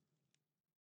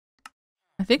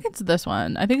 I think it's this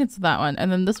one. I think it's that one. And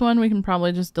then this one we can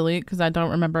probably just delete because I don't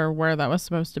remember where that was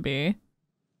supposed to be.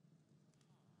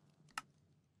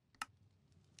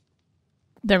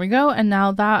 There we go. And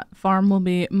now that farm will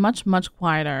be much, much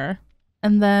quieter.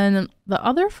 And then the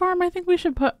other farm I think we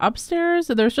should put upstairs.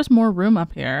 There's just more room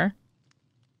up here.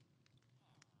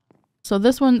 So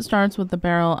this one starts with the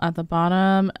barrel at the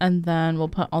bottom, and then we'll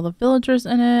put all the villagers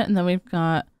in it. And then we've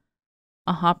got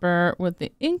a hopper with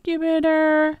the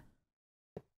incubator.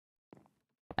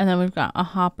 And then we've got a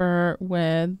hopper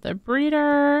with the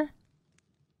breeder.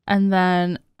 And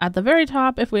then at the very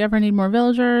top, if we ever need more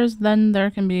villagers, then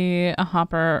there can be a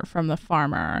hopper from the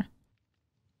farmer.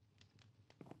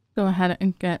 Go ahead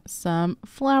and get some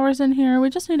flowers in here. We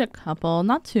just need a couple,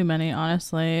 not too many,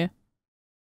 honestly.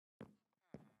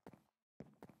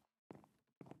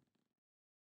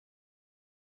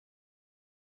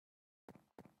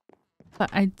 But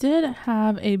I did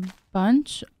have a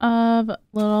bunch of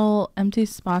little empty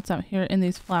spots out here in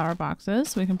these flower boxes,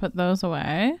 so we can put those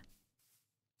away.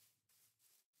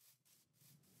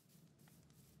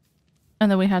 And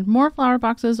then we had more flower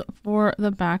boxes for the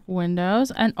back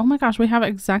windows. And oh my gosh, we have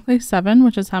exactly 7,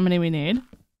 which is how many we need.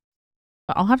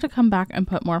 But I'll have to come back and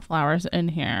put more flowers in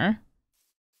here.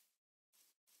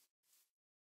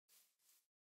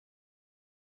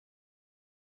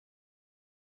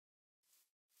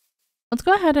 Let's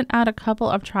go ahead and add a couple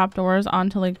of trapdoors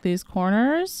onto like these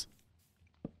corners.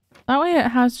 That way it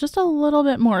has just a little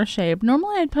bit more shape.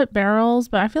 Normally I'd put barrels,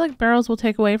 but I feel like barrels will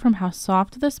take away from how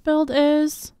soft this build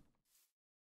is.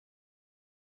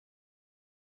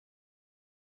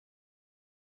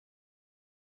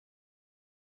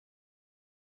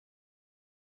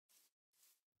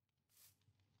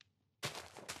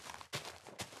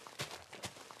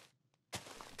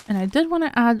 And I did want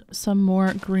to add some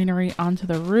more greenery onto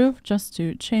the roof just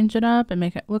to change it up and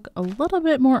make it look a little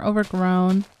bit more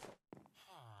overgrown.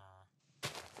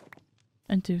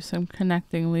 And do some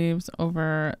connecting leaves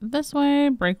over this way.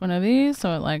 Break one of these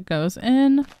so it like goes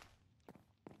in.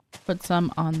 Put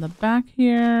some on the back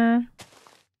here.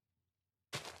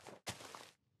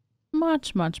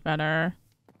 Much, much better.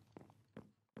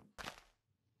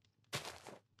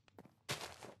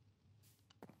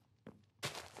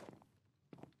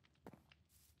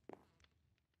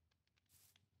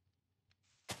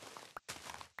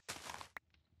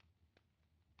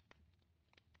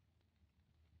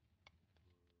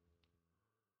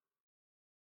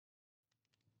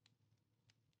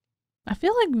 I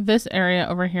feel like this area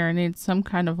over here needs some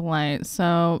kind of light,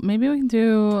 so maybe we can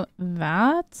do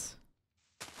that.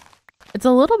 It's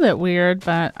a little bit weird,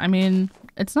 but I mean,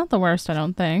 it's not the worst, I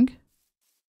don't think.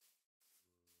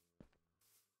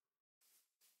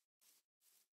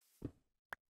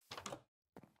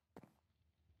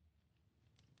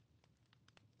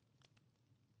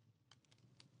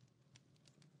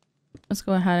 Let's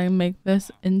go ahead and make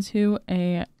this into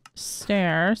a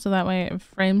stair so that way it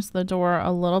frames the door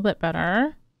a little bit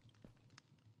better.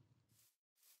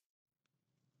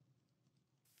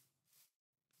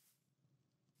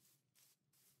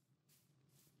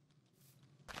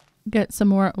 Get some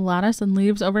more lattice and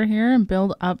leaves over here and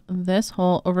build up this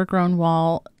whole overgrown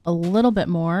wall a little bit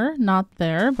more. Not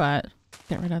there, but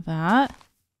get rid of that.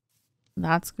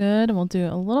 That's good. And we'll do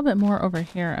a little bit more over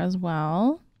here as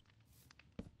well.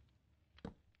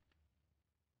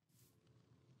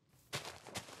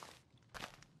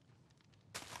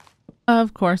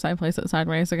 Of course I place it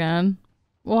sideways again.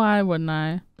 Why wouldn't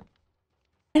I?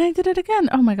 And I did it again.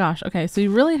 Oh my gosh. Okay, so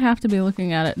you really have to be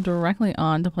looking at it directly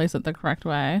on to place it the correct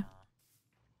way.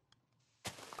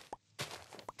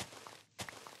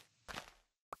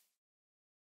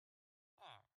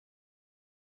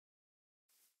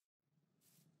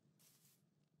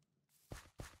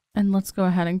 And let's go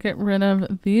ahead and get rid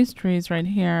of these trees right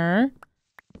here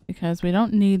because we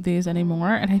don't need these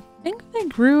anymore. And I think they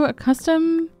grew a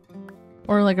custom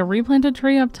or like a replanted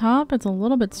tree up top. It's a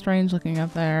little bit strange looking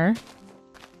up there.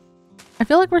 I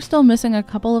feel like we're still missing a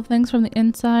couple of things from the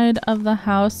inside of the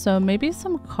house, so maybe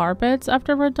some carpets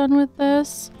after we're done with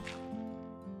this.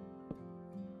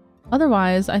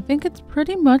 Otherwise, I think it's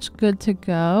pretty much good to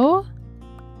go.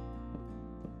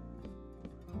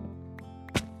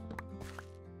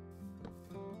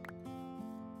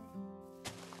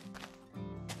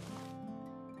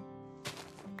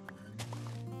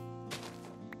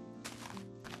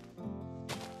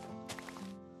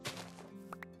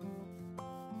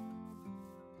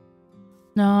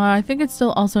 No, I think it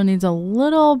still also needs a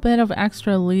little bit of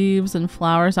extra leaves and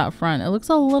flowers out front. It looks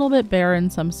a little bit bare in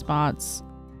some spots.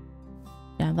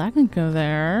 Yeah, that can go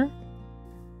there.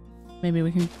 Maybe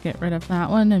we can get rid of that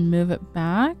one and move it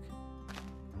back.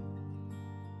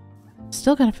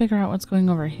 Still gotta figure out what's going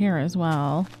over here as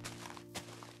well.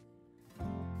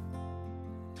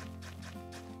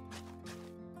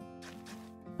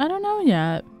 I don't know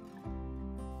yet.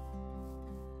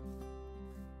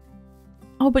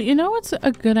 Oh, but you know what's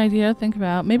a good idea to think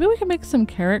about? Maybe we can make some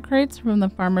carrot crates from the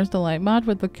Farmer's Delight mod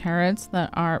with the carrots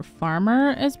that our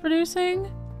farmer is producing.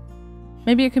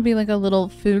 Maybe it could be like a little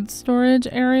food storage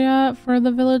area for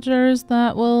the villagers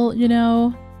that will, you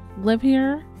know, live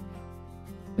here.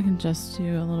 We can just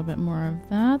do a little bit more of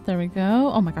that. There we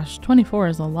go. Oh my gosh, 24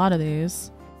 is a lot of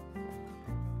these.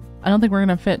 I don't think we're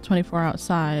gonna fit 24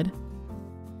 outside.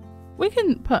 We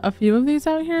can put a few of these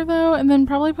out here though, and then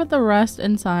probably put the rest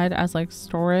inside as like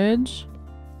storage.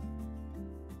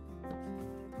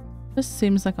 This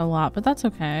seems like a lot, but that's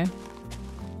okay.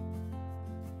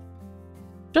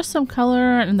 Just some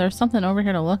color, and there's something over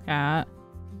here to look at.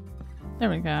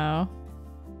 There we go.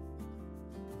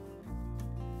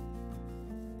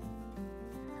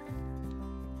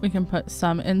 We can put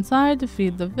some inside to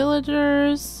feed the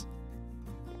villagers.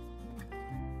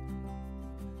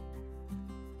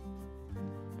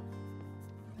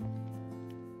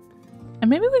 And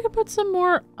maybe we could put some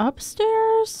more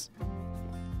upstairs.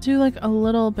 Do like a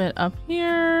little bit up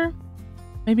here.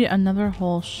 Maybe another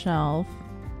whole shelf.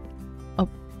 Oh,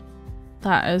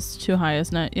 that is too high,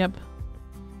 isn't it? Yep.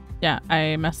 Yeah,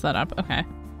 I messed that up. Okay.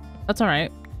 That's all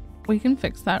right. We can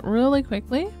fix that really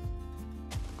quickly.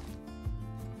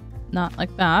 Not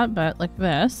like that, but like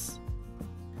this.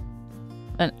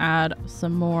 Then add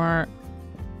some more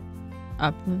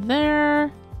up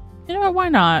there. You know what? Why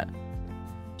not?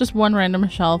 Just one random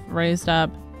shelf raised up.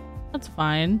 That's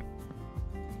fine.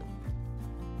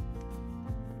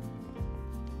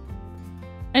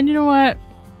 And you know what?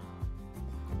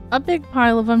 A big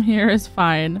pile of them here is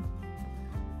fine.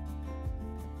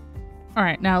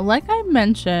 Alright, now like I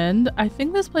mentioned, I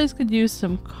think this place could use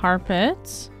some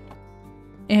carpet.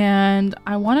 And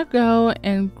I want to go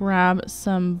and grab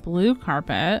some blue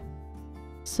carpet.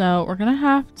 So we're gonna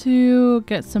have to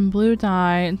get some blue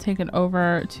dye and take it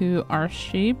over to our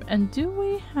sheep. And do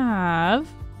we have...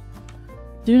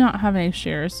 Do not have any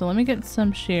shears, so let me get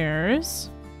some shears.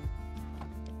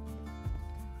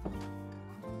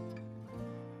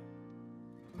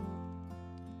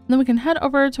 And then we can head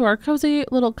over to our cozy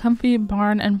little comfy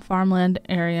barn and farmland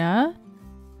area.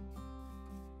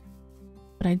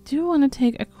 But I do want to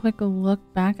take a quick look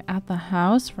back at the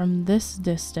house from this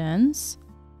distance.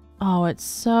 Oh, it's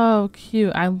so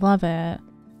cute. I love it.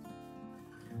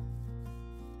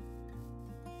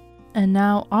 And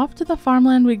now off to the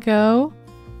farmland we go.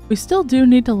 We still do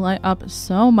need to light up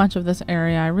so much of this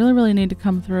area. I really need to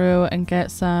come through and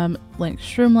get some like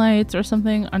shroom lights or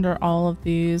something under all of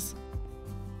these,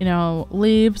 you know,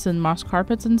 leaves and moss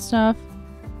carpets and stuff.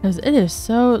 Because it is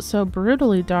so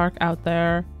brutally dark out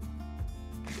there.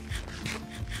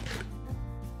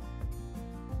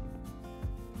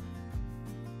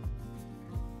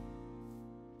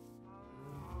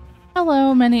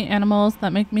 Hello, many animals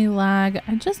that make me lag.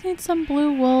 I just need some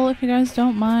blue wool if you guys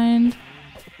don't mind.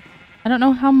 I don't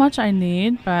know how much I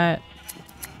need, but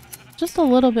just a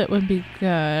little bit would be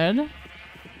good.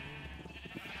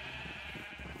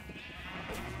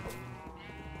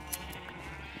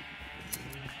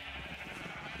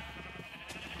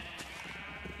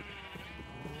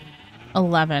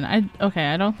 Okay,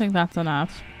 I don't think that's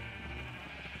enough.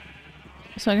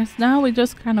 So I guess now we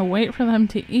just kind of wait for them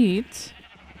to eat.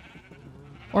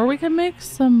 Or we can make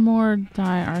some more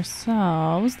dye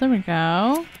ourselves. There we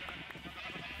go.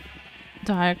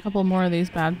 Dye a couple more of these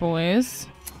bad boys.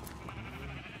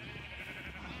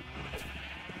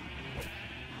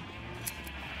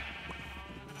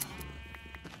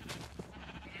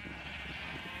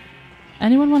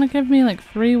 Anyone want to give me like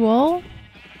 3 wool?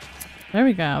 There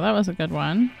we go. That was a good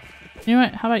one. You know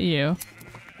what? How about you?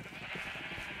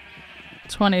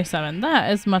 27.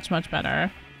 That is much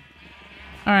better.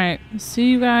 Alright, see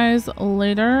you guys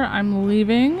later. I'm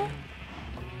leaving.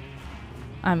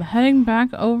 I'm heading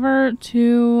back over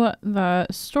to the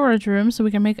storage room so we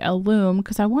can make a loom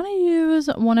because I want to use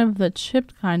one of the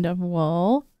chipped kind of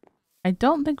wool. I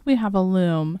don't think we have a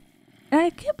loom. And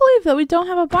I can't believe that we don't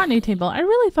have a botany table. I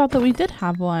really thought that we did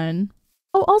have one.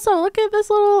 Oh, also, look at this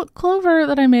little clover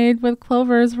that I made with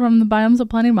clovers from the Biomes of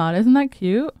Plenty mod. Isn't that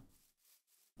cute?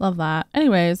 Love that.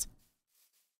 Anyways.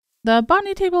 The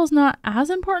botany table is not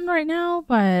as important right now,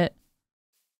 but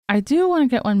I do want to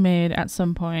get one made at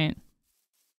some point.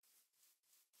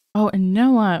 Oh, and you know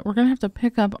what? We're going to have to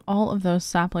pick up all of those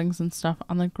saplings and stuff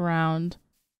on the ground.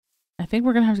 I think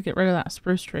we're going to have to get rid of that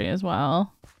spruce tree as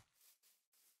well.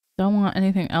 Don't want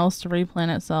anything else to replant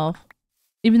itself.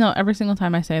 Even though every single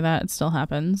time I say that, it still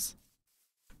happens.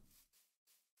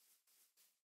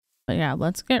 But yeah,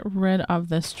 let's get rid of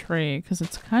this tree because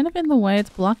it's kind of in the way.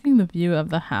 It's blocking the view of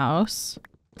the house.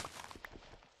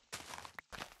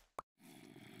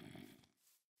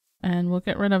 And we'll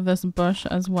get rid of this bush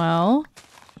as well.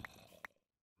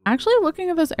 Actually, looking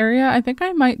at this area, I think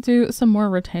I might do some more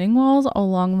retaining walls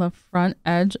along the front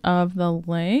edge of the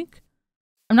lake.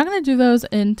 I'm not going to do those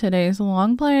in today's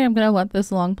long play. I'm going to let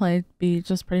this long play be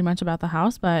just pretty much about the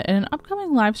house, but in an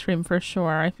upcoming live stream for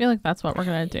sure, I feel like that's what we're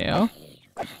going to do.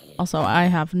 Also, I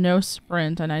have no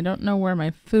sprint and I don't know where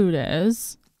my food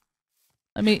is.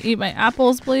 Let me eat my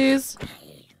apples, please.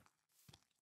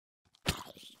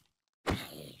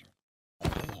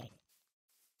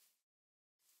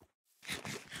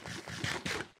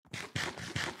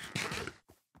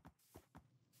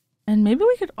 And maybe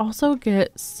we could also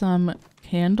get some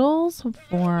candles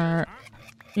for,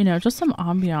 you know, just some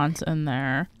ambiance in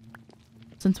there.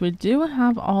 Since we do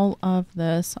have all of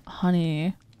this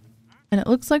honey. And it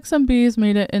looks like some bees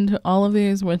made it into all of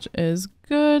these, which is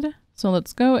good. So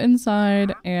let's go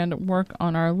inside and work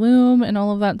on our loom and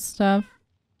all of that stuff.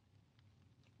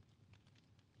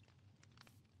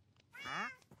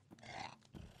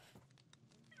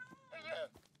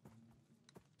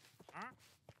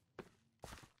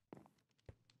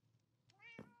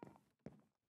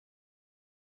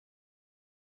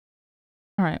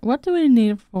 All right, what do we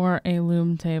need for a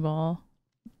loom table?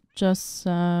 Just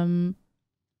some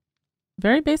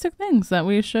very basic things that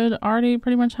we should already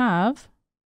pretty much have.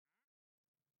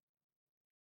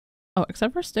 Oh,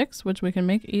 except for sticks, which we can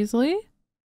make easily.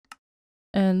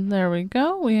 And there we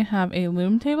go. We have a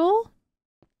loom table.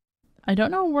 I don't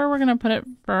know where we're going to put it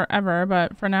forever,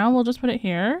 but for now we'll just put it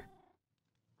here.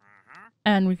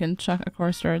 And we can chuck a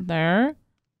course right there.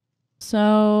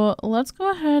 So let's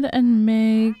go ahead and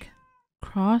make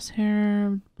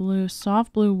crosshair blue,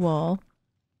 soft blue wool.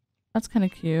 That's kind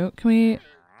of cute. Can we...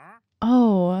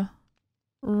 Oh,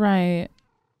 right.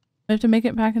 We have to make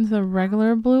it back into the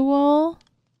regular blue wool,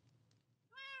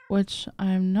 which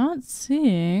I'm not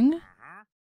seeing.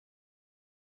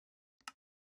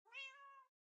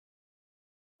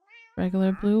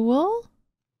 Regular blue wool?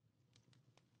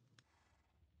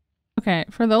 Okay,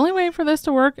 for the only way for this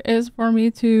to work is for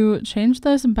me to change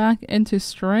this back into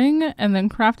string and then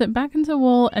craft it back into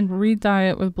wool and re-dye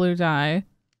it with blue dye.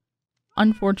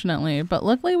 Unfortunately, but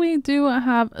luckily we do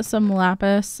have some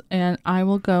lapis and I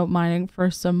will go mining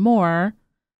for some more.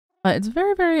 But it's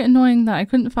very, very annoying that I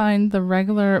couldn't find the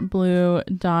regular blue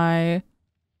dye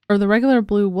or the regular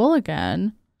blue wool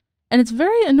again. And it's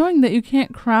very annoying that you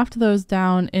can't craft those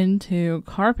down into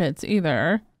carpets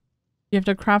either. You have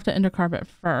to craft it into carpet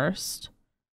first.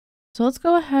 So let's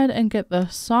go ahead and get the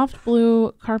soft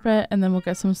blue carpet and then we'll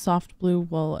get some soft blue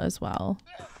wool as well.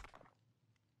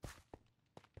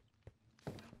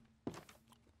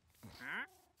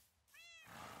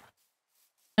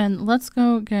 And let's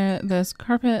go get this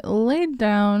carpet laid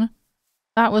down.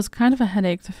 That was kind of a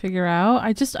headache to figure out.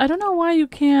 I don't know why you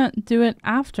can't do it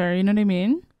after, you know what I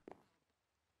mean?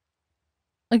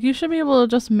 Like, you should be able to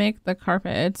just make the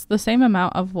carpet. It's the same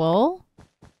amount of wool.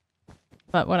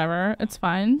 But whatever, it's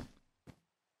fine.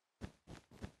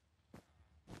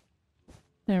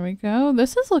 There we go.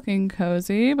 This is looking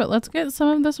cozy, but let's get some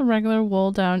of this regular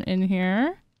wool down in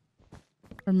here.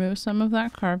 Remove some of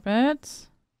that carpet.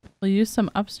 We'll use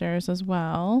some upstairs as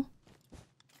well.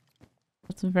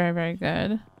 That's very, very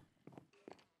good.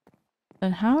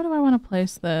 Then how do I want to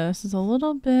place this? It's a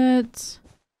little bit...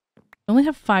 I only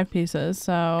have 5 pieces,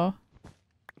 so...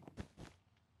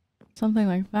 something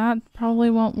like that probably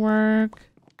won't work.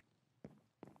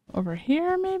 Over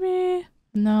here, maybe?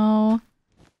 No.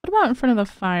 What about in front of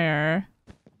the fire?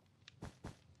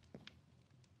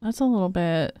 That's a little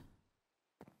bit...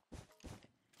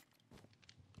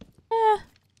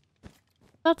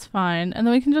 that's fine. And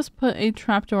then we can just put a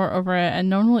trapdoor over it and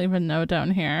no one will even know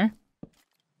down here.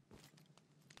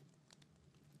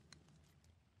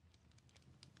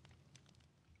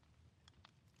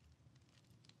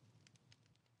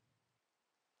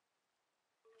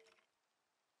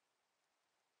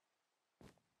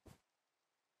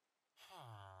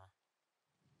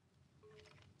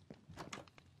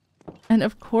 And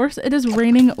of course it is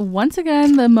raining once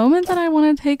again. The moment that I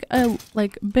want to take a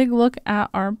big look at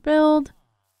our build,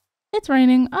 it's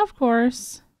raining, of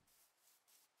course.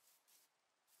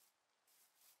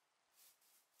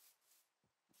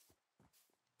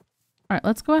 All right,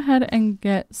 let's go ahead and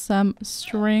get some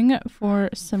string for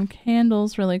some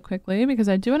candles really quickly because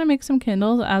I do want to make some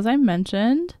candles, as I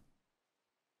mentioned.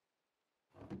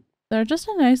 They're just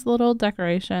a nice little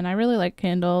decoration. I really like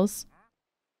candles.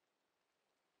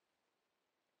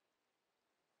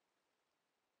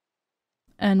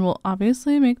 And we'll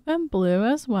obviously make them blue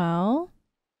as well.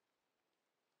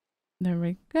 There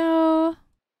we go.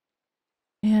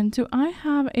 And do I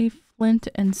have a flint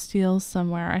and steel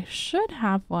somewhere? I should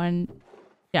have one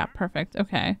Yeah, perfect.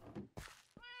 Okay.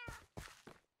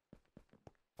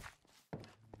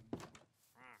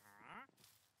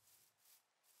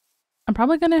 I'm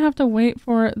probably going to have to wait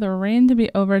for the rain to be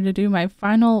over to do my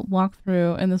final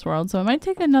walkthrough in this world, so it might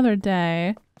take another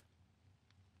day.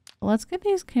 Let's get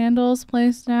these candles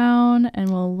placed down and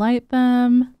we'll light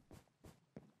them.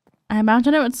 I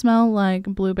imagine it would smell like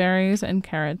blueberries and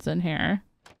carrots in here.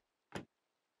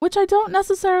 Which I don't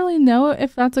necessarily know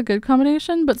if that's a good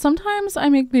combination, but sometimes I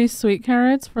make these sweet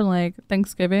carrots for like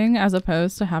Thanksgiving as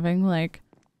opposed to having like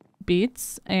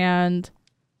beets, and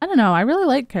I don't know, I really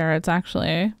like carrots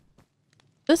actually.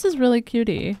 This is really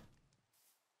cutie.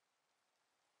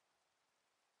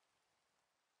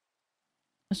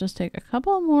 Let's just take a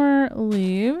couple more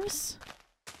leaves.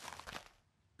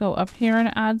 Go up here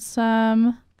and add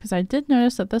some, because I did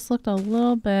notice that this looked a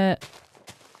little bit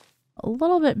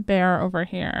bare over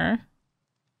here.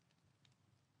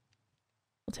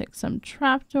 We'll take some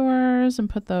trapdoors and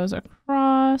put those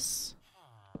across.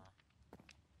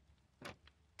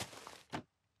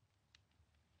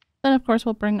 Then of course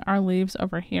we'll bring our leaves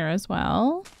over here as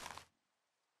well.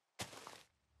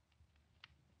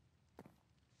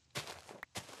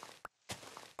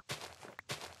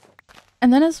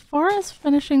 And then as far as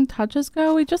finishing touches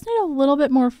go, we just need a little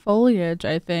bit more foliage,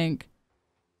 I think.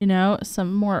 You know,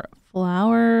 some more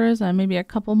flowers and maybe a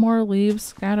couple more leaves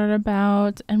scattered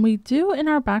about. And we do in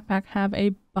our backpack have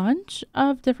a bunch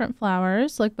of different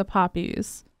flowers, like the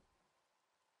poppies.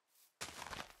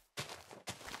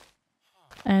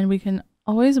 And we can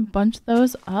always bunch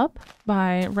those up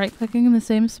by right-clicking in the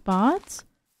same spots.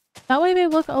 That way they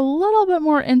look a little bit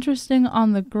more interesting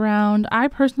on the ground. I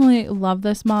personally love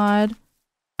this mod.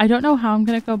 I don't know how I'm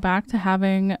going to go back to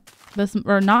having this,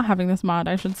 or not having this mod,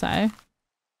 I should say.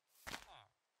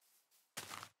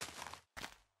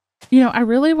 You know, I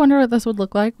really wonder what this would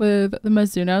look like with the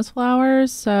Mizuno's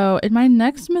flowers. So in my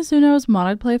next Mizuno's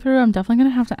modded playthrough, I'm definitely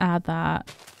going to have to add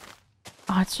that.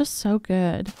 Oh, it's just so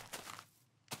good.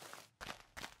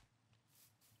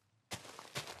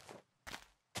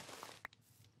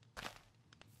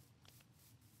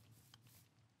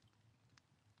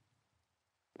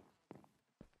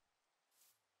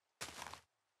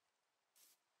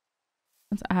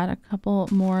 Let's add a couple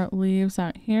more leaves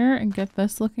out here and get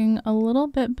this looking a little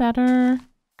bit better.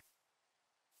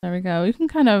 There we go. You can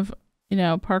kind of, you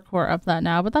know, parkour up that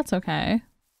now, but that's okay.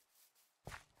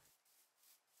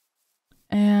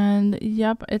 And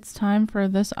yep, it's time for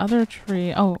this other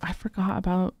tree. Oh, I forgot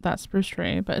about that spruce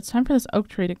tree, but it's time for this oak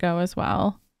tree to go as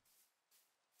well.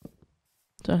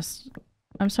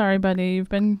 I'm sorry, buddy. You've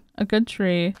been a good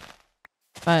tree,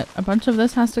 but a bunch of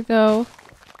this has to go.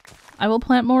 I will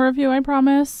plant more of you, I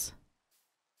promise.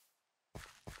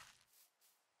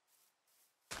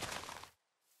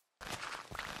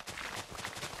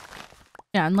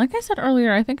 Yeah, and like I said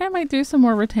earlier, I think I might do some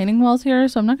more retaining walls here,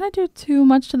 so I'm not going to do too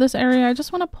much to this area. I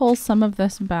just want to pull some of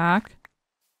this back.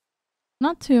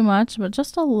 Not too much, but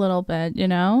just a little bit, you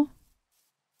know?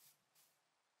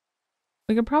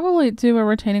 We could probably do a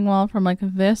retaining wall from like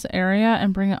this area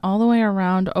and bring it all the way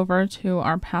around over to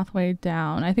our pathway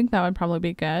down. I think that would probably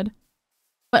be good.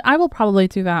 But I will probably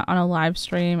do that on a live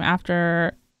stream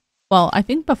after, well, I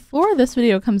think before this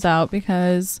video comes out,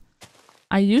 because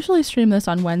I usually stream this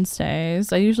on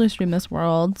Wednesdays. I usually stream this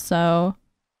world, so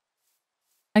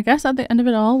I guess at the end of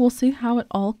it all, we'll see how it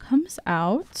all comes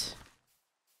out.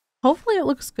 Hopefully it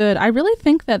looks good. I really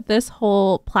think that this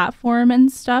whole platform and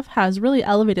stuff has really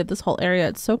elevated this whole area.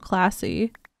 It's so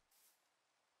classy.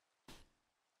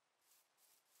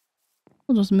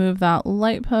 We'll just move that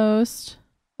light post.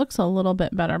 Looks a little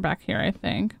bit better back here, I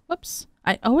think. Whoops.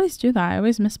 I always do that. I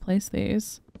always misplace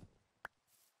these.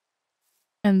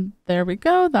 And there we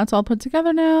go. That's all put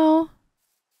together now.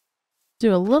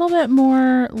 Do a little bit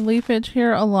more leafage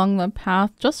here along the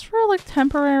path, just for like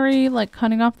temporary, like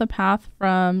cutting off the path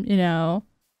from, you know,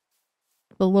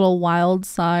 the little wild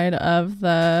side of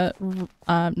the,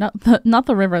 not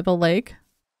the river, the lake.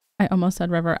 I almost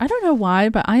said river. I don't know why,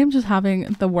 but I am just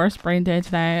having the worst brain day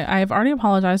today. I've already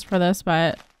apologized for this,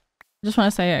 but I just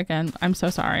want to say it again. I'm so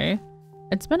sorry.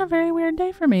 It's been a very weird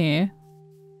day for me.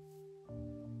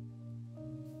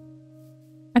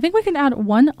 I think we can add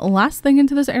one last thing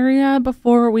into this area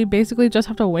before we basically just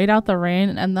have to wait out the rain,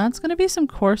 and that's going to be some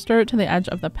coarse dirt to the edge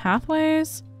of the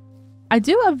pathways. I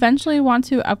do eventually want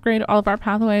to upgrade all of our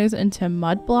pathways into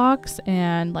mud blocks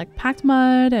and like packed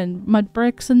mud and mud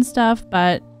bricks and stuff,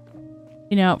 but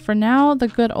you know, for now, the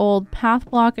good old path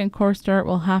block and coarse dirt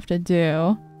will have to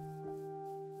do.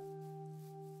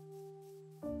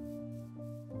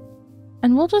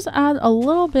 And we'll just add a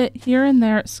little bit here and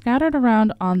there scattered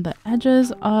around on the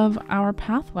edges of our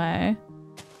pathway.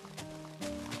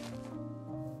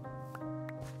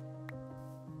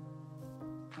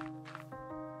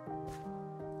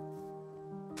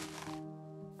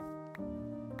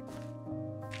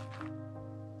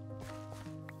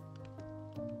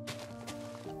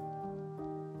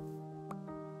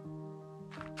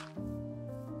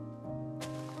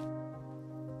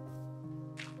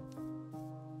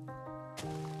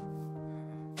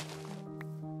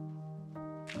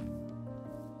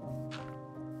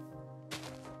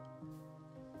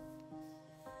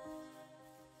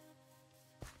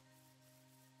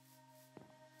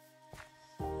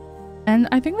 And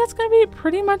I think that's gonna be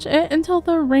pretty much it until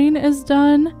the rain is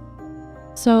done.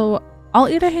 So I'll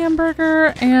eat a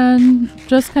hamburger and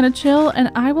just kind of chill, and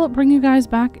I will bring you guys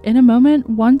back in a moment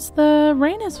once the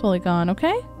rain is fully gone,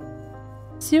 okay?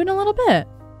 See you in a little bit.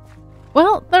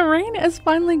 Well, the rain is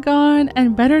finally gone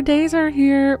and better days are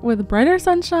here with brighter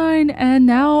sunshine, and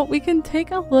now we can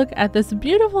take a look at this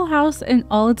beautiful house in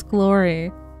all its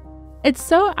glory. It's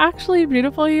so actually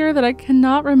beautiful here that I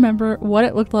cannot remember what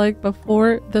it looked like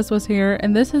before this was here,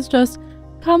 and this has just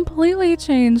completely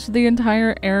changed the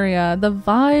entire area. The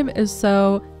vibe is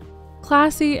so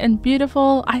classy and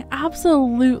beautiful. I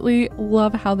absolutely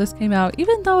love how this came out.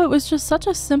 Even though it was just such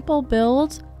a simple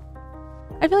build,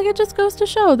 I feel like it just goes to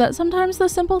show that sometimes the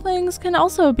simple things can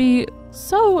also be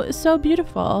so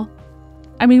beautiful.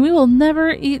 I mean, we will never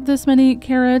eat this many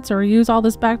carrots or use all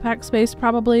this backpack space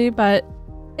probably, but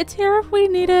it's here if we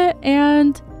need it.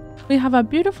 And we have a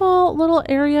beautiful little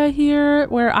area here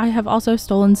where I have also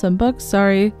stolen some books.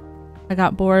 Sorry, I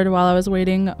got bored while I was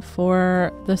waiting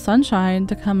for the sunshine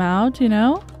to come out, you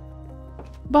know?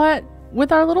 But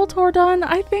with our little tour done,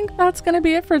 I think that's going to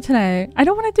be it for today. I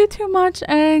don't want to do too much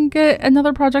and get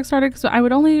another project started because I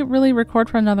would only really record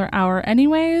for another hour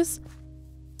anyways.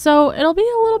 So it'll be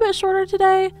a little bit shorter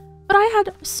today, but I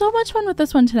had so much fun with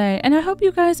this one today, and I hope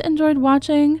you guys enjoyed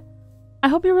watching. I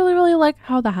hope you really like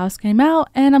how the house came out,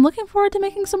 and I'm looking forward to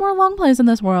making some more long plays in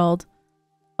this world.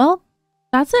 Well,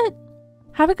 that's it.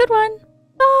 Have a good one.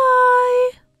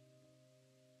 Bye!